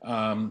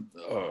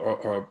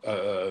or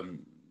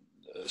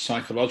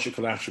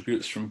psychological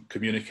attributes from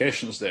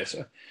communications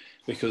data,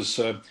 because,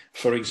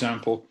 for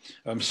example,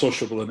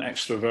 sociable and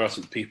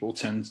extroverted people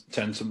tend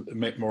to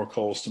make more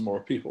calls to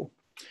more people.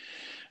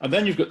 And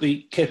then you've got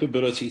the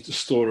capability to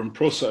store and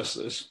process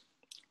this.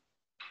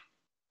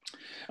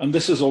 And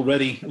this has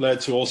already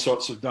led to all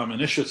sorts of dumb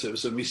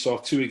initiatives, and we saw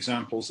two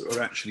examples that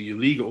were actually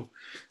illegal,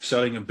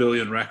 selling 1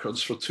 billion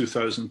records for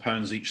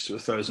 £2,000 each to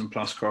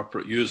 1,000+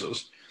 corporate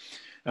users,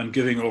 and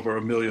giving over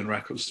 1 million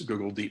records to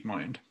Google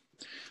DeepMind.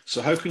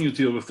 So how can you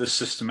deal with this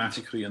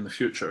systematically in the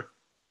future?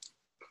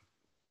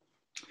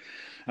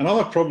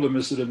 Another problem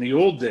is that in the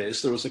old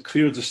days, there was a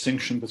clear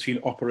distinction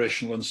between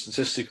operational and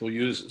statistical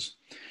users.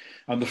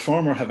 And the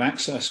former have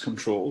access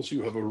controls.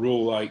 You have a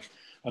rule like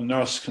a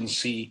nurse can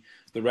see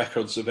the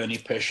records of any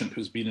patient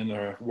who's been in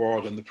their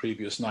ward in the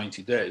previous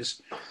 90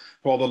 days,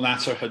 while the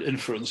latter had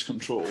inference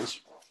controls.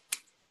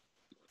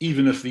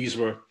 Even if these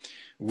were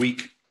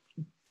weak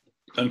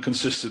and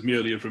consisted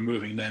merely of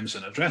removing names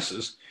and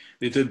addresses,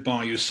 they did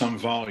buy you some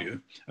value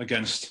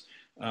against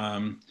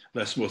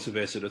less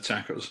motivated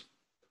attackers.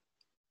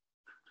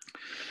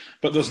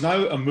 But there's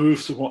now a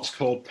move to what's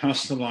called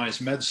personalized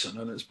medicine,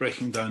 and it's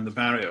breaking down the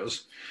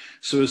barriers.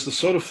 So it's the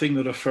sort of thing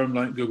that a firm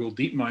like Google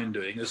DeepMind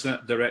doing is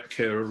that direct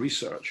care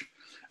research.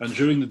 And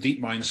during the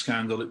DeepMind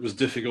scandal, it was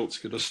difficult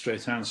to get a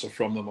straight answer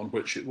from them on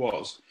which it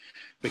was,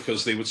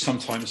 because they would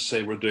sometimes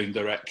say we're doing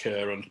direct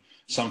care and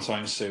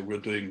sometimes say we're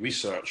doing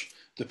research,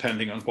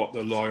 depending on what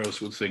their lawyers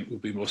would think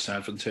would be most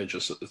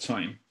advantageous at the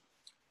time.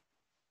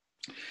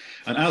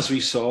 And as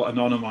we saw,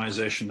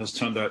 anonymization has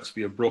turned out to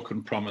be a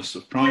broken promise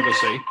of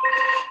privacy,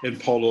 in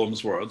Paul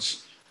Ohm's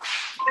words.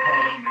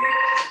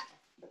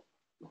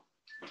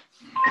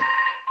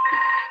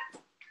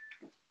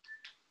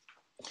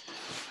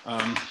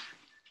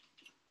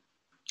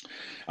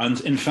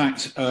 And in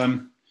fact,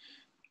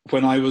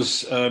 when I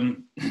was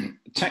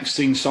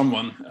texting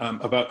someone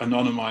about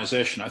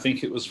anonymization, I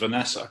think it was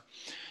Vanessa,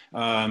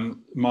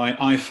 my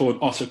iPhone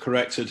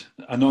auto-corrected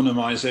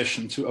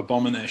anonymization to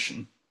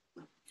abomination.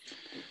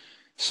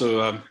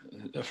 So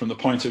from the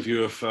point of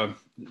view of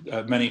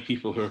many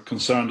people who are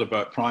concerned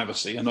about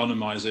privacy,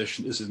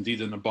 anonymization is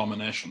indeed an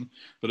abomination,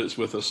 but it's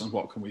with us, and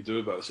what can we do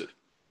about it?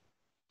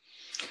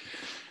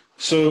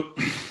 So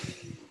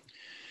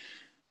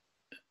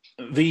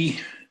The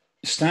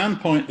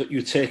standpoint that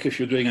you take if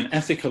you're doing an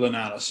ethical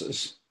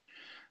analysis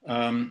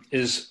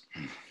is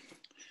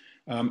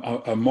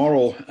a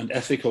moral and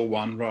ethical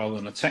one rather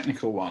than a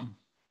technical one.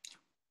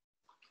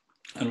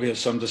 And we have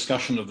some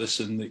discussion of this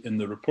in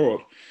the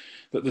report,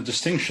 that the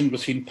distinction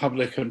between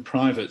public and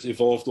private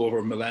evolved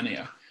over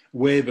millennia,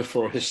 way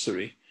before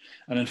history.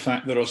 And in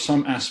fact, there are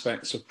some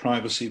aspects of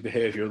privacy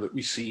behavior that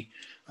we see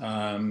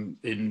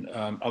in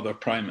other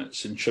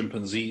primates, in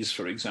chimpanzees,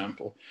 for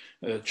example.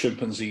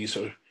 Chimpanzees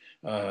are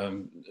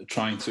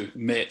trying to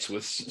mate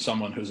with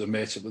someone who's a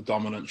mate of the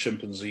dominant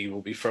chimpanzee,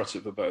 will be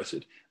furtive about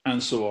it,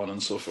 and so on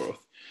and so forth.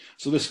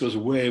 So this goes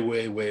way,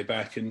 way, way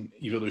back in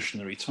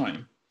evolutionary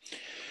time.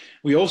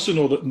 We also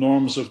know that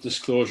norms of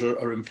disclosure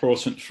are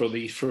important for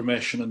the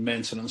formation and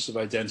maintenance of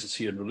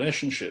identity and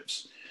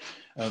relationships.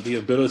 The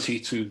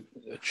ability to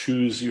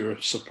choose your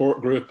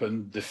support group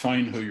and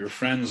define who your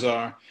friends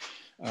are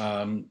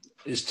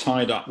is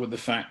tied up with the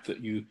fact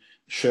that you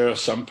share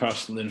some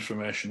personal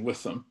information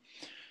with them.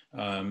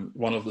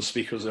 One of the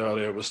speakers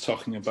earlier was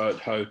talking about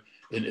how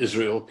in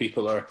Israel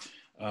people are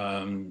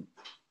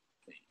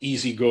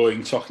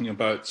easygoing, talking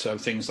about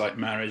things like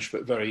marriage,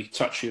 but very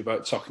touchy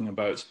about talking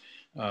about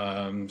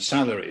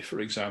salary,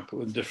 for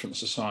example, in different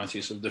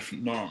societies have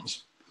different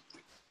norms.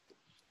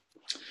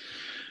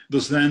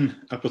 There's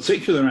then a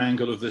particular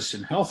angle of this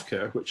in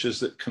healthcare, which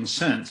is that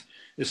consent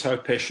is how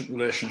patient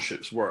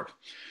relationships work.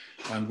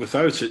 And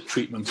without it,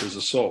 treatment is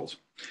assault.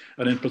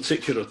 And in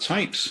particular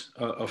types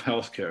of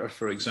healthcare,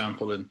 for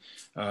example, in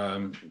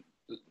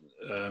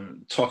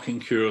talking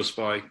cures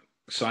by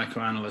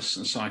psychoanalysts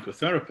and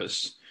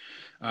psychotherapists,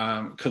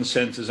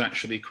 consent is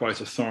actually quite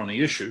a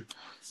thorny issue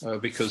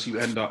because you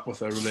end up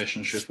with a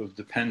relationship of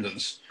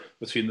dependence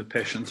between the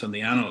patient and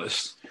the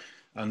analyst.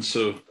 And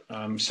so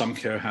some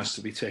care has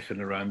to be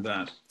taken around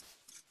that.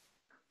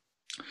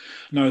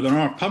 Now, there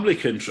are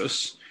public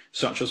interests,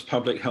 such as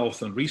public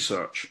health and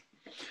research,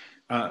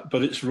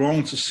 but it's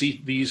wrong to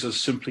see these as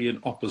simply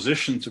in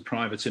opposition to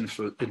private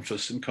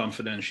interests and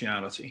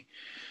confidentiality,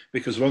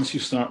 because once you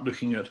start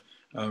looking at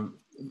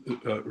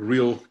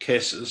real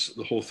cases,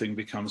 the whole thing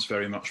becomes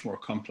very much more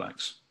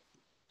complex.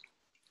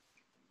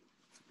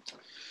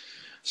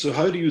 So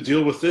how do you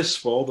deal with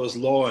this? Well, there's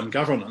law and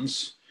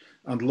governance,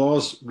 and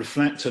laws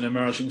reflect an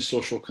emerging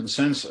social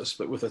consensus,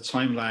 but with a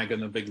time lag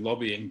and a big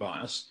lobbying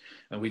bias.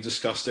 And we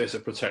discussed data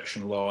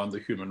protection law and the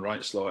human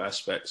rights law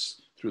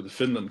aspects through the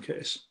Finland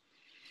case.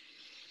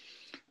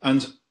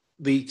 And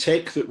the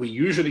take that we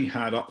usually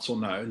had up till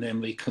now,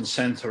 namely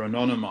consent or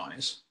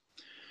anonymize,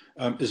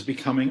 is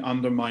becoming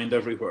undermined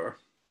everywhere.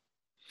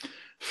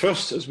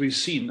 First, as we've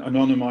seen,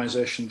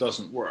 anonymization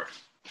doesn't work.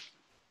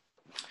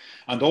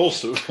 And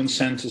also,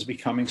 consent is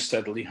becoming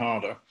steadily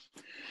harder.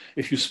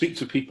 If you speak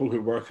to people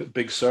who work at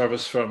big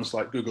service firms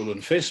like Google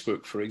and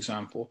Facebook, for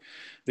example,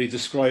 they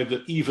describe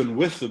that even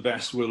with the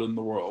best will in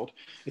the world,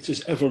 it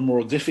is ever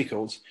more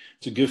difficult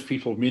to give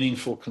people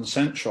meaningful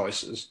consent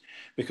choices,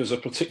 because a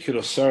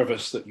particular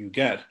service that you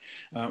get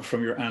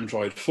from your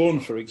Android phone,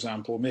 for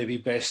example, may be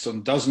based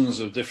on dozens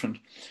of different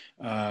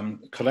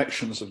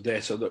collections of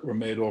data that were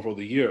made over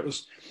the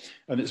years.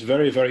 And it's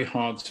very, very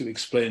hard to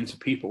explain to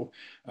people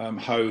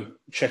how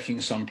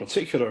checking some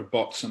particular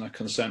box in a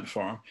consent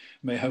form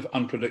may have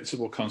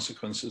unpredictable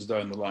consequences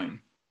down the line.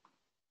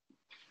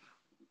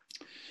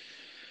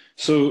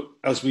 So,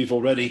 as we've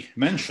already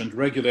mentioned,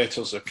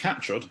 regulators are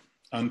captured,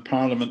 and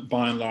Parliament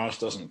by and large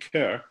doesn't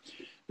care,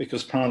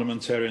 because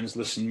parliamentarians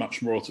listen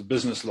much more to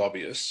business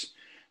lobbyists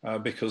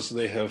because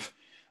they have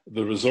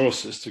the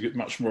resources to get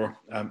much more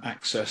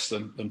access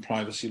than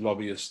privacy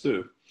lobbyists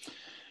do.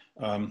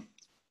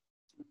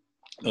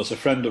 There's a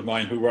friend of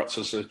mine who works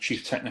as a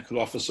chief technical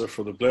officer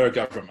for the Blair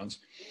government,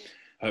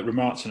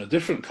 remarked in a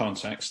different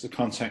context, the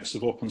context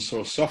of open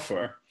source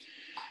software,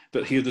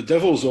 that he had the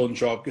devil's own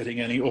job getting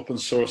any open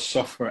source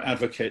software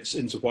advocates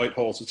into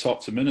Whitehall to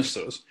talk to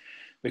ministers,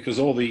 because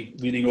all the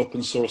leading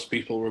open source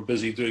people were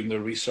busy doing their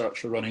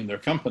research or running their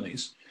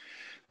companies.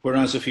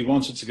 Whereas if he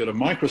wanted to get a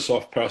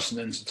Microsoft person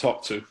in to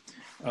talk to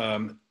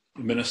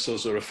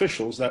ministers or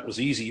officials, that was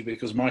easy,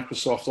 because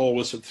Microsoft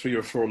always had 3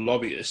 or 4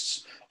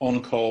 lobbyists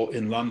on call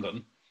in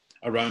London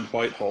around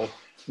Whitehall,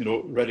 you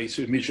know, ready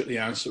to immediately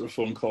answer a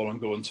phone call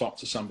and go and talk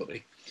to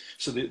somebody.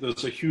 So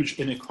there's a huge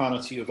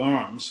inequality of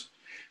arms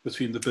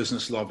between the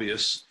business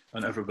lobbyists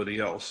and everybody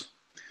else.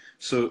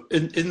 So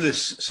in this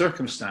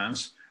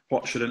circumstance,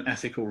 what should an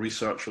ethical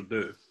researcher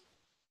do?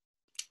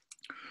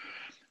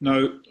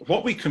 Now,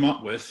 what we come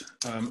up with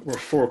were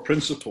 4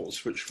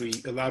 principles, which we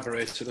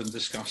elaborated and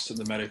discussed in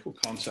the medical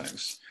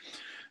context.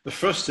 The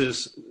first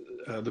is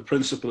the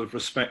principle of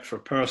respect for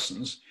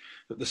persons,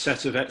 that the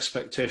set of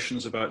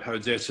expectations about how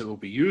data will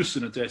be used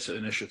in a data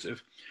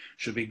initiative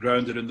should be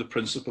grounded in the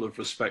principle of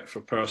respect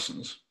for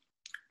persons.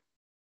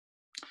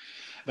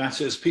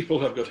 That is, people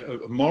have got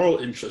a moral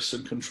interest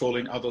in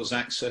controlling others'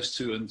 access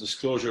to and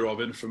disclosure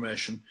of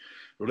information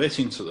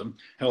relating to them,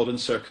 held in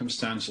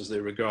circumstances they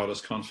regard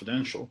as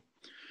confidential.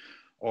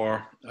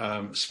 Or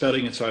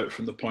spelling it out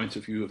from the point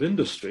of view of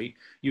industry,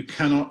 you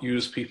cannot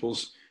use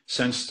people's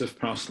sensitive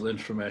personal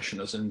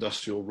information as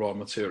industrial raw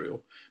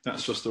material.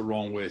 That's just the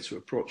wrong way to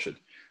approach it.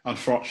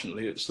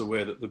 Unfortunately, it's the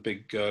way that the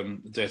big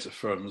data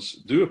firms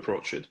do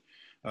approach it,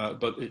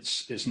 but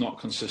it's not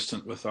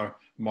consistent with our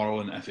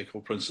moral and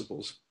ethical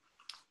principles.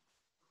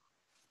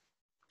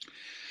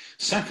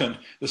 Second,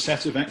 the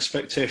set of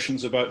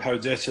expectations about how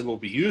data will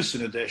be used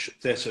in a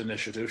data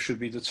initiative should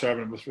be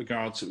determined with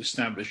regard to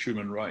established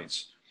human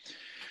rights,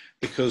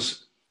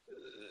 because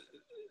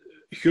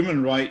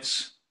human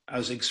rights,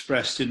 as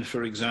expressed in,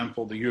 for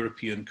example, the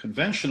European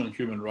Convention on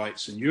Human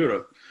Rights in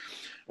Europe,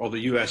 or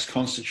the US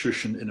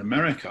Constitution in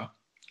America,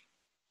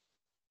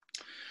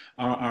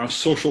 are a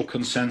social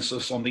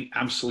consensus on the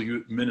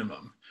absolute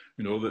minimum,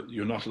 you know, that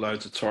you're not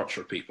allowed to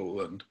torture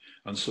people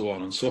and so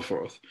on and so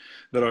forth.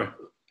 There are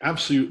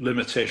absolute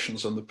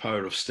limitations on the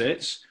power of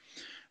states,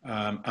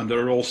 and there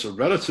are also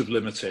relative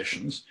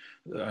limitations,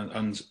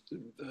 and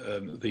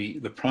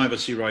the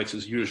privacy right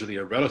is usually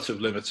a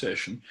relative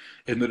limitation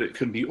in that it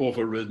can be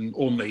overridden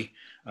only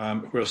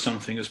where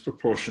something is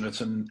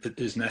proportionate and it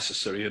is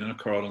necessary and in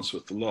accordance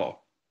with the law.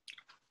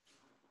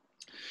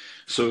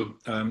 So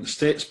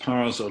states'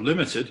 powers are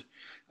limited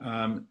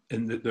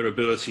in their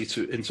ability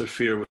to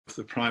interfere with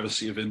the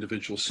privacy of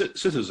individual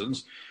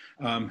citizens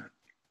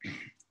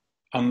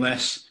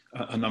unless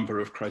a number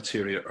of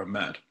criteria are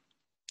met.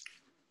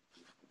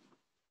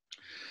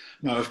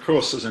 Now, of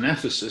course, as an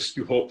ethicist,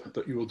 you hope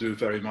that you will do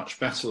very much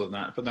better than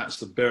that, but that's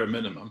the bare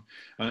minimum.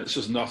 And it's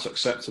just not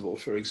acceptable,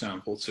 for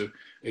example, to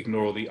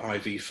ignore the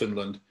IV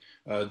Finland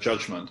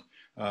judgment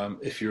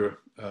if you're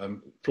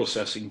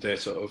processing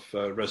data of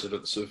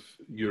residents of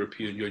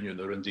European Union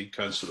or indeed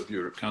Council of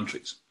Europe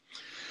countries.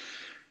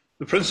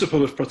 The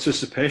principle of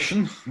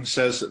participation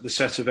says that the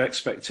set of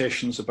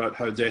expectations about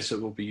how data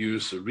will be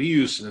used or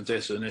reused in a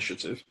data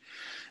initiative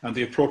and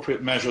the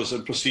appropriate measures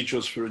and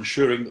procedures for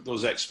ensuring that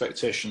those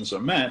expectations are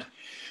met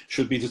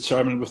should be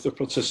determined with the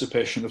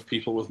participation of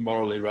people with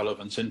morally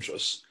relevant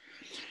interests.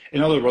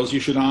 In other words, you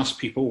should ask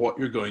people what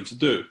you're going to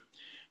do,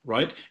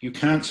 right? You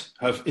can't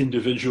have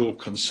individual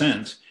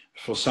consent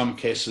for some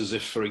cases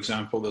if, for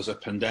example, there's a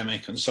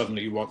pandemic and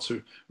suddenly you want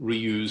to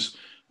reuse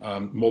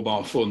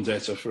mobile phone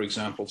data, for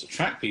example, to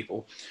track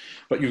people,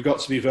 but you've got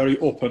to be very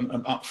open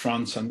and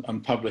upfront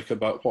and public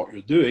about what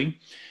you're doing,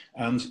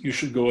 and you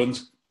should go and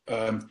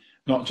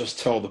not just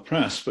tell the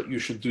press, but you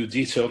should do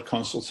detailed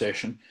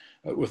consultation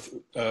with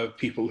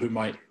people who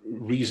might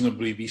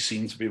reasonably be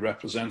seen to be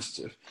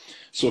representative.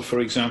 So,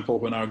 for example,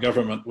 when our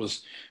government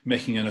was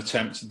making an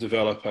attempt to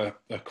develop a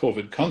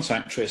COVID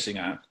contact tracing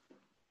app,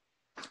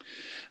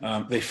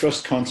 they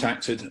first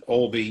contacted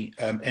all the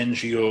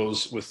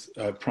NGOs with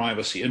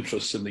privacy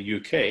interests in the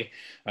UK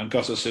and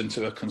got us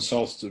into a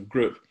consultative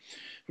group,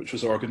 which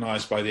was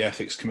organised by the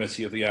Ethics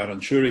Committee of the Alan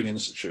Turing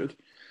Institute.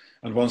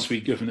 And once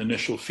we'd given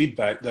initial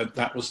feedback,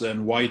 that was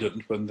then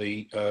widened when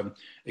the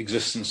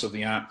existence of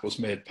the app was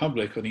made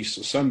public on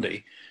Easter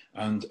Sunday,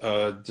 and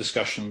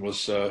discussion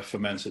was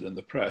fomented in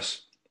the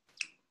press.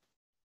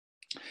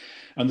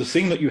 And the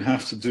thing that you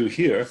have to do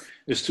here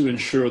is to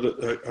ensure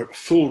that a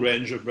full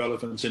range of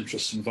relevant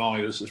interests and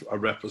values are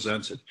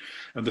represented.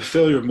 And the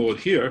failure mode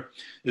here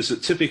is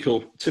that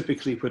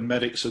typically when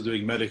medics are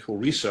doing medical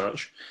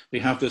research, they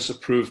have this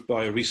approved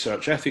by a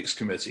research ethics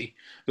committee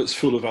that's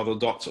full of other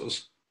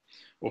doctors.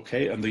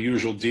 Okay, and the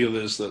usual deal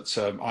is that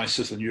I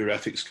sit on your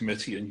ethics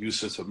committee and you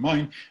sit on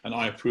mine, and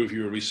I approve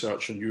your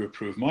research and you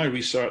approve my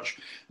research.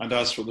 And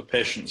as for the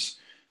patients,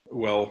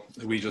 well,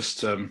 we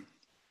just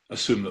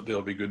assume that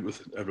they'll be good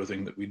with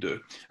everything that we do.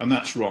 And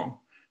that's wrong.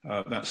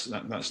 That's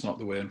not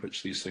the way in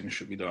which these things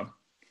should be done.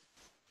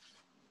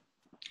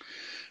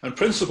 And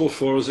principle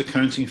 4 is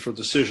accounting for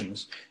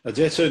decisions. A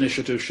data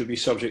initiative should be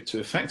subject to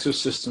effective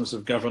systems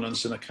of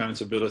governance and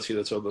accountability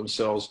that are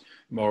themselves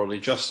morally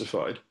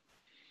justified.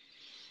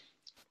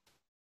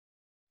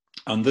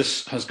 And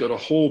this has got a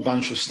whole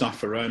bunch of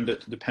stuff around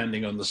it,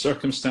 depending on the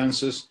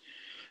circumstances.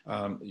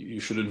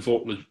 You should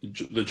invoke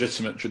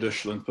legitimate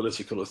judicial and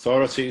political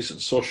authorities and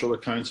social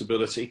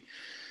accountability.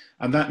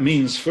 And that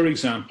means, for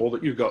example,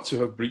 that you've got to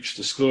have breach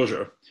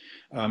disclosure.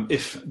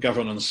 If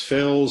governance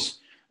fails,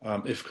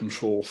 if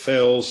control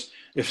fails,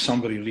 if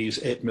somebody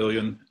leaves 8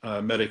 million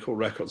medical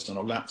records on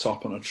a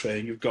laptop on a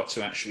train, you've got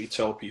to actually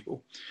tell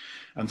people.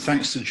 And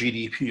thanks to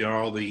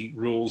GDPR, the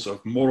rules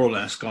have more or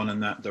less gone in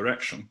that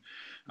direction.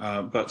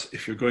 But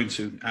if you're going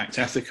to act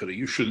ethically,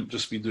 you shouldn't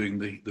just be doing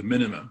the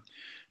minimum.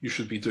 You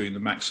should be doing the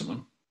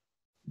maximum.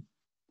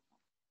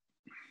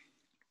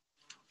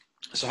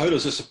 So how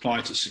does this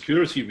apply to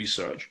security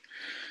research?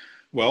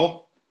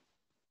 Well,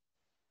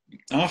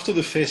 after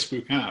the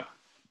Facebook app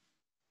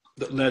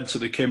that led to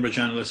the Cambridge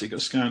Analytica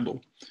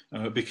scandal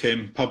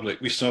became public,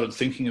 we started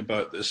thinking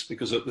about this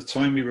because at the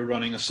time we were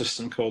running a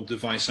system called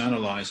Device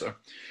Analyzer,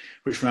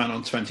 which ran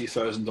on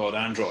 20,000 odd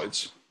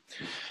Androids.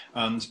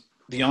 And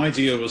the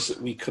idea was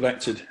that we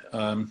collected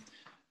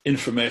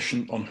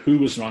information on who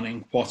was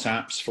running what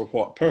apps for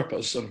what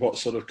purpose and what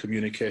sort of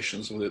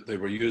communications they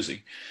were using.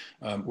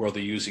 Were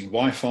they using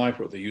Wi-Fi?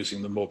 Were they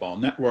using the mobile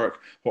network?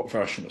 What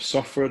version of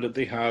software did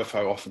they have?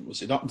 How often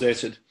was it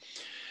updated?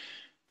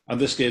 And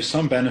this gave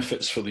some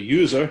benefits for the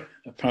user,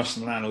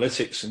 personal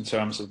analytics in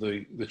terms of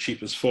the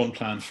cheapest phone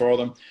plan for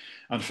them.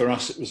 And for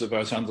us, it was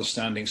about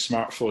understanding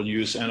smartphone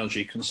use,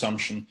 energy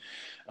consumption,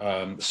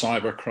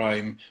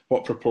 cybercrime,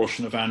 what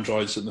proportion of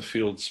Androids in the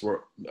fields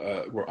were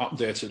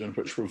updated and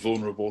which were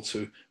vulnerable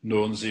to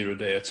known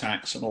zero-day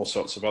attacks and all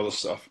sorts of other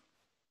stuff.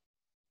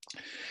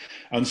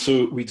 And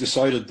so we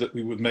decided that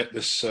we would make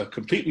this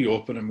completely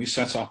open, and we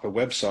set up a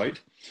website,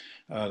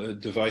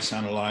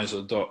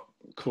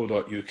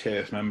 deviceanalyzer.co.uk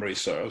if memory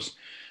serves,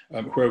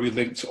 where we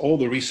linked all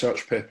the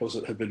research papers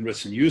that had been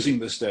written using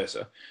this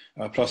data,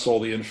 plus all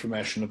the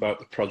information about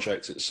the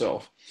project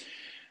itself.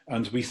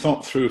 And we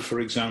thought through,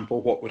 for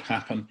example, what would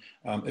happen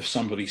if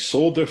somebody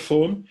sold their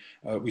phone.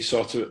 We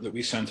saw to it that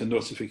we sent a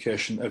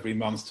notification every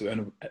month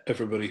to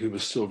everybody who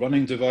was still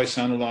running Device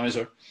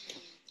Analyzer.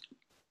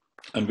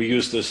 And we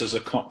used this as a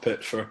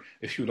cockpit for,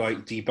 if you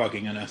like,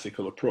 debugging an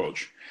ethical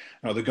approach.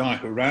 Now, the guy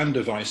who ran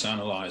Device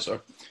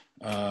Analyzer,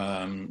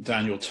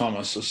 Daniel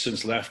Thomas, has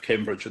since left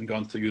Cambridge and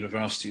gone to the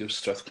University of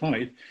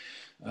Strathclyde.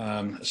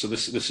 So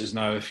this is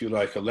now, if you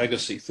like, a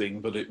legacy thing,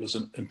 but it was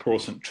an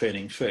important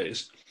training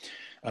phase.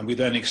 And we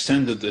then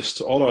extended this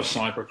to all our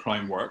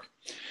cybercrime work,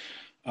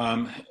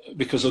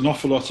 because an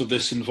awful lot of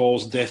this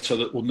involves data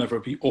that will never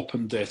be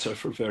open data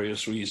for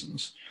various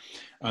reasons.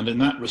 And in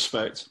that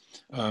respect,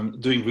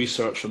 doing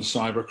research on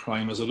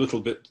cybercrime is a little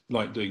bit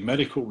like doing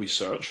medical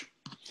research.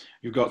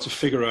 You've got to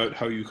figure out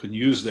how you can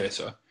use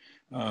data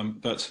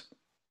that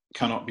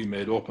cannot be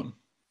made open.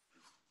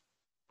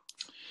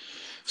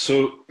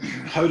 So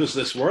how does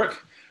this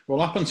work? Well,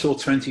 up until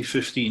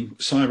 2015,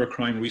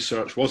 cybercrime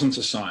research wasn't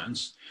a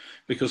science,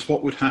 because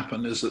what would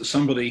happen is that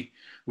somebody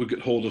would get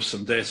hold of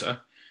some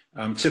data,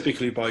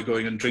 typically by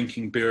going and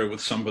drinking beer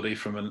with somebody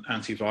from an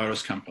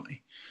antivirus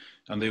company.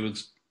 And they would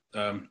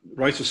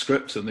write a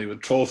script, and they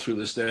would trawl through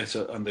this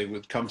data, and they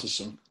would come to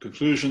some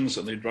conclusions,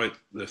 and they'd write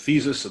their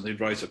thesis, and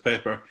they'd write a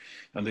paper,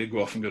 and they'd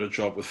go off and get a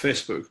job with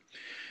Facebook.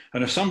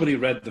 And if somebody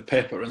read the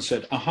paper and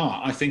said,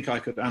 aha, I think I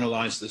could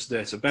analyze this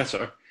data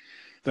better,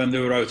 then they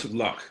were out of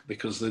luck,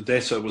 because the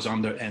data was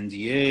under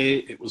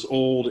NDA, it was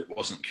old, it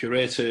wasn't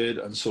curated,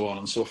 and so on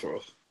and so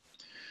forth.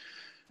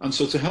 And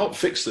so to help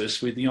fix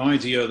this, we had the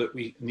idea that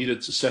we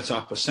needed to set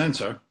up a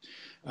center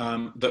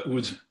that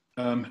would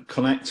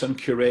collect and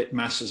curate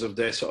masses of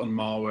data on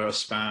malware,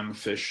 spam,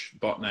 phish,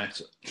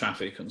 botnet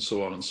traffic, and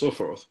so on and so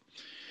forth.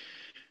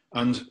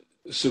 And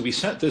so we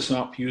set this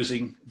up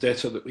using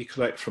data that we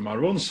collect from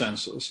our own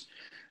sensors,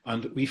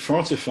 and we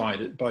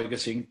fortified it by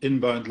getting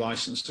inbound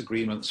licensed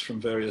agreements from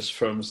various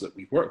firms that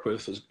we work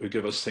with, who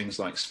give us things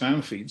like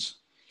spam feeds,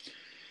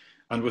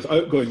 and with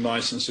outgoing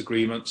license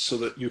agreements so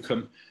that you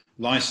can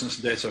license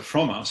data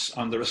from us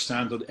under a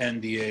standard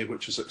NDA,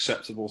 which is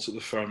acceptable to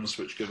the firms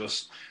which give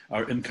us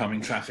our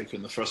incoming traffic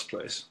in the first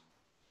place.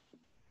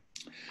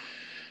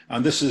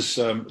 And this is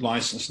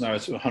licensed now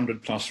to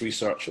 100+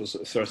 researchers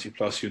at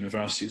 30+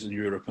 universities in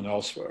Europe and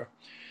elsewhere.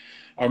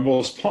 Our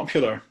most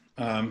popular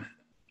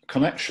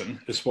connection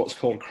is what's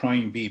called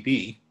Crime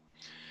BB.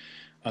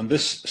 And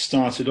this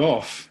started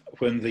off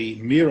when the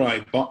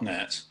Mirai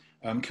botnet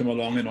came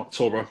along in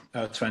October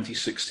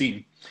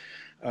 2016.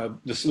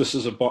 This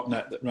is a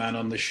botnet that ran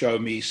on the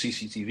Xiaomi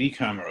CCTV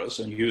cameras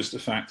and used the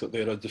fact that they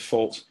had a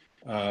default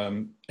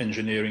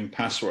engineering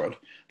password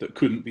that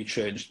couldn't be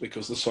changed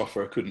because the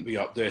software couldn't be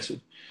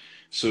updated.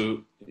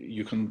 So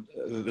you can,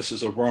 this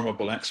is a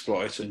wormable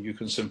exploit, and you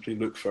can simply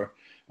look for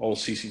all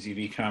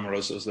CCTV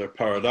cameras as they're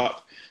powered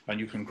up, and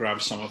you can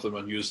grab some of them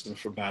and use them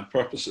for bad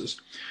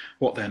purposes.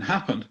 What then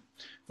happened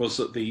was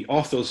that the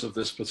authors of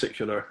this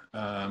particular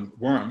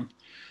worm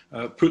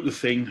put the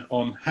thing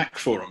on hack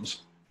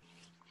forums.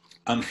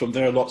 And from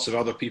there, lots of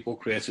other people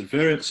created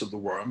variants of the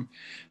worm.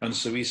 And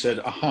so we said,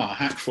 aha,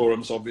 hack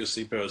forums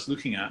obviously bears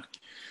looking at.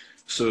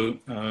 So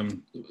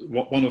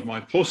one of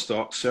my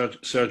postdocs,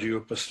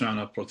 Sergio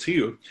Pastrana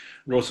Portillo,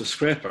 wrote a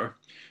scraper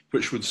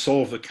which would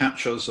solve the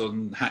captchas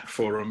on hack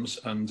forums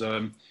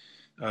and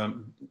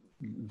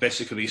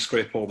basically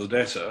scrape all the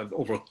data. And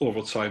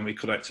over time, we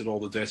collected all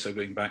the data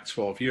going back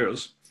 12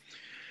 years.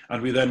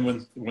 And we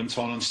then went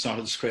on and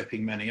started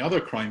scraping many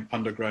other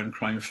underground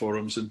crime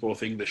forums in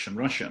both English and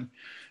Russian.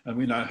 And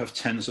we now have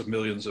tens of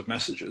millions of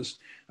messages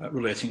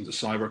relating to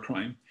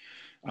cybercrime.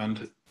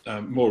 And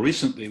more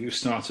recently, we've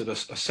started a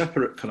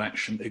separate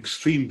collection.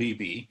 Extreme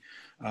BB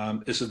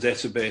is a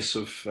database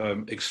of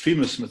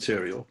extremist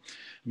material.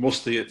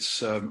 Mostly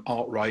it's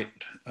alt-right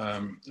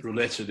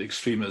related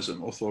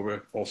extremism, although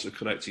we're also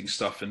collecting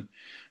stuff in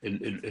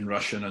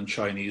Russian and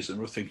Chinese, and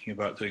we're thinking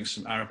about doing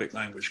some Arabic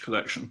language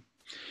collection.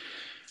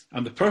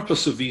 And the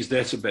purpose of these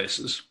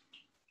databases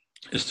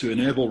is to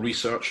enable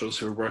researchers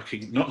who are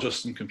working not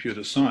just in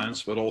computer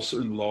science, but also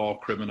in law,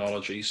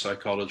 criminology,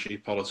 psychology,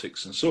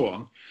 politics, and so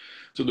on,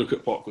 to look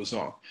at what goes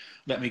on.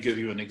 Let me give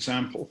you an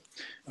example.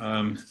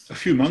 A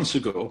few months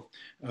ago,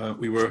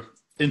 we were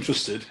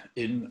interested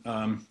in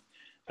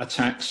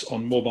attacks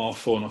on mobile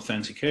phone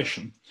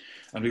authentication,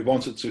 and we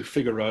wanted to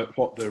figure out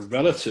what the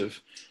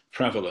relative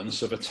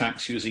prevalence of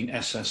attacks using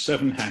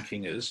SS7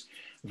 hacking is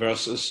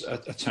versus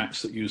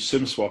attacks that use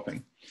SIM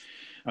swapping.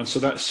 And so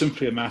that's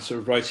simply a matter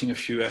of writing a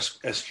few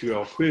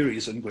SQL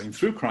queries and going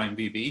through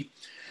CrimeBB,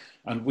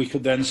 and we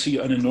could then see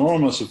an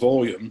enormous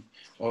volume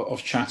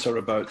of chatter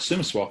about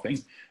SIM swapping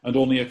and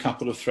only a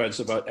couple of threads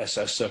about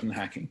SS7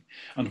 hacking.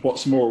 And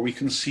what's more, we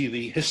can see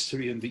the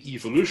history and the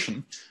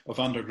evolution of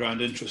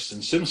underground interest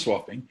in SIM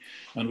swapping,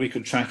 and we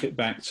could track it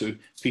back to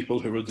people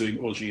who were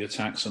doing OG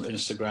attacks on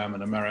Instagram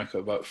in America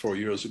about 4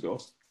 years ago.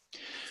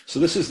 So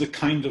this is the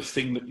kind of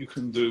thing that you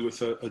can do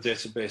with a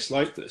database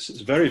like this.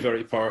 It's very,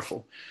 very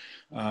powerful.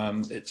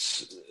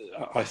 It's,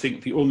 I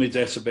think, the only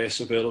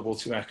database available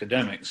to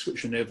academics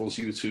which enables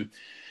you to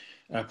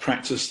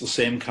practice the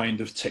same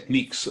kind of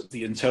techniques that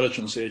the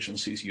intelligence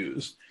agencies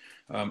use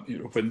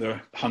when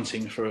they're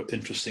hunting for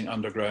interesting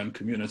underground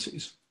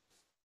communities.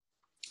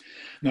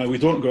 Now, we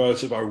don't go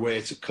out of our way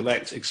to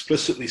collect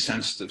explicitly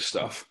sensitive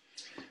stuff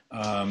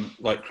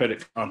like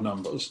credit card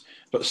numbers,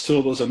 but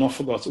still there's an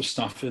awful lot of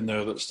stuff in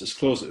there that's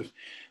disclosive,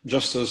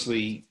 just as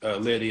the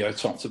lady I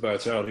talked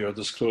about earlier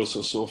disclosed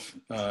herself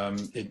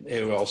in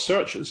AOL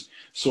searches.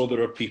 So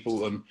there are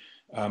people in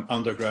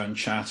underground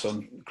chat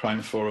on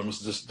crime forums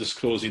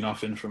disclose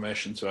enough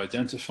information to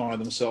identify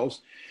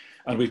themselves,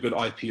 and we've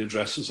got IP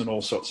addresses and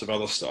all sorts of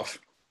other stuff.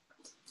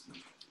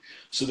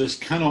 So this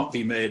cannot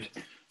be made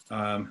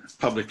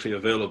publicly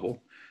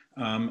available,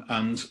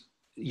 and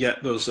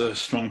yet there's a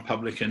strong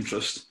public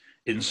interest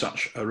in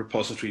such a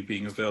repository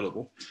being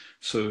available.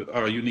 So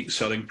our unique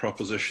selling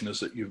proposition is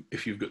that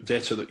if you've got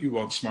data that you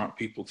want smart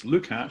people to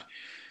look at,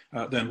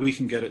 then we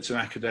can get it to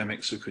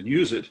academics who can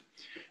use it.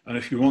 And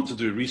if you want to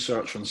do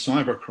research on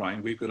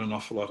cybercrime, we've got an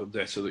awful lot of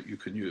data that you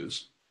can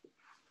use.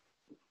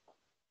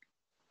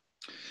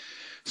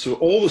 So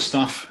all the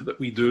stuff that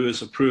we do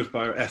is approved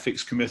by our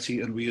ethics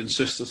committee, and we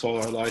insist that all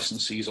our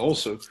licensees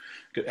also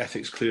get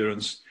ethics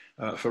clearance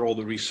for all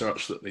the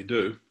research that they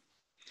do.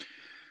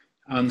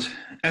 And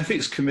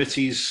ethics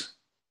committees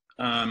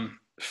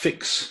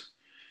fix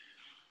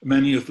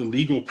many of the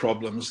legal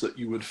problems that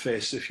you would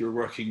face if you're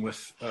working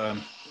with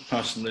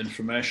personal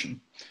information.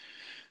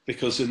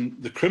 Because in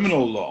the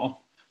criminal law,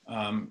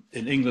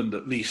 in England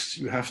at least,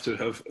 you have to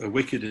have a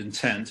wicked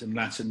intent, in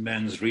Latin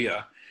mens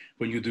rea,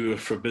 when you do a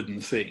forbidden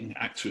thing,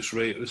 actus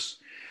reus.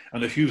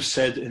 And if you've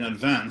said in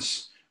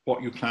advance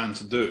what you plan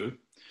to do,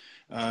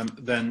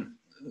 then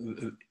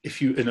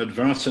if you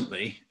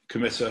inadvertently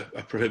commit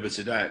a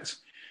prohibited act,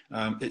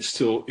 it's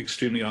still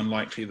extremely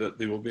unlikely that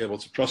they will be able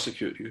to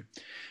prosecute you.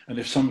 And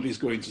if somebody's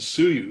going to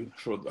sue you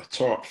for a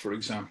tort, for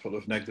example,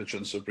 of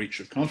negligence or breach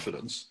of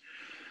confidence,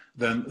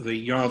 then the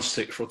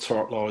yardstick for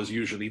tort law is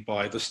usually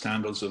by the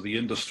standards of the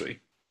industry.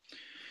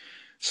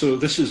 So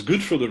this is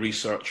good for the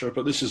researcher,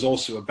 but this is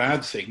also a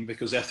bad thing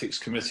because ethics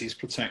committees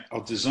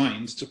are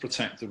designed to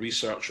protect the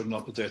researcher,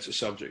 not the data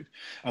subject.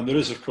 And there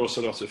is, of course,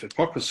 a lot of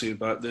hypocrisy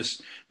about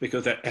this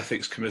because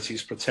ethics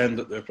committees pretend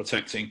that they're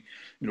protecting,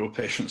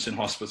 patients in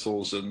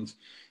hospitals and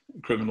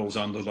criminals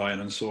underline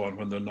and so on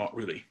when they're not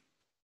really.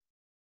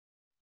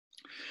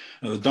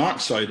 Now, the dark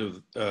side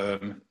of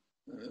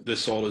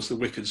this all is the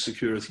wicked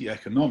security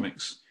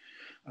economics,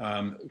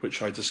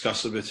 which I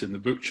discuss a bit in the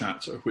book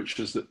chapter, which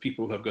is that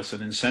people have got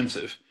an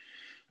incentive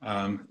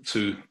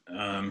to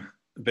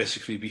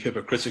basically be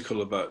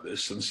hypocritical about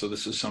this. And so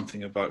this is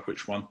something about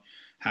which one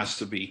has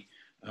to be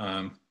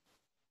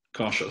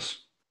cautious.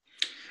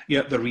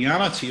 Yet the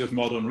reality of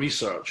modern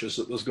research is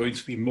that there's going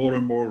to be more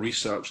and more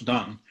research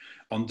done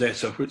on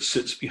data which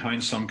sits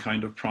behind some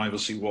kind of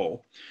privacy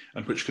wall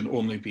and which can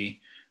only be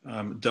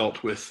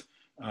dealt with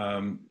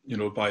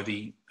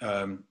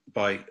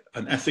by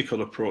an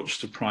ethical approach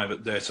to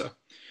private data.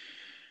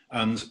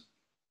 And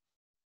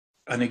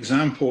a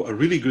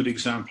really good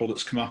example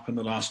that's come up in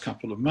the last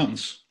couple of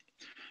months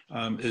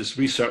is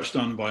research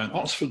done by an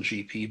Oxford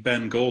GP,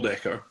 Ben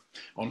Goldacre,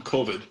 on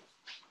COVID.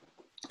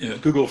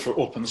 Google for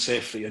Open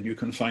Safely and you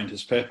can find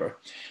his paper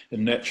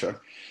in Nature.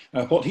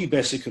 What he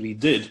basically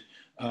did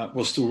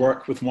was to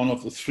work with one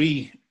of the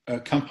three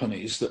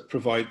companies that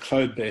provide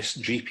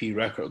cloud-based GP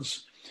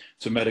records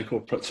to medical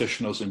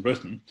practitioners in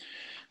Britain,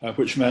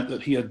 which meant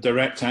that he had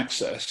direct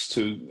access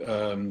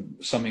to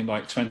something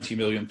like 20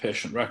 million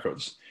patient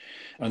records.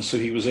 And so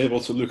he was able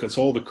to look at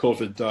all the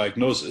COVID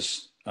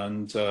diagnosis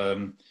and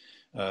all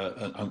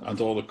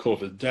the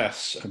COVID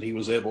deaths, and he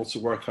was able to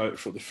work out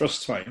for the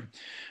first time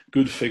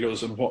good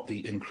figures on what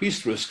the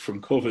increased risk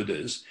from COVID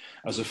is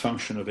as a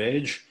function of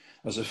age,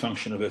 as a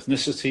function of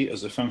ethnicity,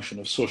 as a function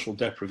of social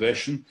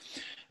deprivation,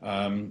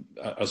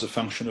 as a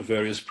function of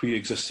various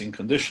pre-existing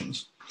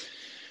conditions.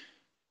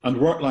 And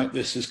work like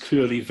this is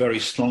clearly very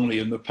strongly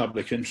in the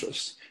public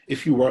interest.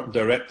 If you work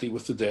directly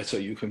with the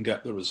data, you can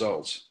get the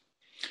results.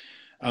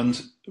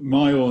 And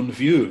my own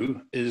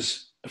view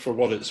is, for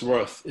what it's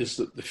worth, is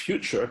that the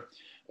future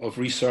of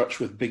research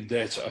with big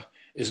data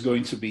is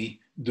going to be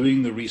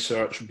doing the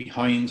research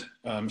behind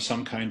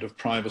some kind of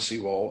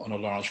privacy wall on a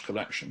large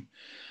collection.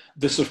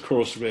 This, of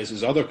course,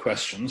 raises other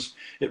questions.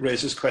 It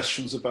raises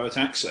questions about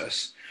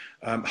access.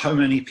 How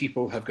many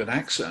people have got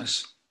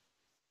access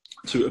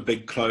to a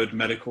big cloud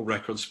medical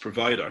records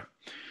provider?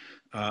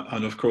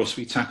 And of course,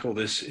 we tackle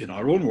this in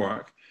our own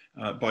work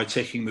by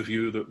taking the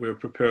view that we're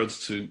prepared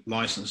to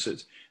license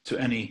it to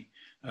any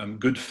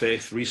good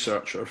faith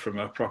researcher from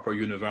a proper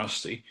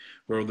university,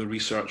 where the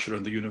researcher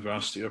and the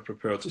university are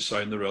prepared to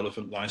sign the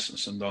relevant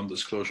license and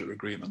non-disclosure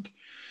agreement.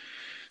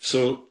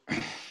 So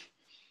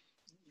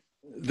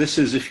this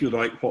is, if you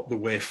like, what the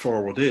way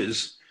forward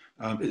is.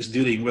 It's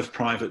dealing with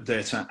private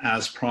data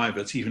as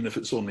private, even if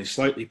it's only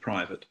slightly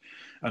private,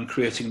 and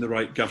creating the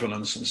right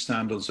governance and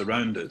standards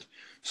around it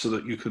so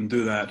that you can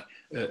do that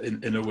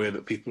in a way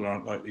that people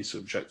aren't likely to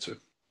object to.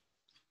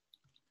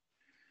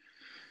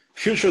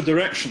 Future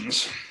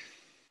directions.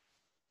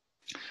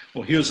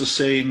 Well, here's a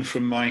saying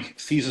from my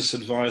thesis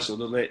advisor,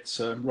 the late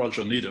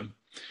Roger Needham.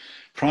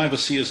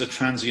 Privacy is a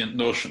transient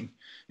notion.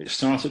 It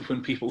started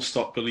when people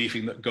stopped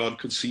believing that God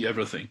could see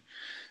everything,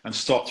 and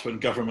stopped when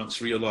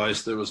governments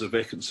realized there was a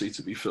vacancy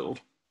to be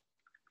filled.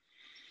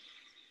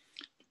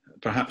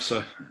 Perhaps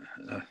a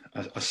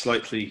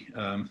slightly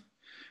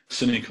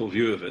cynical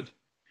view of it,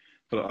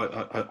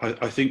 but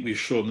I think we've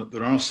shown that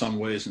there are some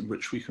ways in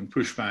which we can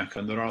push back,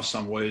 and there are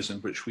some ways in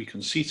which we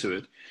can see to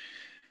it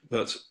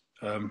that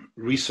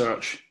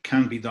research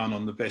can be done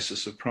on the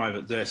basis of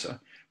private data,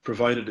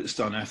 provided it's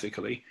done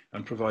ethically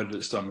and provided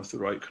it's done with the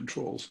right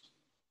controls.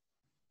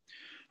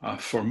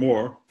 For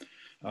more,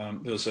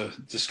 there's a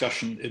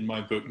discussion in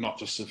my book, not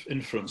just of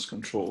inference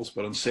controls,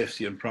 but on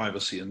safety and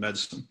privacy in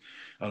medicine,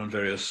 and on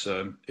various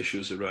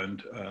issues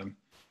around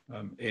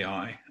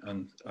AI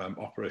and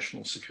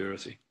operational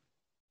security.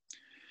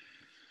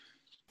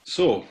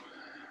 So,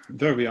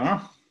 there we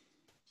are.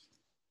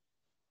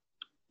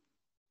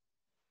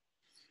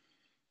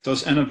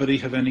 Does anybody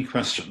have any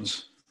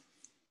questions?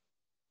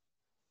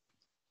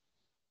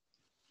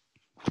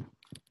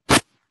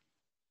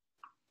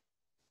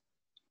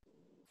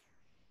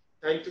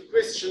 Time to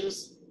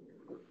questions.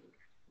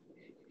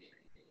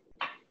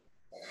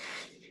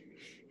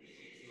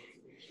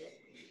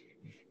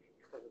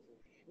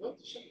 No?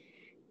 Sure.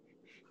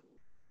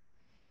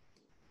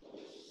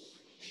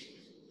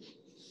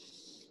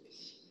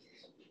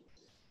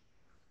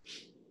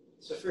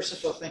 So first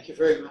of all, thank you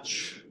very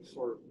much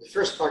for the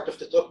first part of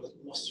the talk, but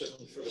most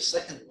certainly for the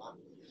second one.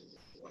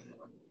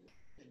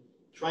 And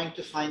trying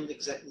to find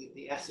exactly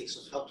the ethics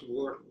of how to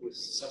work with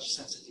such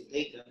sensitive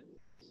data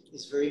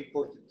is very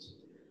important.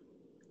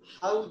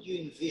 How do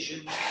you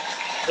envision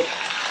the...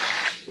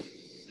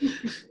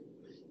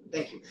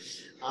 Thank you.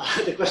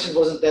 The question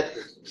wasn't that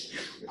good.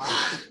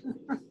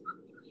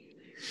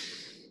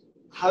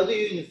 How do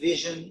you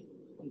envision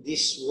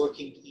this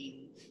working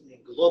in a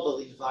global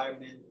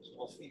environment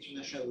of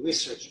international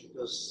research?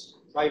 Because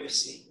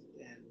privacy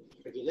and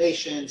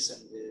regulations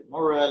and the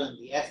moral and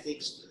the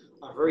ethics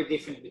are very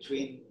different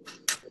between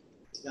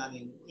it's done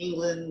in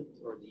England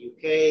or the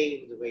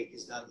UK, the way it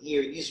is done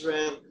here in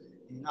Israel,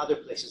 and in other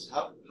places.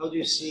 How do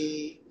you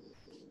see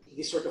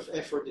this sort of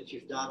effort that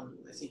you've done,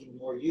 I think, in a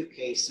more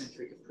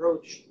UK-centric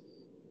approach,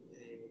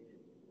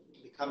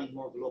 becoming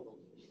more global?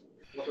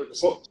 What are the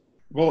steps?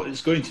 Well,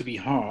 it's going to be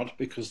hard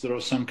because there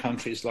are some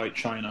countries like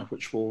China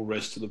which will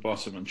race to the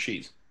bottom and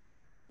cheat.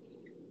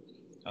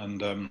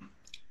 And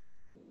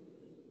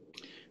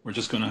we're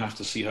just going to have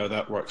to see how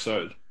that works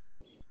out.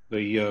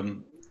 There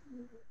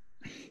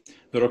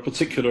are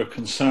particular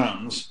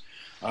concerns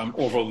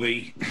over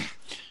the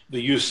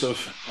use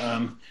of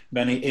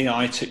many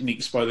AI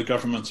techniques by the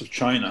government of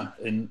China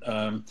in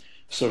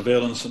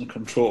surveillance and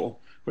control,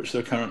 which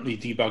they're currently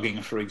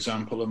debugging, for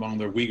example, among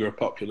their Uyghur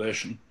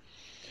population.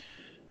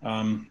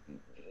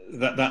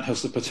 That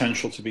has the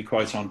potential to be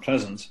quite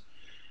unpleasant.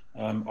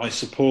 I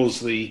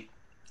suppose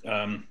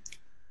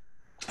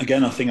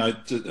again, a thing I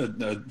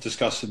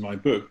discussed in my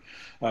book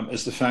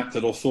is the fact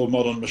that although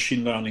modern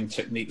machine learning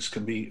techniques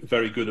can be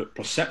very good at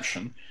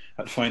perception,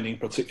 at finding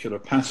particular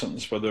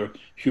patterns, whether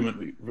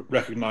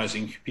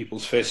recognizing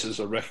people's faces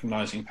or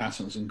recognizing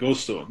patterns in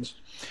ghost stones,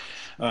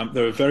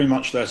 they're very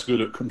much less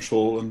good at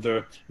control, and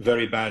they're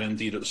very bad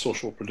indeed at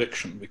social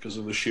prediction because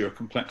of the sheer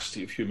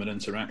complexity of human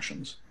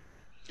interactions.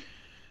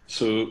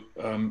 So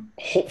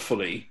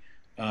hopefully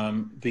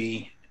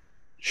the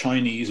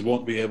Chinese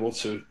won't be able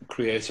to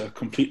create a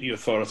completely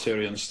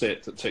authoritarian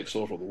state that takes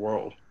over the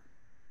world.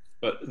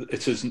 But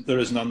there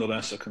is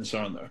nonetheless a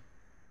concern there.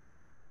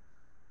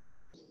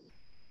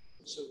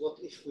 So what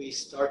if we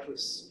start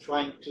with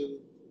trying to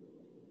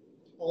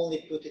only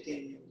put it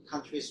in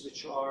countries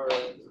which are,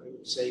 I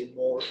would say,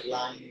 more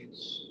aligned?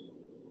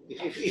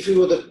 If we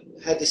would have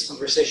had this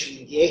conversation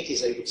in the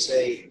 80s, I would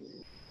say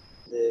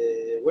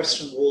the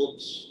Western world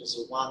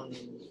is one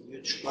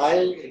huge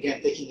pile.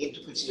 Again, taking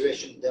into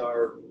consideration there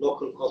are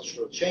local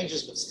cultural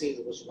changes, but still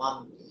there was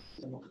one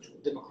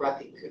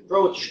democratic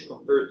approach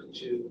compared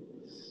to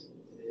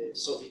the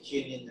Soviet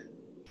Union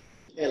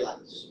and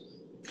allies.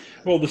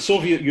 Well, the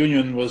Soviet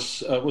Union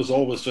was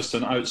always just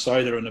an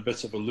outsider and a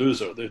bit of a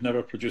loser. They've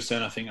never produced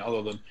anything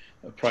other than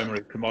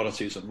primary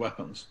commodities and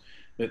weapons.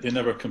 They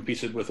never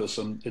competed with us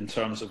in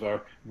terms of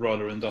our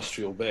broader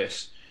industrial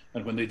base.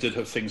 And when they did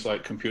have things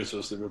like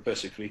computers, they were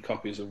basically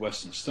copies of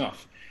Western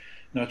stuff.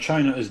 Now,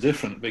 China is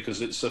different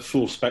because it's a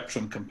full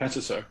spectrum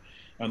competitor,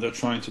 and they're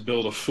trying to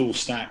build a full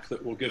stack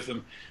that will give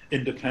them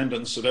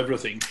independence of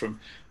everything from,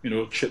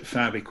 chip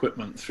fab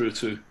equipment through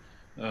to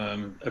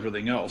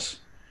everything else.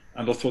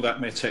 And although that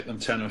may take them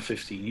 10 or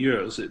 15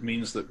 years, it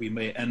means that we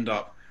may end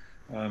up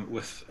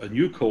with a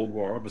new Cold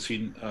War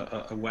between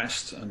a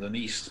West and an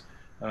East,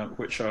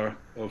 which are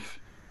of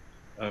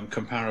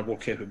comparable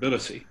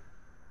capability.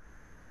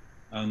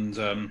 And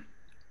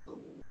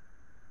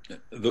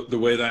the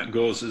way that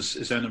goes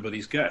is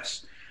anybody's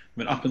guess. I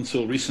mean, up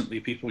until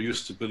recently, people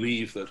used to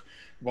believe that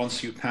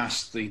once you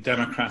passed the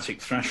democratic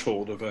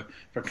threshold of a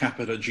per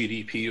capita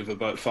GDP of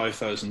about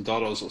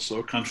 $5,000 or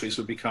so, countries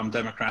would become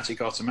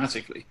democratic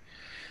automatically.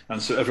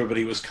 And so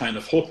everybody was kind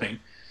of hoping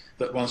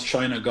that once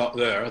China got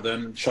there,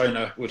 then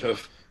China would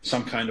have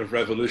some kind of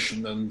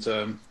revolution, and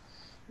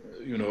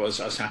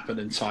as happened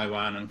in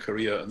Taiwan and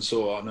Korea and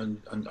so on,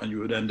 and you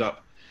would end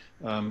up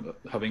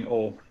having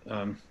all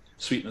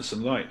sweetness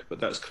and light. But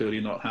that's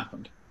clearly not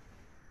happened.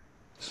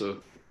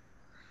 So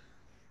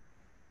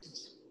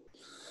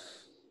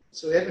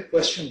we have a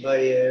question by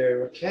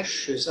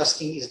Rakesh, who's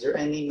asking, is there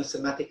any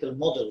mathematical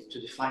model to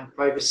define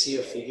privacy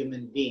of a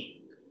human being?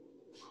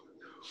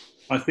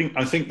 I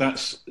think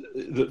that's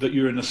that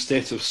you're in a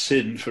state of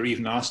sin for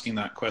even asking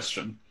that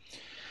question,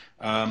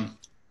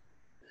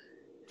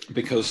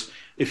 because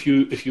if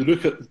you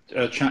look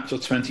at chapter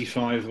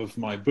 25 of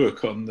my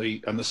book on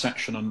the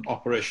section on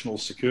operational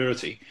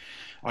security,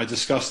 I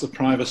discuss the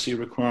privacy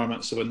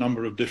requirements of a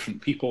number of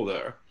different people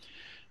there,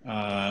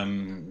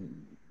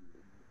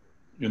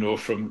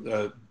 from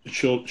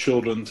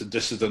children to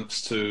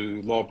dissidents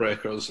to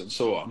lawbreakers and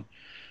so on,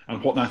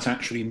 and what that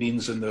actually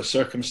means in their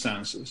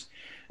circumstances.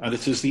 And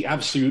it is the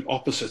absolute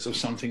opposite of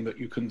something that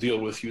you can deal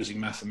with using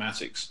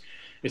mathematics.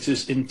 It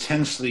is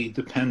intensely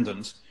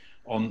dependent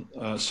on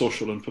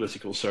social and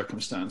political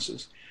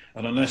circumstances.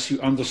 And unless you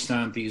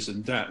understand these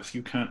in depth,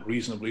 you can't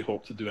reasonably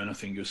hope to do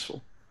anything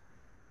useful.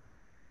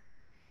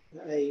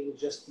 I would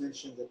just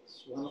mention that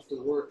one of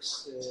the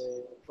works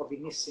probably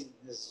missing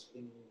has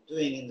been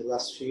doing in the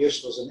last few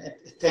years was an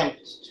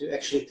attempt to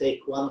actually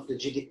take one of the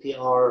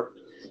GDPR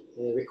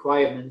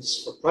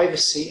requirements for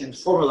privacy and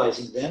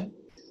formalizing them.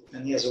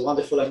 And he has a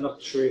wonderful, I'm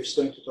not sure if he's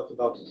going to talk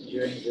about it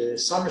during the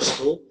summer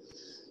school,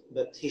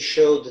 but he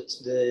showed that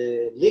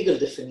the legal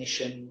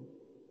definition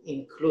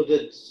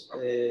included,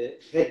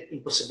 had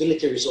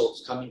impossibility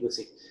results coming with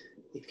it.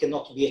 It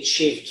cannot be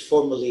achieved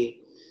formally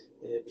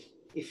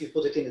if you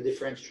put it in a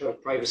differential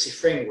privacy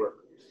framework.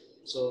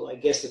 So I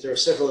guess that there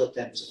are several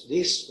attempts of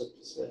this, but...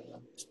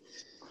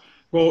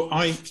 Well,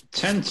 I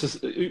tend to,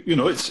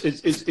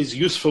 it's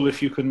useful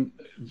if you can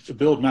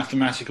build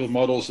mathematical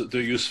models that do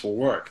useful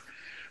work.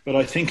 But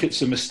I think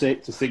it's a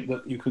mistake to think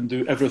that you can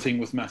do everything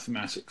with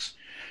mathematics.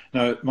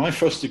 Now, my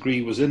first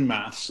degree was in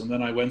maths, and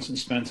then I went and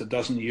spent a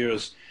dozen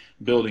years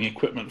building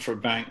equipment for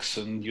banks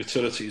and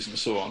utilities and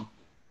so on.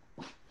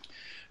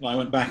 And I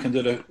went back and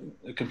did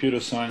a computer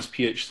science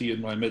PhD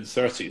in my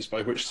mid-30s,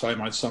 by which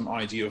time I had some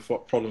idea of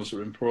what problems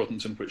were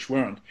important and which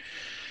weren't.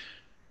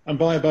 And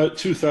by about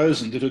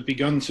 2000, it had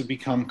begun to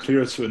become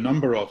clear to a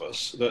number of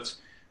us that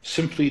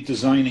simply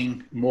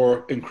designing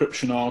more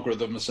encryption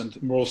algorithms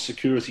and more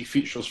security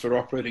features for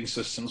operating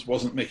systems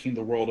wasn't making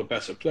the world a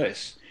better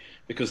place,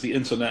 because the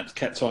internet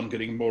kept on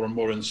getting more and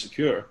more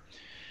insecure.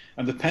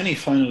 And the penny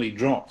finally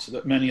dropped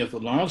that many of the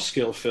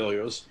large-scale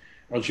failures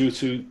are due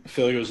to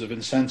failures of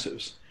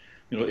incentives.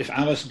 If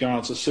Alice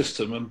guards a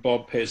system and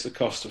Bob pays the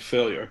cost of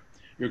failure,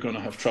 you're going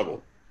to have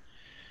trouble.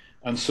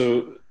 And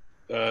so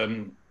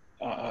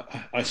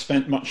I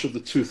spent much of the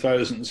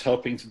 2000s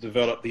helping to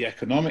develop the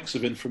economics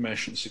of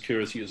information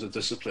security as a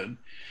discipline.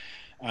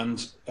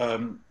 And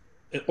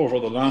over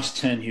the last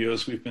 10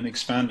 years, we've been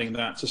expanding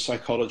that to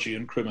psychology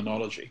and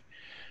criminology.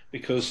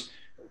 Because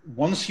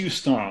once you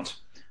start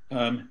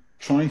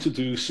trying to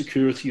do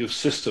security of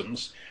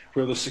systems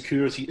where the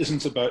security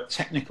isn't about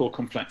technical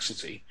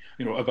complexity,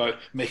 about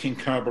making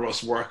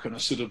Kerberos work on a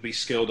suitably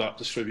scaled up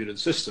distributed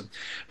system,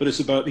 but it's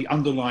about the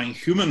underlying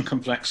human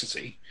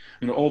complexity,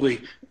 all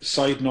the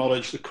side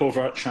knowledge, the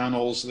covert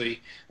channels, the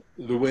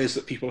ways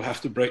that people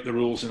have to break the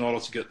rules in order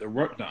to get their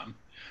work done,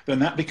 then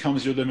that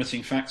becomes your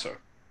limiting factor,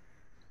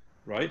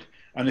 right?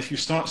 And if you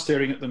start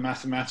staring at the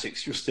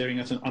mathematics, you're staring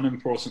at an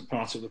unimportant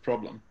part of the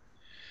problem.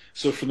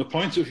 So from the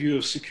point of view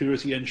of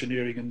security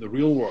engineering in the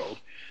real world,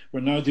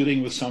 we're now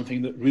dealing with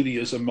something that really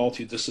is a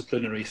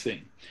multidisciplinary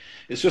thing.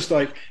 It's just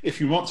like if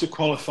you want to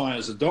qualify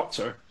as a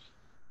doctor,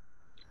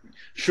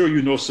 sure,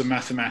 you know some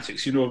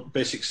mathematics, you know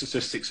basic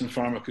statistics and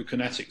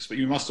pharmacokinetics, but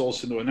you must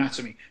also know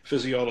anatomy,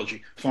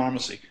 physiology,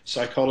 pharmacy,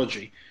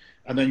 psychology,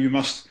 and then you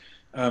must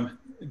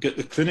get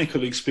the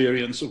clinical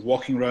experience of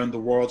walking around the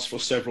wards for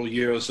several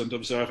years and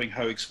observing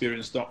how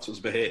experienced doctors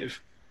behave.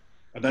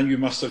 And then you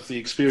must have the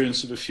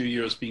experience of a few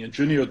years being a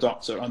junior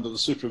doctor under the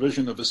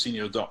supervision of a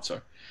senior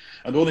doctor.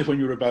 And only when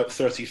you're about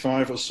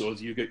 35 or so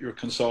do you get your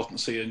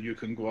consultancy and you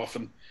can go off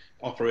and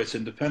operate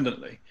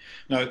independently.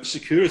 Now,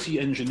 security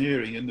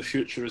engineering in the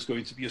future is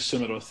going to be a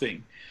similar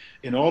thing.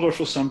 In order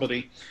for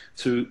somebody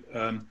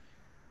to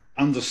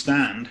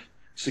understand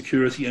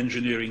security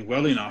engineering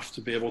well enough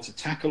to be able to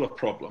tackle a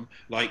problem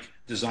like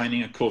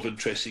designing a COVID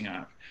tracing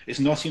app. It's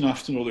not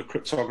enough to know the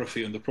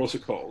cryptography and the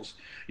protocols.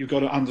 You've got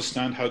to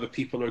understand how the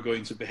people are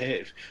going to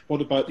behave.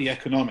 What about the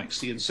economics,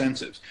 the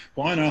incentives?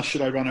 Why on earth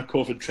should I run a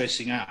COVID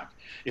tracing app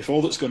if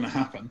all that's going to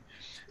happen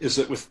is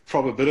that with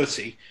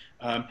probability,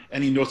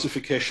 any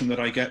notification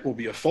that I get will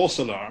be a false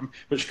alarm,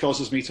 which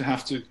causes me to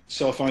have to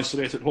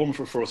self-isolate at home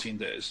for 14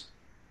 days,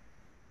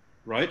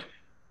 right?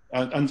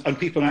 And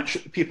people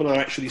are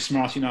actually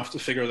smart enough to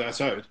figure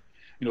that out.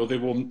 You know, they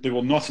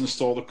will not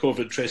install the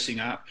COVID tracing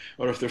app,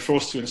 or if they're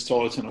forced to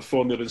install it on a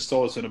phone, they'll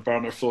install it on a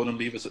burner phone and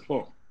leave it at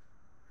home.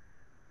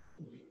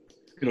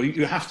 You know,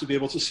 you have to be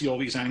able to see all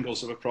these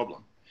angles of a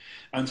problem.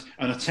 And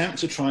an attempt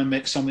to try and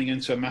make something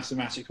into a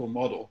mathematical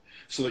model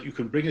so that you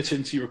can bring it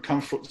into your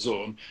comfort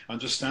zone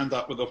and just stand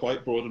up with a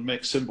whiteboard and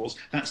make symbols,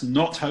 that's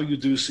not how you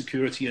do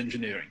security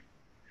engineering.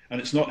 And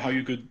it's not how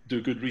you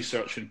do good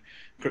research in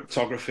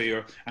cryptography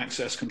or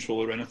access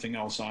control or anything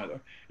else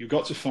either. You've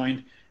got to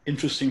find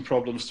interesting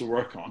problems to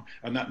work on,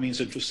 and that means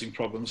interesting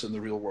problems in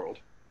the real world.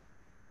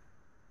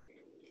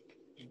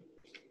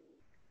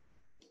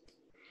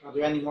 Are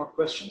there any more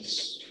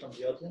questions from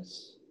the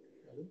audience?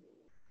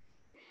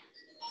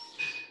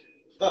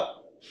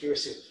 Oh, you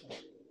received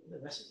the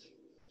message.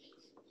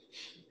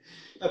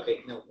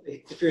 Okay, no,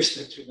 it appears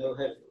that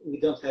we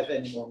don't have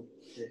any more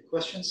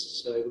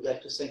questions, so I would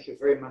like to thank you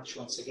very much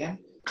once again.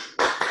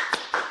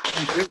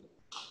 Thank you.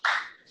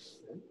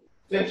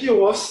 Thank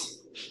you, Ross.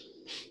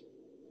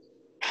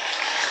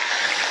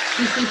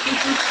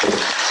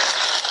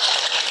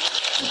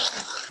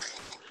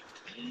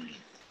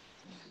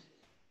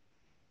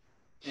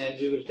 And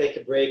we will take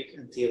a break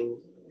until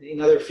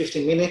another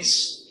 15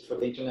 minutes for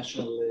the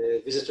international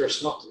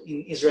visitors not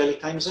in Israeli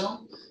time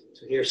zone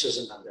to hear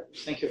Susan Nanda.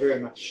 Thank you very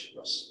much,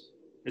 Ross.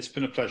 It's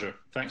been a pleasure.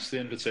 Thanks for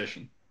the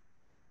invitation.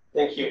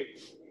 Thank you.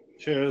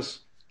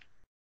 Cheers.